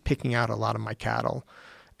he's picking out a lot of my cattle,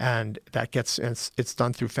 and it's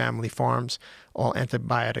done through family farms, all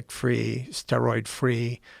antibiotic free, steroid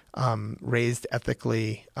free, raised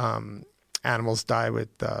ethically. Animals die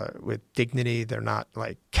with dignity. They're not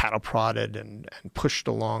like cattle prodded and pushed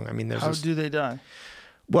along. I mean, how do they die?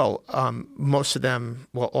 Well, most of them,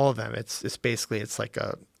 all of them. It's basically like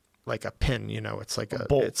a pin. It's like a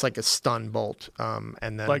bolt. It's like a stun bolt.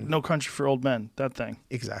 And then like No Country for Old Men. That thing.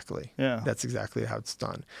 Exactly. Yeah. That's exactly how it's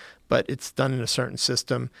done. But it's done in a certain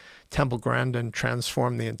system. Temple Grandin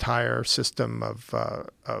transformed the entire system of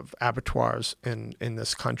abattoirs in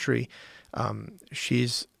this country.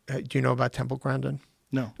 Do you know about Temple Grandin?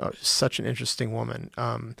 No. Such an interesting woman,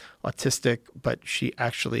 autistic, but she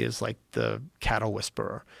actually is like the cattle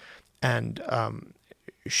whisperer. And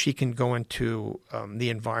she can go into the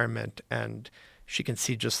environment and she can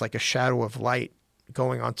see just like a shadow of light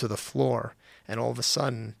going onto the floor. And all of a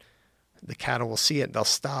sudden, the cattle will see it and they'll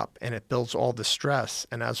stop, and it builds all the stress.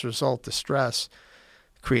 And as a result, the stress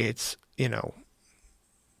creates,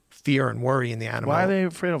 fear and worry in the animal. Why are they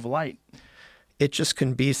afraid of light? It just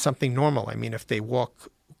can be something normal. I mean, if they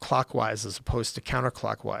walk clockwise as opposed to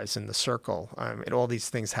counterclockwise in the circle, all these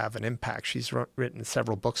things have an impact. She's written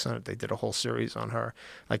several books on it. They did a whole series on her,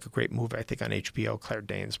 like a great movie, I think, on HBO. Claire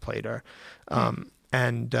Danes played her.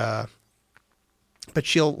 But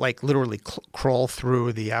she'll like literally crawl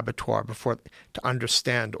through the abattoir to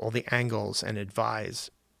understand all the angles and advise,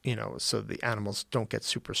 so the animals don't get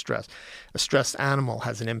super stressed. A stressed animal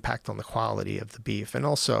has an impact on the quality of the beef. And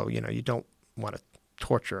also, you don't want to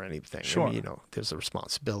torture anything. Sure. I mean, there's a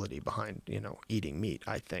responsibility behind, eating meat,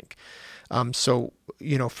 I think. So,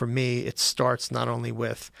 for me, it starts not only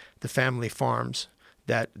with the family farms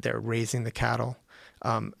that they're raising the cattle,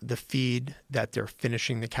 the feed that they're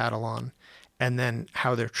finishing the cattle on, and then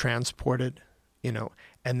how they're transported,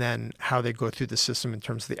 and then how they go through the system in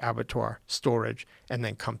terms of the abattoir, storage, and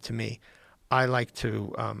then come to me. I like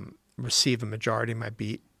to receive a majority of my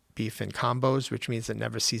beef in combos, which means it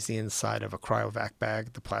never sees the inside of a cryovac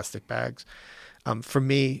bag, the plastic bags. For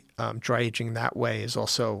me, dry aging that way is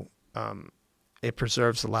also, it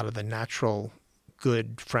preserves a lot of the natural,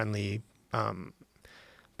 good, friendly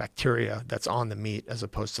bacteria that's on the meat, as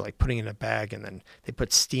opposed to like putting it in a bag and then they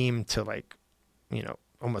put steam to like,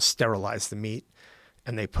 almost sterilize the meat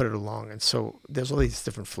and they put it along. And so there's all these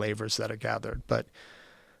different flavors that are gathered. But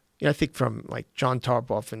I think from like John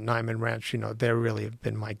Tarpoff and Nyman Ranch, they really have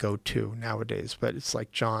been my go-to nowadays. But it's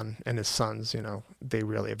like John and his sons, they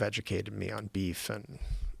really have educated me on beef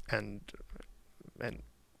and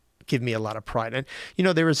give me a lot of pride. And, you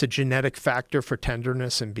know, there is a genetic factor for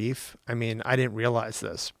tenderness in beef. I mean, I didn't realize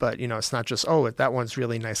this, but, you know, it's not just, oh, that one's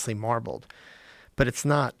really nicely marbled. But it's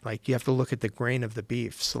not. Like, you have to look at the grain of the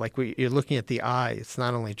beef. So, like, you're looking at the eye. It's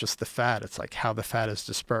not only just the fat. It's like how the fat is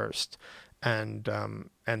dispersed. And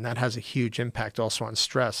that has a huge impact also on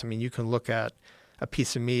stress. I mean, you can look at a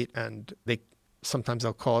piece of meat and sometimes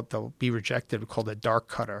they'll be rejected, called a dark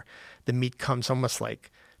cutter. The meat comes almost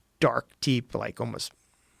like dark, deep, like almost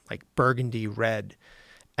like burgundy red.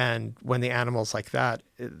 And when the animal's like that,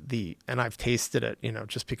 and I've tasted it, you know,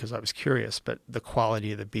 just because I was curious, but the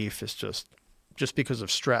quality of the beef is just because of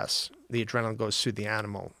stress, the adrenaline goes through the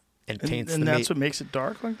animal and taints the meat. And that's what makes it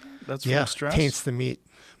dark like that? That's from stress? Taints the meat.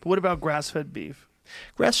 But what about grass-fed beef?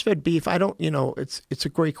 Grass-fed beef, I don't, you know, it's a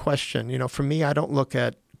great question. You know, for me, I don't look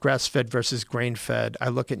at grass-fed versus grain-fed. I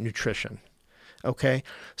look at nutrition. Okay,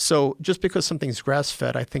 so just because something's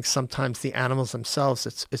grass-fed, I think sometimes the animals themselves,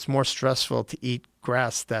 it's more stressful to eat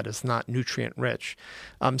grass that is not nutrient-rich.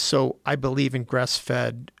 So I believe in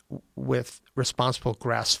grass-fed with responsible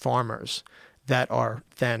grass farmers that are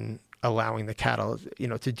then allowing the cattle, you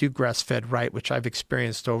know, to do grass-fed right, which I've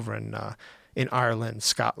experienced over in Ireland,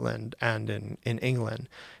 Scotland, and in England.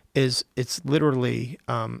 It's literally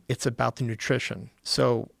it's about the nutrition.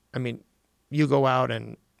 So I mean, you go out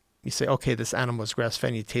and you say, okay, this animal is grass-fed,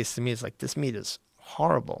 and you taste the meat. It's like, this meat is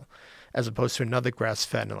horrible, as opposed to another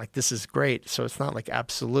grass-fed, and like, this is great. So it's not like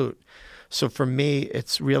absolute. So for me,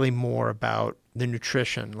 it's really more about the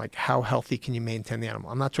nutrition, like how healthy can you maintain the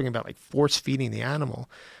animal. I'm not talking about like force feeding the animal,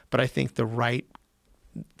 but I think the right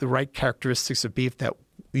characteristics of beef that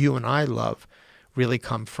you and I love really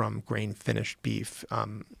come from grain-finished beef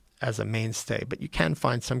as a mainstay. But you can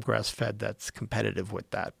find some grass-fed that's competitive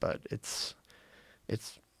with that, but it's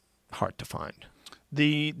hard to find.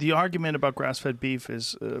 The argument about grass-fed beef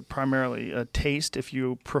is primarily a taste, if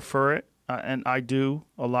you prefer it, and I do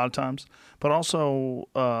a lot of times, but also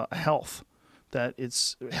health, that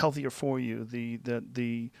it's healthier for you.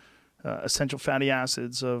 The essential fatty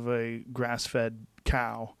acids of a grass-fed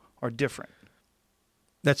cow are different.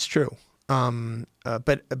 That's true.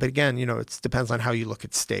 But again, you know, it depends on how you look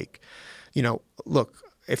at steak. You know, look,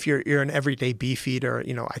 if you're an everyday beef eater,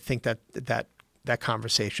 you know, I think that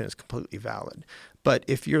conversation is completely valid. But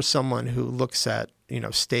if you're someone who looks at, you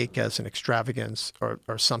know, steak as an extravagance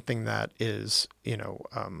or something that is, you know,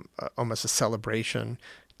 almost a celebration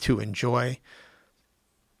to enjoy,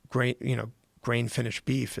 grain finished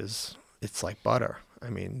beef it's like butter. I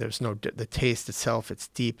mean, there's the taste itself, it's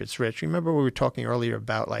deep, it's rich. Remember we were talking earlier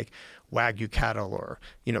about like Wagyu cattle, or,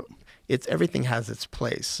 you know, everything has its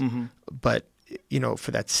place. Mm-hmm. But, you know,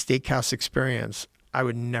 for that steakhouse experience, I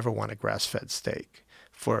would never want a grass-fed steak.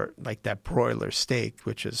 For like that broiler steak,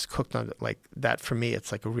 which is cooked on like that, for me,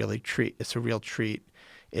 it's like a real treat. It's a real treat.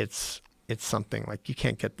 It's something like you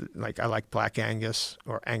can't get. Like, I like Black Angus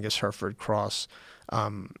or Angus Hereford Cross.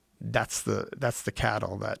 That's the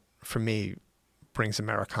cattle that for me brings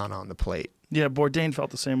Americana on the plate. Yeah, Bourdain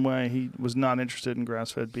felt the same way. He was not interested in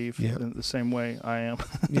grass-fed beef in the same way I am.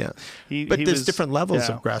 Yeah, but there's different levels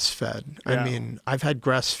of grass-fed. Yeah. I mean, I've had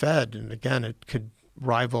grass-fed, and again, it could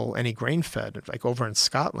rival any grain-fed. Like over in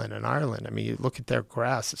Scotland and Ireland, I mean, you look at their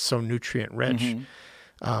grass; it's so nutrient-rich. Mm-hmm.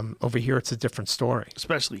 Over here, it's a different story.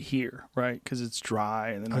 Especially here, right? Because it's dry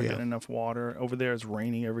and they're not getting enough water. Over there, it's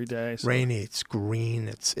raining every day. So. Rainy, it's green,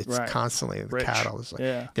 it's right. Constantly. The cattle is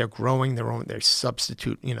like they're growing their own. They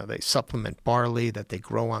substitute, you know, they supplement barley that they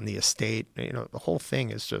grow on the estate. You know, the whole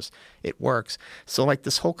thing is just, it works. So like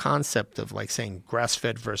this whole concept of like saying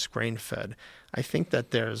grass-fed versus grain-fed, I think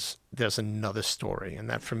that there's another story, and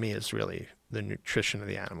that for me is really the nutrition of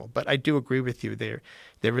the animal. But I do agree with you.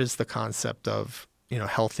 There is the concept of, you know,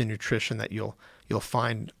 healthy nutrition that you'll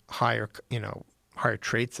find higher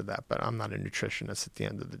traits of that. But I'm not a nutritionist at the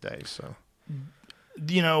end of the day. So,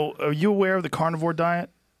 you know, are you aware of the carnivore diet?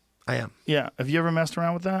 I am. Yeah. Have you ever messed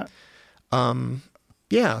around with that?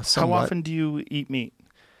 Yeah. Somewhat. How often do you eat meat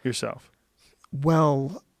yourself?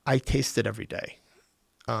 Well, I taste it every day.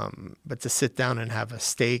 But to sit down and have a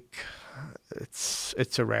steak, it's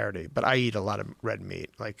a rarity. But I eat a lot of red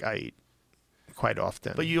meat. Like I eat quite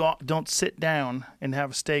often. But you don't sit down and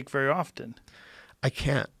have a steak very often. I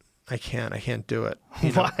can't do it.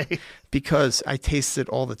 Why? Because I taste it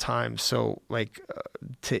all the time. So like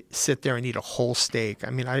to sit there and eat a whole steak,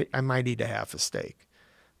 I mean, I might eat a half a steak.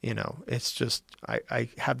 You know, it's just, I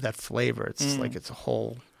have that flavor. It's like it's a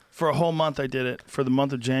whole. For a whole month I did it. For the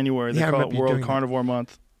month of January, they call it World Carnivore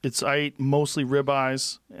Month. I eat mostly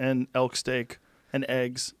ribeyes and elk steak and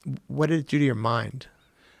eggs. What did it do to your mind?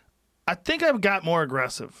 I think I got more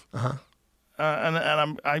aggressive. Uh-huh.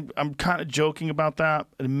 and I'm kind of joking about that.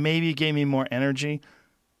 Maybe it gave me more energy.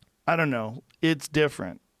 I don't know. It's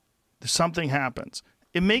different. Something happens.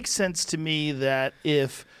 It makes sense to me that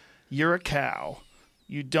if you're a cow,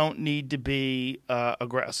 you don't need to be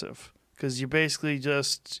aggressive because you're basically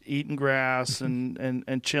just eating grass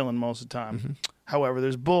and chilling most of the time. Mm-hmm. However,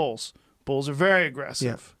 there's bulls. Bulls are very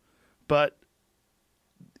aggressive. But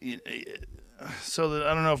so that,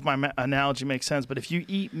 I don't know if my analogy makes sense, but if you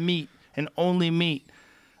eat meat and only meat,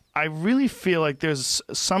 I really feel like there's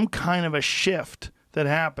some kind of a shift that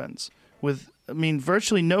happens with,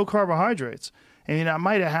 virtually no carbohydrates. I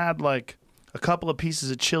might have had like a couple of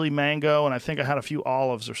pieces of chili mango, and I think I had a few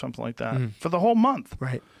olives or something like that for the whole month.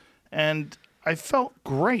 Right. And I felt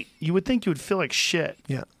great. You would think you would feel like shit.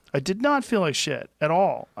 Yeah. I did not feel like shit at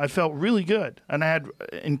all. I felt really good, and I had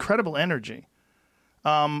incredible energy.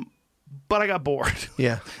 But I got bored.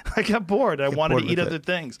 Yeah. I got bored. I wanted to eat other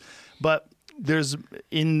things. But there's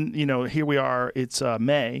here we are, it's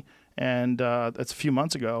May, and that's a few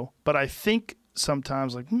months ago. But I think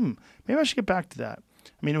sometimes like, maybe I should get back to that.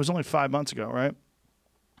 It was only 5 months ago, right?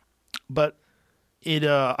 But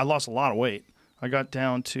I lost a lot of weight. I got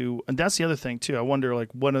down to, and that's the other thing too. I wonder like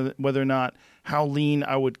whether or not how lean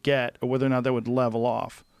I would get, or whether or not that would level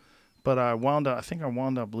off. But I wound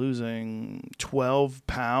up losing 12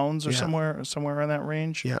 pounds or somewhere in that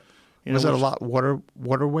range. Yeah. Was it a lot water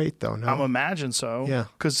weight though? No, I'm imagine so. Yeah.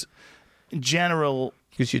 Because in general,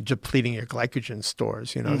 because you're depleting your glycogen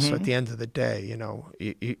stores, So at the end of the day,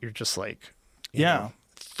 you're just like, you know,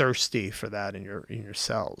 thirsty for that in your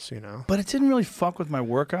cells, But it didn't really fuck with my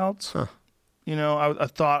workouts. Huh.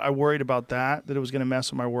 I worried about that it was going to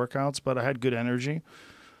mess with my workouts, but I had good energy.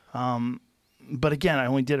 But again, I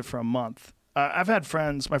only did it for a month. I've had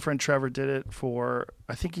friends. My friend Trevor did it for,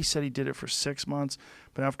 I think he said he did it for 6 months,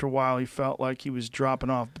 but after a while he felt like he was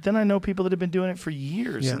dropping off. But then I know people that have been doing it for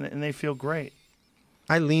years, and they feel great.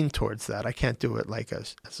 I lean towards that. I can't do it like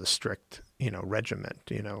as a strict, regiment,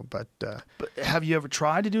 but have you ever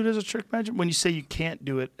tried to do it as a strict regiment? When you say you can't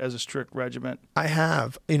do it as a strict regiment? I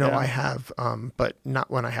have, I have, but not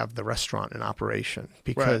when I have the restaurant in operation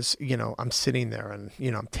because, I'm sitting there and,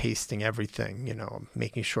 I'm tasting everything, I'm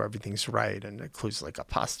making sure everything's right, and it includes like a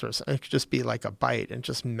pasta or something. It could just be like a bite and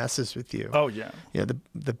just messes with you. Oh, yeah.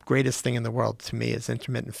 The greatest thing in the world to me is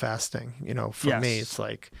intermittent fasting. For me, it's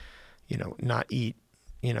like, not eat,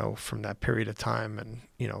 from that period of time and,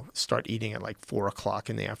 start eating at like 4:00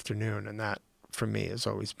 in the afternoon. And that for me has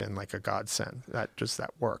always been like a godsend. That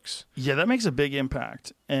works. Yeah, that makes a big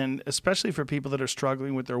impact. And especially for people that are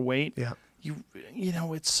struggling with their weight,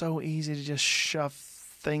 it's so easy to just shove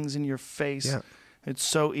things in your face. Yeah. It's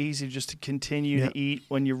so easy just to continue to eat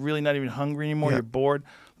when you're really not even hungry anymore. You're bored.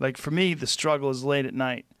 Like for me, the struggle is late at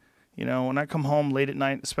night. When I come home late at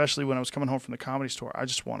night, especially when I was coming home from the Comedy Store, I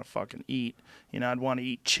just want to fucking eat. I'd want to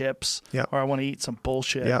eat chips or I want to eat some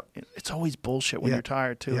bullshit. Yep. It's always bullshit when you're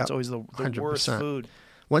tired, too. It's always the worst food.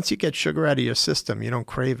 Once you get sugar out of your system, you don't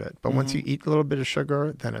crave it. But once you eat a little bit of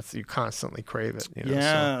sugar, then you constantly crave it.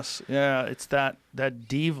 Yes. Yeah. It's that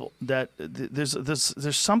devil.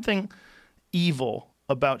 There's something evil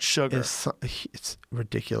about sugar. It's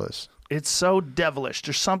ridiculous. It's so devilish.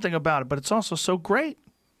 There's something about it, but it's also so great.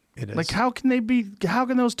 It is. Like, how can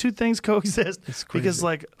those two things coexist? It's crazy. Because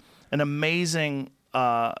like an amazing,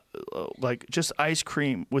 like just ice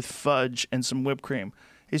cream with fudge and some whipped cream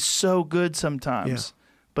is so good sometimes. Yeah.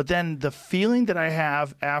 But then the feeling that I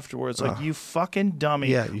have afterwards, like, you fucking dummy.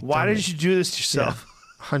 Yeah, why did you do this to yourself?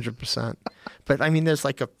 100%. But there's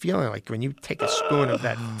like a feeling like when you take a spoon of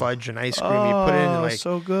that fudge and ice cream, you put it in, like,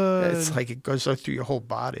 so good. It's like it goes through your whole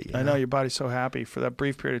body. I know your body's so happy for that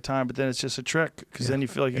brief period of time, but then it's just a trick because then you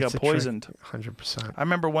feel like you got poisoned. 100%. I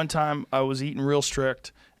remember one time I was eating real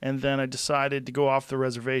strict, and then I decided to go off the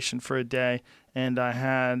reservation for a day, and I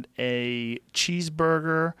had a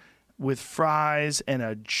cheeseburger with fries and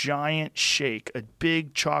a giant shake, a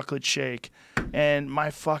big chocolate shake, and my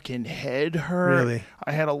fucking head hurt. Really?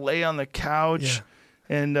 I had to lay on the couch,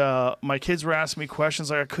 and my kids were asking me questions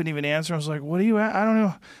like I couldn't even answer. I was like, "What are you at? I don't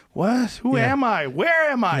know. What? Who am I? Where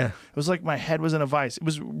am I?" Yeah. It was like my head was in a vice.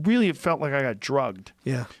 It felt like I got drugged.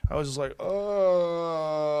 Yeah. I was just like,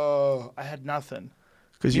 oh, I had nothing.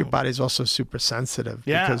 Because your body's also super sensitive.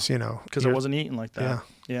 Yeah. Because I wasn't eating like that.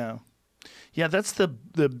 Yeah. Yeah, that's the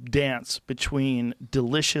dance between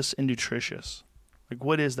delicious and nutritious. Like,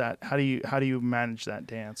 what is that? How do you manage that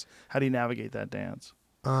dance? How do you navigate that dance?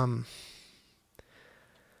 I'm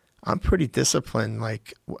pretty disciplined.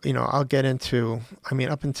 Like, I'll get into,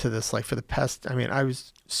 up into this, like for the past, I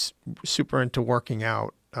was super into working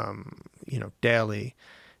out, daily.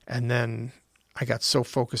 And then I got so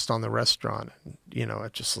focused on the restaurant, and, you know,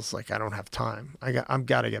 it just was like, I don't have time. I've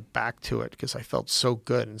got to get back to it because I felt so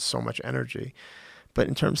good and so much energy. But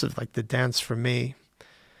in terms of like the dance for me,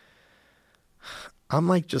 I'm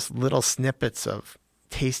like just little snippets of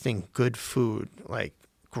tasting good food, like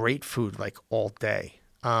great food, like all day.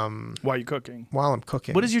 While you're cooking? While I'm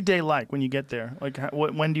cooking. What is your day like when you get there? Like,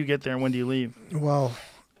 when do you get there and when do you leave? Well,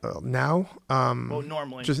 now,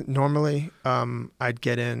 normally. Just normally, I'd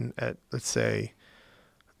get in at, let's say,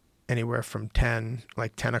 anywhere from 10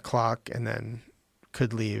 o'clock, and then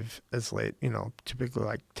could leave as late, you know, typically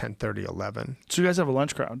like 10:30, 11. So you guys have a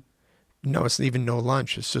lunch crowd? No, it's even no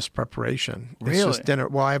lunch. It's just preparation. Really? It's just dinner.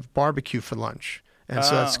 Well, I have barbecue for lunch, and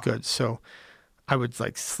so that's good. So I would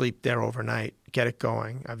like sleep there overnight, get it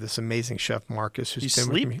going. I have this amazing chef, Marcus, who's been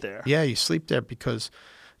with me. You sleep there? Yeah, you sleep there because,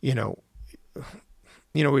 you know,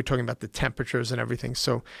 we were talking about the temperatures and everything.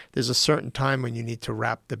 So there's a certain time when you need to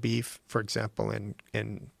wrap the beef, for example,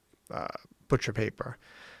 in butcher paper.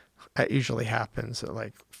 That usually happens at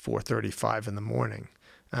like 4:35 in the morning.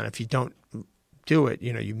 And if you don't do it,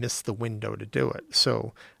 you know, you miss the window to do it.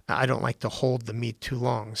 So I don't like to hold the meat too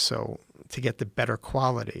long. So to get the better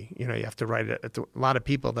quality, you know, you have to write it. A lot of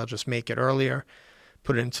people, they'll just make it earlier,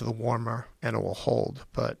 put it into the warmer, and it will hold.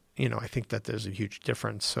 But, you know, I think that there's a huge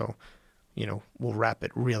difference. So, you know, we'll wrap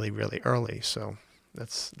it really, really early. So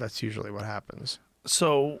that's usually what happens.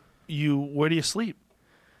 So where do you sleep?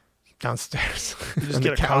 Downstairs. You just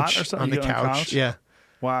get a cot or something? On the couch. Yeah.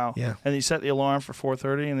 Wow. Yeah. And you set the alarm for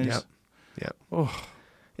 4:30 and then Yep. Oh.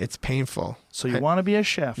 It's painful. So you want to be a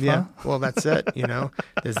chef, yeah. huh? Well, that's it, you know.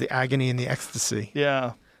 There's the agony and the ecstasy.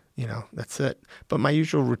 Yeah. You know, that's it. But my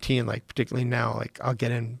usual routine, like particularly now, like I'll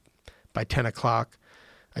get in by 10 o'clock.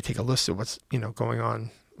 I take a list of what's, you know, going on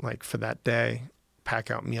like for that day, pack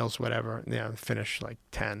out meals, whatever. And then finish like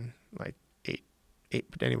 10, like 8,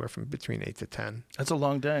 but anywhere from between 8 to 10. That's a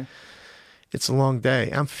long day. It's a long day.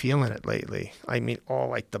 I'm feeling it lately. I mean, all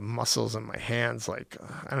like the muscles in my hands, like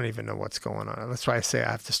I don't even know what's going on. That's why I say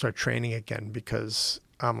I have to start training again, because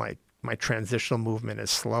I'm like, my transitional movement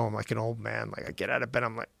is slow. I'm like an old man. Like I get out of bed,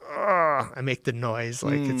 I'm like, oh, I make the noise.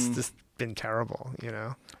 Like it's just been terrible, you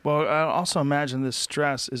know? Well, I also imagine this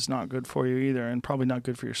stress is not good for you either, and probably not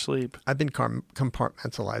good for your sleep. I've been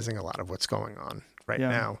compartmentalizing a lot of what's going on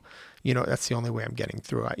now. You know, that's the only way I'm getting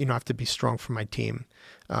through. I have to be strong for my team.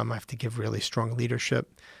 I have to give really strong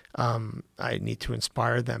leadership. I need to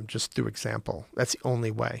inspire them just through example. That's the only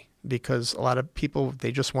way, because a lot of people,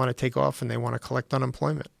 they just want to take off and they want to collect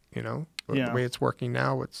unemployment, you know? The way it's working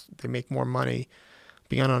now, they make more money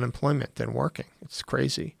being on unemployment than working. It's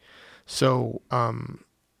crazy. So,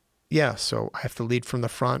 so I have to lead from the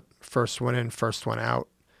front, first one in, first one out.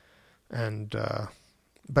 And,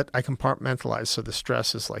 but I compartmentalize, so the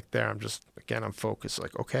stress is like there. I'm focused,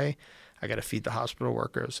 like, okay, I got to feed the hospital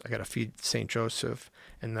workers. I got to feed St. Joseph.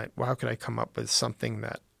 And how could I come up with something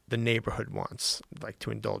that the neighborhood wants, like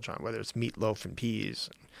to indulge on, whether it's meatloaf and peas,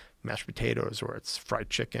 and mashed potatoes, or it's fried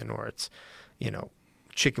chicken, or it's, you know,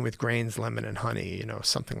 chicken with grains, lemon and honey, you know,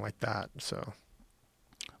 something like that. So.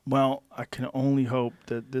 Well, I can only hope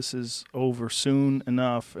that this is over soon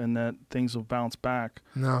enough and that things will bounce back.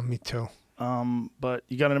 No, me too. But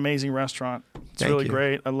you got an amazing restaurant. It's Thank really you.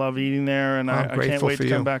 great. I love eating there, and I can't wait to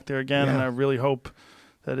come back there again. Yeah. And I really hope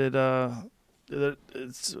that that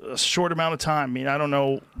it's a short amount of time. I mean, I don't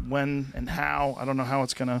know when and how. I don't know how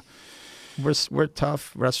it's gonna. We're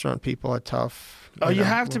tough. Restaurant people are tough. You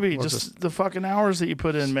have to be. Just the fucking hours that you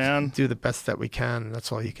put in, man. Do the best that we can.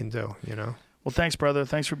 That's all you can do, you know. Well, thanks, brother.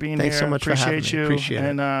 Thanks for being here. Thanks so much for having me. You. Appreciate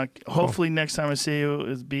it. And hopefully next time I see you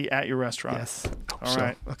is be at your restaurant. Yes. All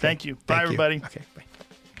right. Okay. Thank you. Thank Bye, you. everybody. Okay. Bye.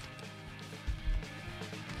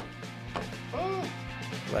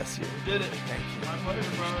 Bless you. Did it. Thank you. My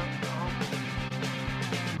pleasure, brother.